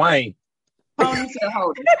 Wayne. ponytail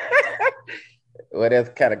holder. Well, that's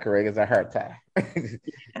kind of correct. It's a hair tie.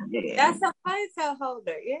 That's a ponytail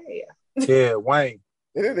holder. Yeah. Yeah, Wayne.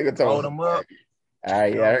 This nigga told Hold us him up. All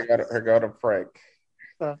right, yeah, her go to Frank.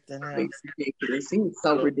 Something else. It's ridiculous. He's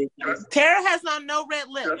so ridiculous. Tara has on no red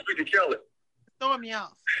lips. Let's speak to Kelly. Throwing me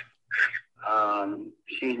off.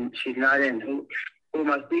 She's not in. Who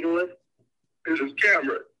am I speaking with? This is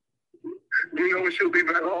Cameron. Do you know when she'll be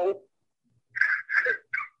back home?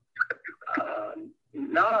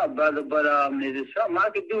 No, brother, but is it something I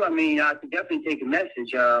could do? I mean, I could definitely take a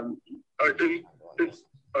message. Are you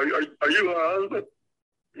her husband?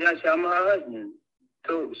 Yes, I'm her husband.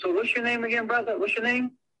 So what's your name again, brother? What's your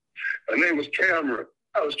name? Her name is Cameron.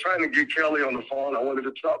 I was trying to get Kelly on the phone. I wanted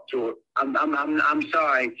to talk to her. I'm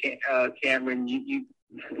sorry, Cameron. You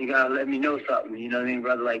gotta let me know something. You know what I mean,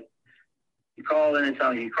 brother? Like you calling and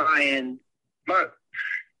telling you crying. But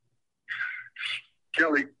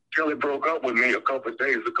Kelly broke up with me a couple of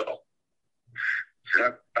days ago. I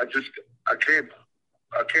can't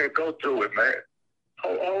go through it, man.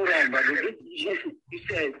 Hold on, brother. You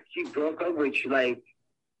said she broke up with you. Like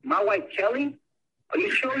my wife Kelly? Are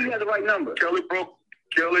you sure you have the right number? Kelly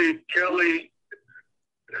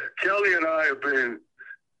and I have been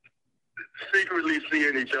secretly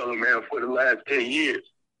seeing each other, man, for the last 10 years.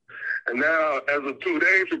 And now, as of 2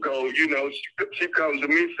 days ago, you know, she comes to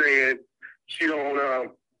me saying she don't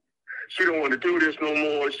want to do this no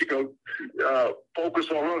more. She gonna focus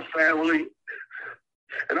on her family.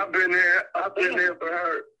 And I've been there for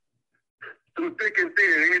her through thick and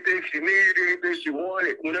thin. Anything she needed, anything she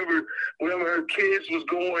wanted, whenever her kids was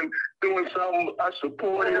doing something, I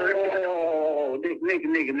supported her. Oh,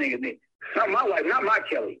 nigga. Not my wife, not my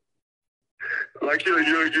Kelly. Like your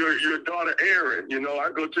daughter Erin, you know, I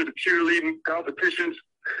go to the cheerleading competitions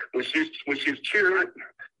when she's cheering.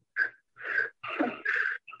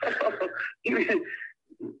 Nigga,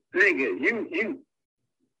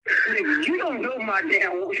 you don't know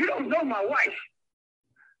you don't know my wife.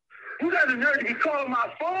 You got the nerve to be calling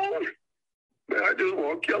my phone? Man, I just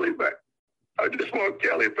want Kelly back. Kelly.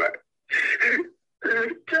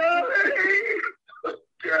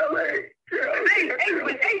 Hey,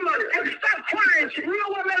 stop crying. You know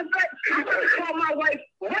what, matter of fact? I'm going to call my wife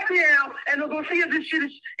right now, and I'm going to see if this shit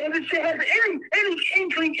has any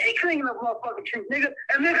inkling of motherfucking truth, nigga.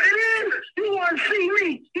 And if it is, you want to see me.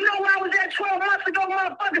 You know where I was at 12 months ago,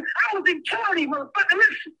 motherfucker? I was in County, motherfucker.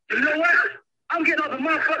 Listen, you know what? I'm getting off the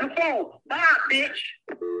motherfucking phone. Bye, bitch.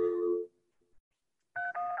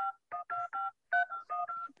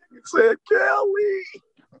 You said Kelly.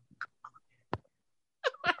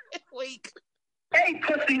 Weak. Hey,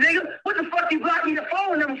 pussy nigga, what the fuck you blocked me the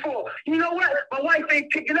phone number for? You know what? My wife ain't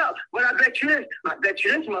picking up. But I bet you this,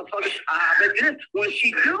 motherfucker. I bet you this. When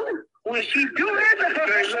she do this,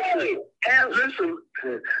 Listen,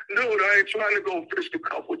 dude, I ain't trying to go fish the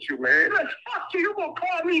cup with you, man. fuck you. You gonna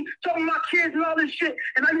call me, talking about my kids and all this shit,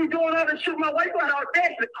 and I be doing all this shit. My wife got out there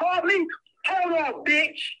to call me. Hold on,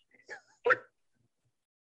 bitch.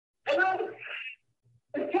 Hello?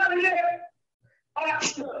 It's Kelly there. All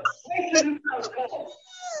right.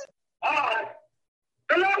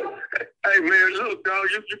 Hello? Hey man, look, dog,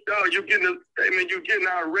 you getting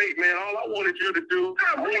irate, man. All I wanted you to do,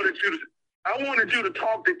 I wanted you to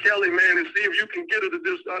talk to Kelly, man, and see if you can get her to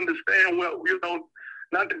just understand, well, you know,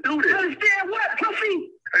 not to do this. Understand what,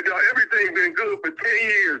 pussy? Hey, dog, everything been good for 10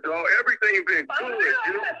 years, dog. Everything been good.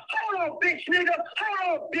 You know? Hold on, bitch, nigga.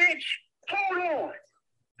 Hold on, bitch. Hold on.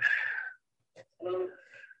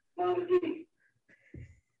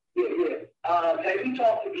 Have you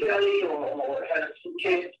talked to Kelly or had a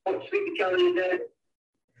chance to speak to Kelly today?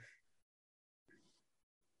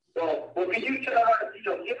 Well, can you tell her,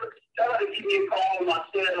 tell her to give me a call on my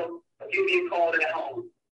cell or give me a call at home?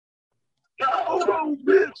 No, Oh,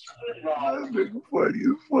 bitch. That nigga funny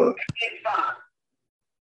as fuck. It's fine.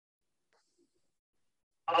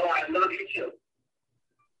 All right, love you too.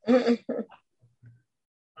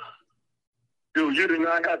 Dude, you did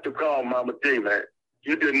not have to call Mama D, man.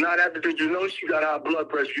 You did not have to do. You know she got high blood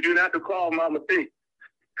pressure. You didn't have to call Mama D.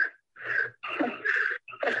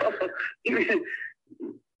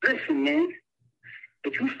 Listen, man.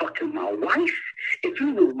 If you fucking my wife, if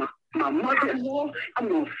you were my mother-in-law, I'm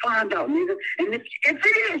gonna find out, nigga. And if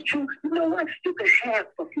it is true, you know what? You can have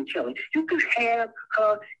fucking Kelly. You can have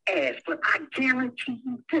her ass. But I guarantee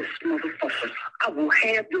you this, motherfucker. I will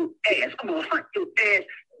have your ass. I'm gonna hunt your ass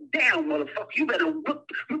down, motherfucker. You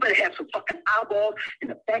better have some fucking eyeballs in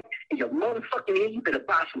the back of your motherfucking head. You better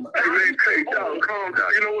buy some. Hey, man, calm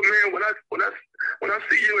down. You know what, man? When I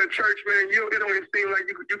see you in church, man, it don't even seem like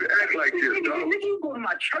you can act like this, dog. Nigga, you go to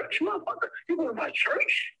my church, motherfucker. You go to my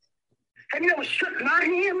church? Have you ever shook my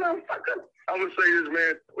hand, motherfucker? I'm gonna say this,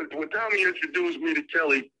 man. When Tommy introduced me to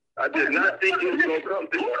Kelly, I did not think he was gonna come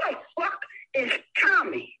to. Who the fuck is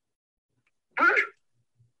Tommy? Huh?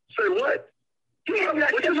 Say what? You heard me?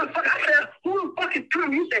 What the fuck? I said, who the fuck is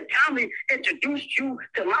Tommy? You said Tommy introduced you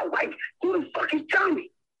to my wife. Who the fuck is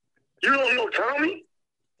Tommy? You don't know Tommy?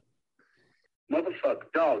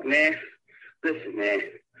 Motherfucker, dog, man. Listen, man.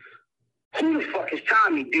 Who the fuck is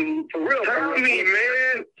Tommy, dude? For real, Tommy,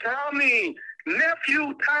 man. Tommy.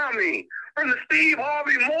 Nephew Tommy. From the Steve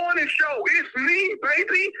Harvey Morning Show. It's me,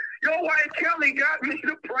 baby. Your wife Kelly got me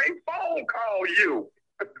to prank phone call you.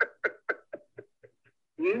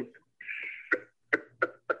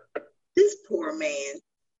 This poor man.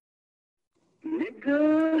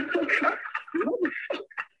 Nigga.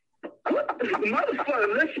 Motherfucker,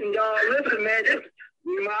 listen, y'all. Listen, man. This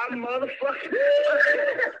my motherfucker.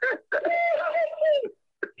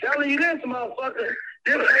 Telling you this, motherfucker.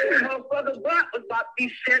 This motherfucker block was about to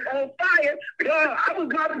be set on fire. I was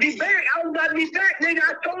about to be back. Nigga.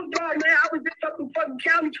 I told y'all, man. I was just up in fucking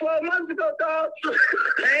county 12 months ago, dog.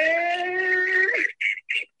 Man.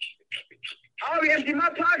 I already emptied my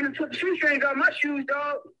pocket and took the shoestrings out of my shoes,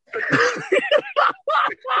 dog.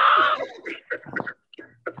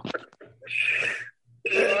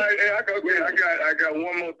 I got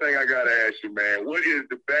one more thing I gotta ask you, man. What is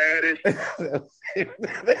the baddest?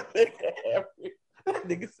 That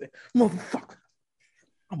nigga said, motherfucker,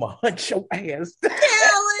 I'm gonna hunt your ass.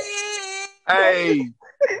 Hey,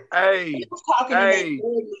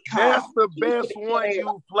 that's the best one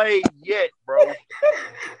you played yet, bro.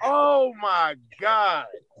 Oh my God.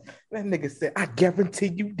 That nigga said, I guarantee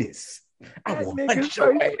you this. I will That hunt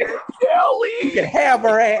your ass. Kelly. You can have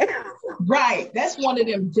her ass. Right. That's one of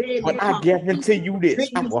them dead. But I guarantee you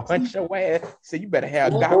this. I will hunt your ass. So you better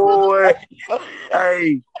have God. Boy,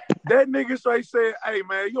 hey, that nigga straight said, hey,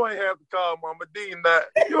 man, you ain't have to call Mama D now.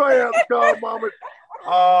 You ain't have to call Mama.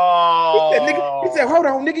 Oh. He said, hold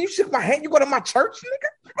on, nigga. You shook my hand. You go to my church, nigga?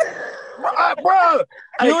 Bro,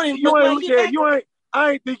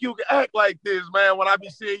 I ain't think you could act like this, man, when I be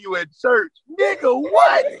seeing you at church. Nigga,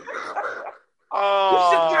 what? You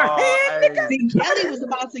shook my hand, nigga? See, Kelly was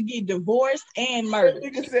about to get divorced and murdered.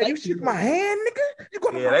 That nigga said, you shook my hand,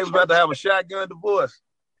 nigga? Yeah, they was about to have a shotgun divorce.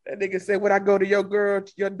 That nigga said, when I go to your daughter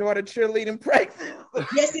cheerleading practice.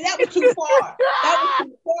 Yeah, see, that was too far. That was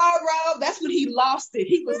too far, Rob. That's when he lost it.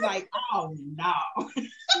 He was like, oh, no.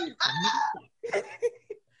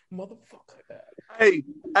 Motherfucker. Hey,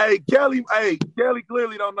 Kelly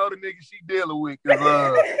clearly don't know the nigga she dealing with.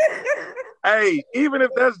 Hey, even if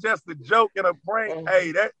that's just a joke and a prank,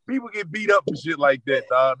 that people get beat up for shit like that,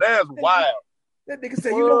 dog. That's wild. That nigga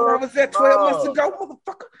said, you know where I was at 12 months ago,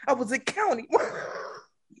 motherfucker? I was in county.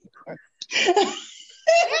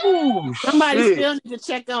 Ooh, Somebody shit. still need to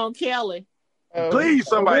check on Kelly. Please,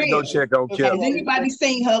 somebody go check on Kelly. Has anybody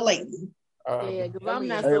seen her lately? Yeah, because I'm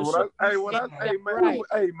not Hey, so sure. Hey,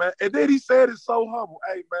 man. And then he said it so humble.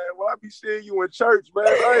 Hey, man, when I be seeing you in church, man, I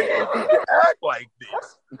ain't think you can act like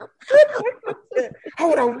this.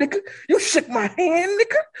 Hold on, nigga. You shook my hand,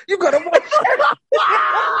 nigga. You got to watch.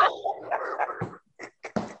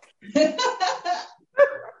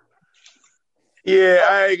 Yeah,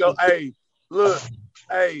 I ain't go. Hey, look.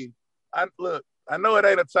 I know it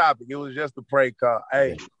ain't a topic. It was just a prank call.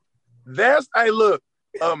 Hey, look.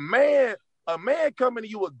 A man coming to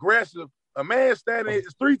you aggressive. A man standing.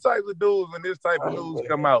 It's three types of dudes when this type of news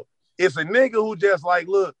come out. It's a nigga who just like,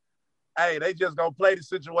 look, hey, they just gonna play the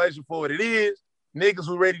situation for what it is. Niggas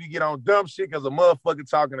who ready to get on dumb shit because a motherfucker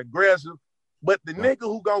talking aggressive. But the nigga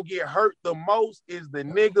who gonna get hurt the most is the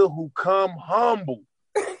nigga who come humble.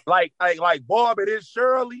 Like Bob, it is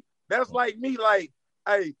Shirley. That's like me. Like,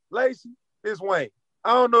 hey, Lacey, this Wayne.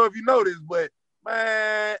 I don't know if you know this, but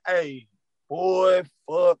man, hey, boy,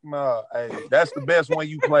 fuck nah. Hey, that's the best one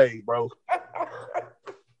you played, bro.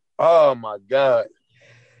 Oh my God.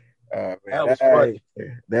 Man, that was funny.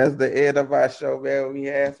 That's the end of our show, man. We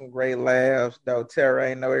had some great laughs. No, Tara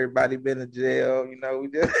ain't know everybody been in jail. You know, we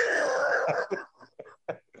just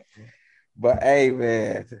but hey,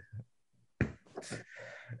 man.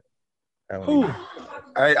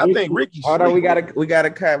 I think Ricky. Hold on, we got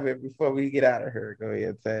a comment before we get out of here. Go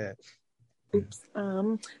ahead, Tad. Oops.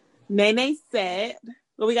 Nene said,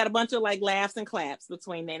 well, we got a bunch of like laughs and claps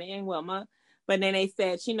between Nene and Wilma. But Nene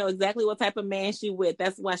said she knows exactly what type of man she with.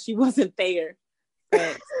 That's why she wasn't there.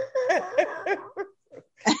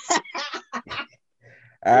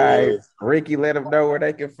 All right, Ricky, let them know where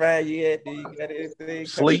they can find you at. Do you got anything?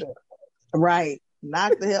 Sleep. Right.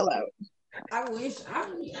 Knock the hell out. I wish I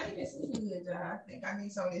guess it's a good job. I think I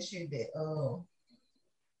need some of this shit that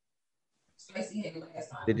Stacey had last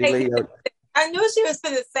time. Did you leave your... I knew she was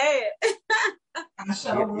gonna say it.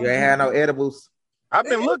 You ain't had no edibles. I've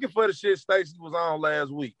been looking for the shit Stacey was on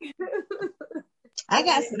last week. I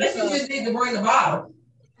got some stuff. Just need to bring the bottle.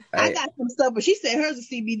 I got some stuff, but she said hers is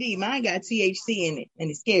CBD. Mine got THC in it, and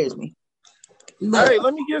it scares me. Look, hey,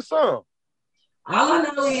 let me get some. All I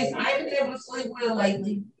know is I haven't been able to sleep well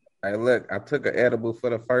lately. Hey, look, I took an edible for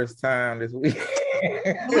the first time this week.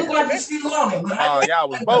 Look like you still on it. Oh, y'all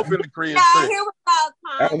was both in the crib. Yeah, here we go,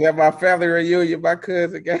 I was at my family reunion. My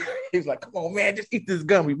cousin guy, he was like, "Come on, man, just eat this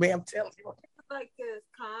gummy, man. I'm telling you." Like this,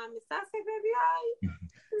 calm. Is that baby?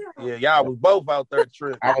 All right. Yeah, y'all was both out there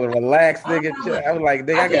tripping. I was relaxed, nigga. I was like,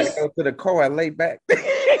 nigga, I gotta go to the car and lay back.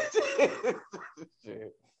 I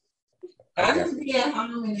just be at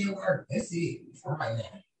home and then work. That's it for right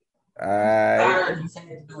now. All right. I just had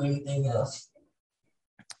to do anything else.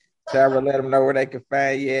 Tara, let them know where they can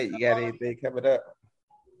find you at. You got anything coming up?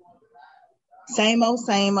 Same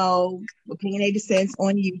old. Opinionated Sense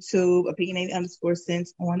on YouTube.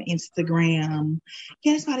 Opinionated_sense on Instagram.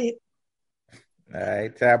 Yeah, that's about it. All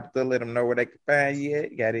right, Tabitha, let them know where they can find you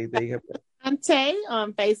at. You got anything coming up? I'm Tay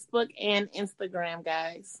on Facebook and Instagram,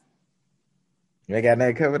 guys. You ain't got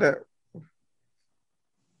nothing coming up?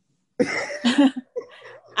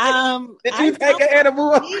 Did you take an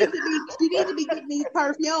edible? You need to be getting these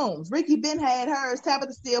perfumes. Ricky Ben had hers.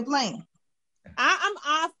 Tabitha still playing. I'm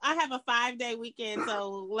off. I have a 5-day weekend,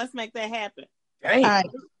 so let's make that happen. Dang. All right.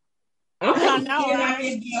 I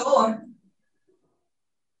know.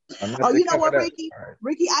 Oh, you know what, Ricky? Right.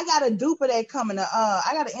 Ricky, I got a dupe of that coming.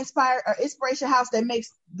 I got an inspiration house that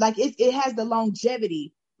makes like it has the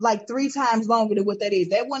longevity like 3 times longer than what that is.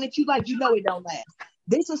 That one that you like, you know it don't last.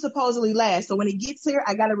 This will supposedly last. So when it gets here,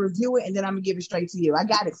 I gotta review it and then I'm gonna give it straight to you. I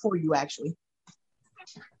got it for you, actually.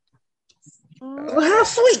 Well, how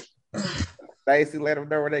sweet. Stacey, let them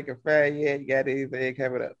know where they can find you. You got anything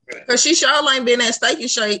coming up? Cause she sure ain't been at Steak and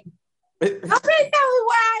Shake. I'm gonna tell you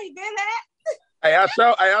where I ain't been at. Hey, I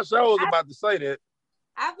sure was about to say that.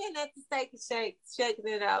 I've been at the Steak and Shake, shaking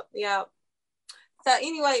it up. Yeah. So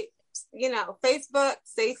anyway, you know, Facebook,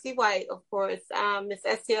 Stacey White, of course, Miss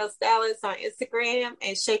STL Stylist on Instagram,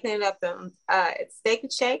 and shaking it up on Steak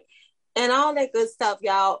and Shake, and all that good stuff,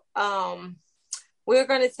 y'all. We're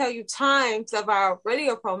going to tell you times of our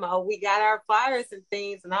radio promo. We got our flyers and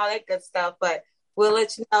things and all that good stuff, but we'll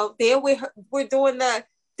let you know. Then we're doing the.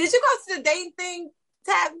 Did you go to the dating thing,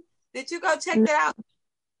 Tab? Did you go check that out?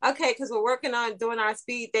 Okay, because we're working on doing our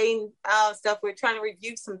speed dating stuff. We're trying to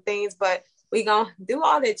review some things, but we're going to do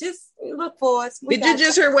all that. Just look for us. Did you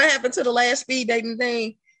just hear what happened to the last speed dating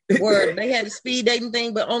thing? Where they had a speed dating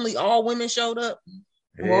thing, but only all women showed up?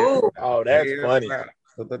 Yeah. Whoa. Oh, that's funny. No,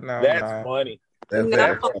 that's funny. That's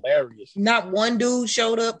hilarious. Not one dude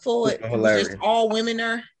showed up for it. It was just all women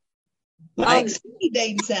there. Like speed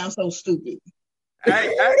dating sounds so stupid.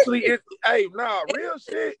 Hey, actually, real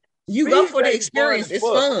shit. You go for the experience. It's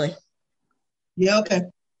fun. Yeah, okay.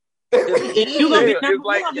 You're gonna be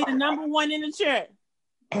the number one in the chair.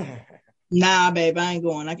 Nah, babe, I ain't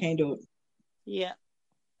going. I can't do it. Yeah.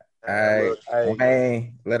 All right,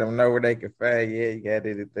 man. Let them know where they can find you. You got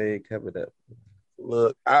anything coming up?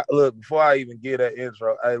 Look, before I even get that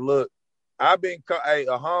intro, I've been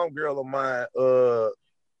a homegirl of mine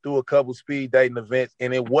through a couple speed dating events,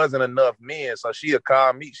 and it wasn't enough men, so she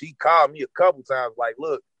called me a couple times, like,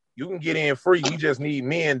 look, you can get in free, we just need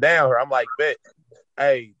men down here. I'm like, bet.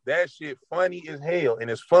 Hey, that shit funny as hell,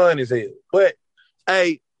 and it's fun as hell. But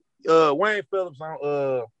hey, Wayne Phillips on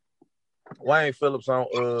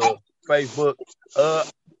Facebook.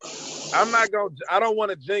 I don't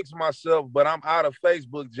want to jinx myself, but I'm out of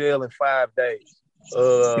Facebook jail in 5 days.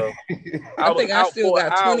 I think I still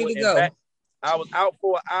got 20 to go. I was out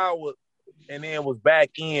for an hour and then was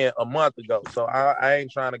back in a month ago. So I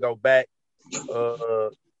ain't trying to go back.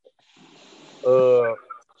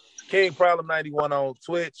 King Problem 91 on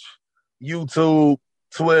Twitch, YouTube,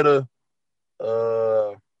 Twitter,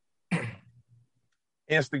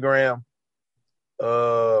 Instagram.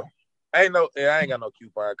 I ain't got no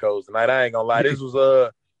coupon codes tonight. I ain't gonna lie. This was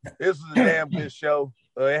a damn good show.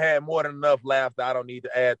 It had more than enough laughter. I don't need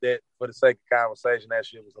to add that for the sake of conversation. That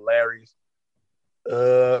shit was hilarious.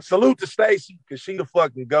 Salute to Stacy, cause she the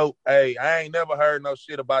fucking GOAT. Hey, I ain't never heard no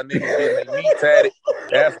shit about niggas getting their meat tatted.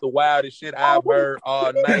 That's the wildest shit I've heard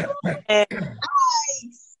all night.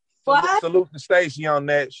 Salute to Stacy on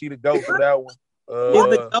that. She the GOAT for that one.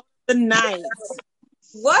 The GOAT of the night.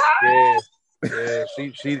 What? Yeah,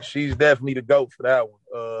 she's definitely the GOAT for that one.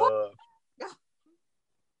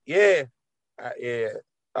 Yeah.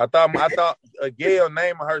 I thought Gail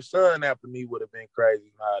naming her son after me would have been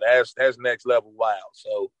crazy. Nah, that's next level wild.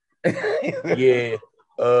 So yeah.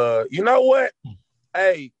 You know what?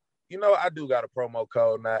 Hey, I do got a promo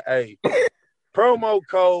code now. Hey, promo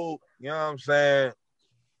code, you know what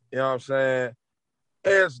I'm saying?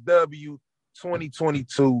 SW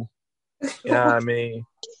 2022. You know what I mean?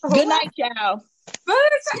 Good night, y'all.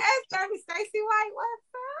 What is the SW Stacey White? What's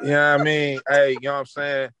up? You know what I mean? Hey, you know what I'm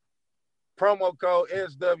saying? Promo code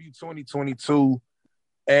SW2022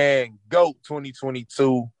 and GOAT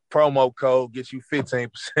 2022. Promo code gets you 15%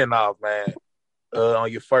 off, man.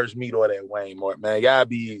 On your first meet or that Wayne Mark, man. Y'all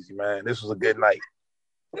be easy, man. This was a good night.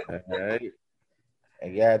 All right.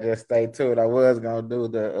 And y'all just stay tuned. I was gonna do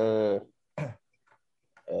the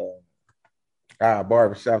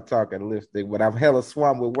barbershop talking lipstick, but I'm hella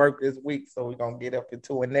swamped with work this week, so we're gonna get up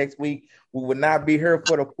into it next week. We will not be here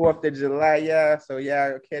for the 4th of July, y'all. So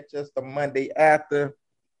y'all catch us the Monday after.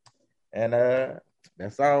 And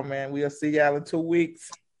that's all, man. We'll see y'all in 2 weeks.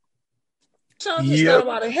 So just thought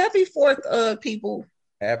about a happy 4th, people.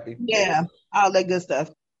 Happy 4th. Yeah, all that good stuff.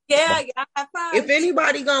 Yeah, y'all have fun. If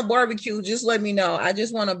anybody gonna barbecue, just let me know. I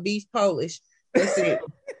just want a beef Polish. That's it.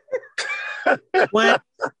 What?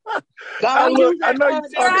 I know you're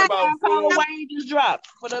talking about food. Wayne just dropped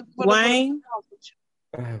for the Wayne.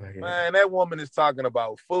 Man, that woman is talking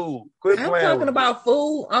about food. Quit I'm playing talking with about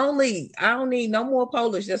food only. I don't need no more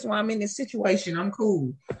Polish. That's why I'm in this situation. I'm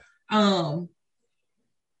cool. I'm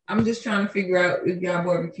just trying to figure out if y'all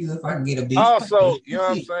barbecue, if I can get a beef. Also, you know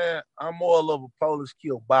what I'm saying? I'm more of a Polish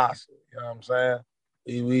kielbasa. You know what I'm saying?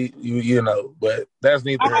 You know, but that's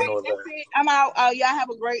neither here nor there. I'm out. Y'all have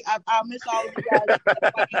a great. I'll miss all of you guys.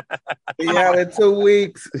 See y'all in 2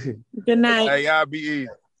 weeks. Good night. Hey, y'all be easy.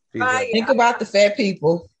 Think about the fat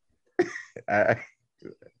people. All right.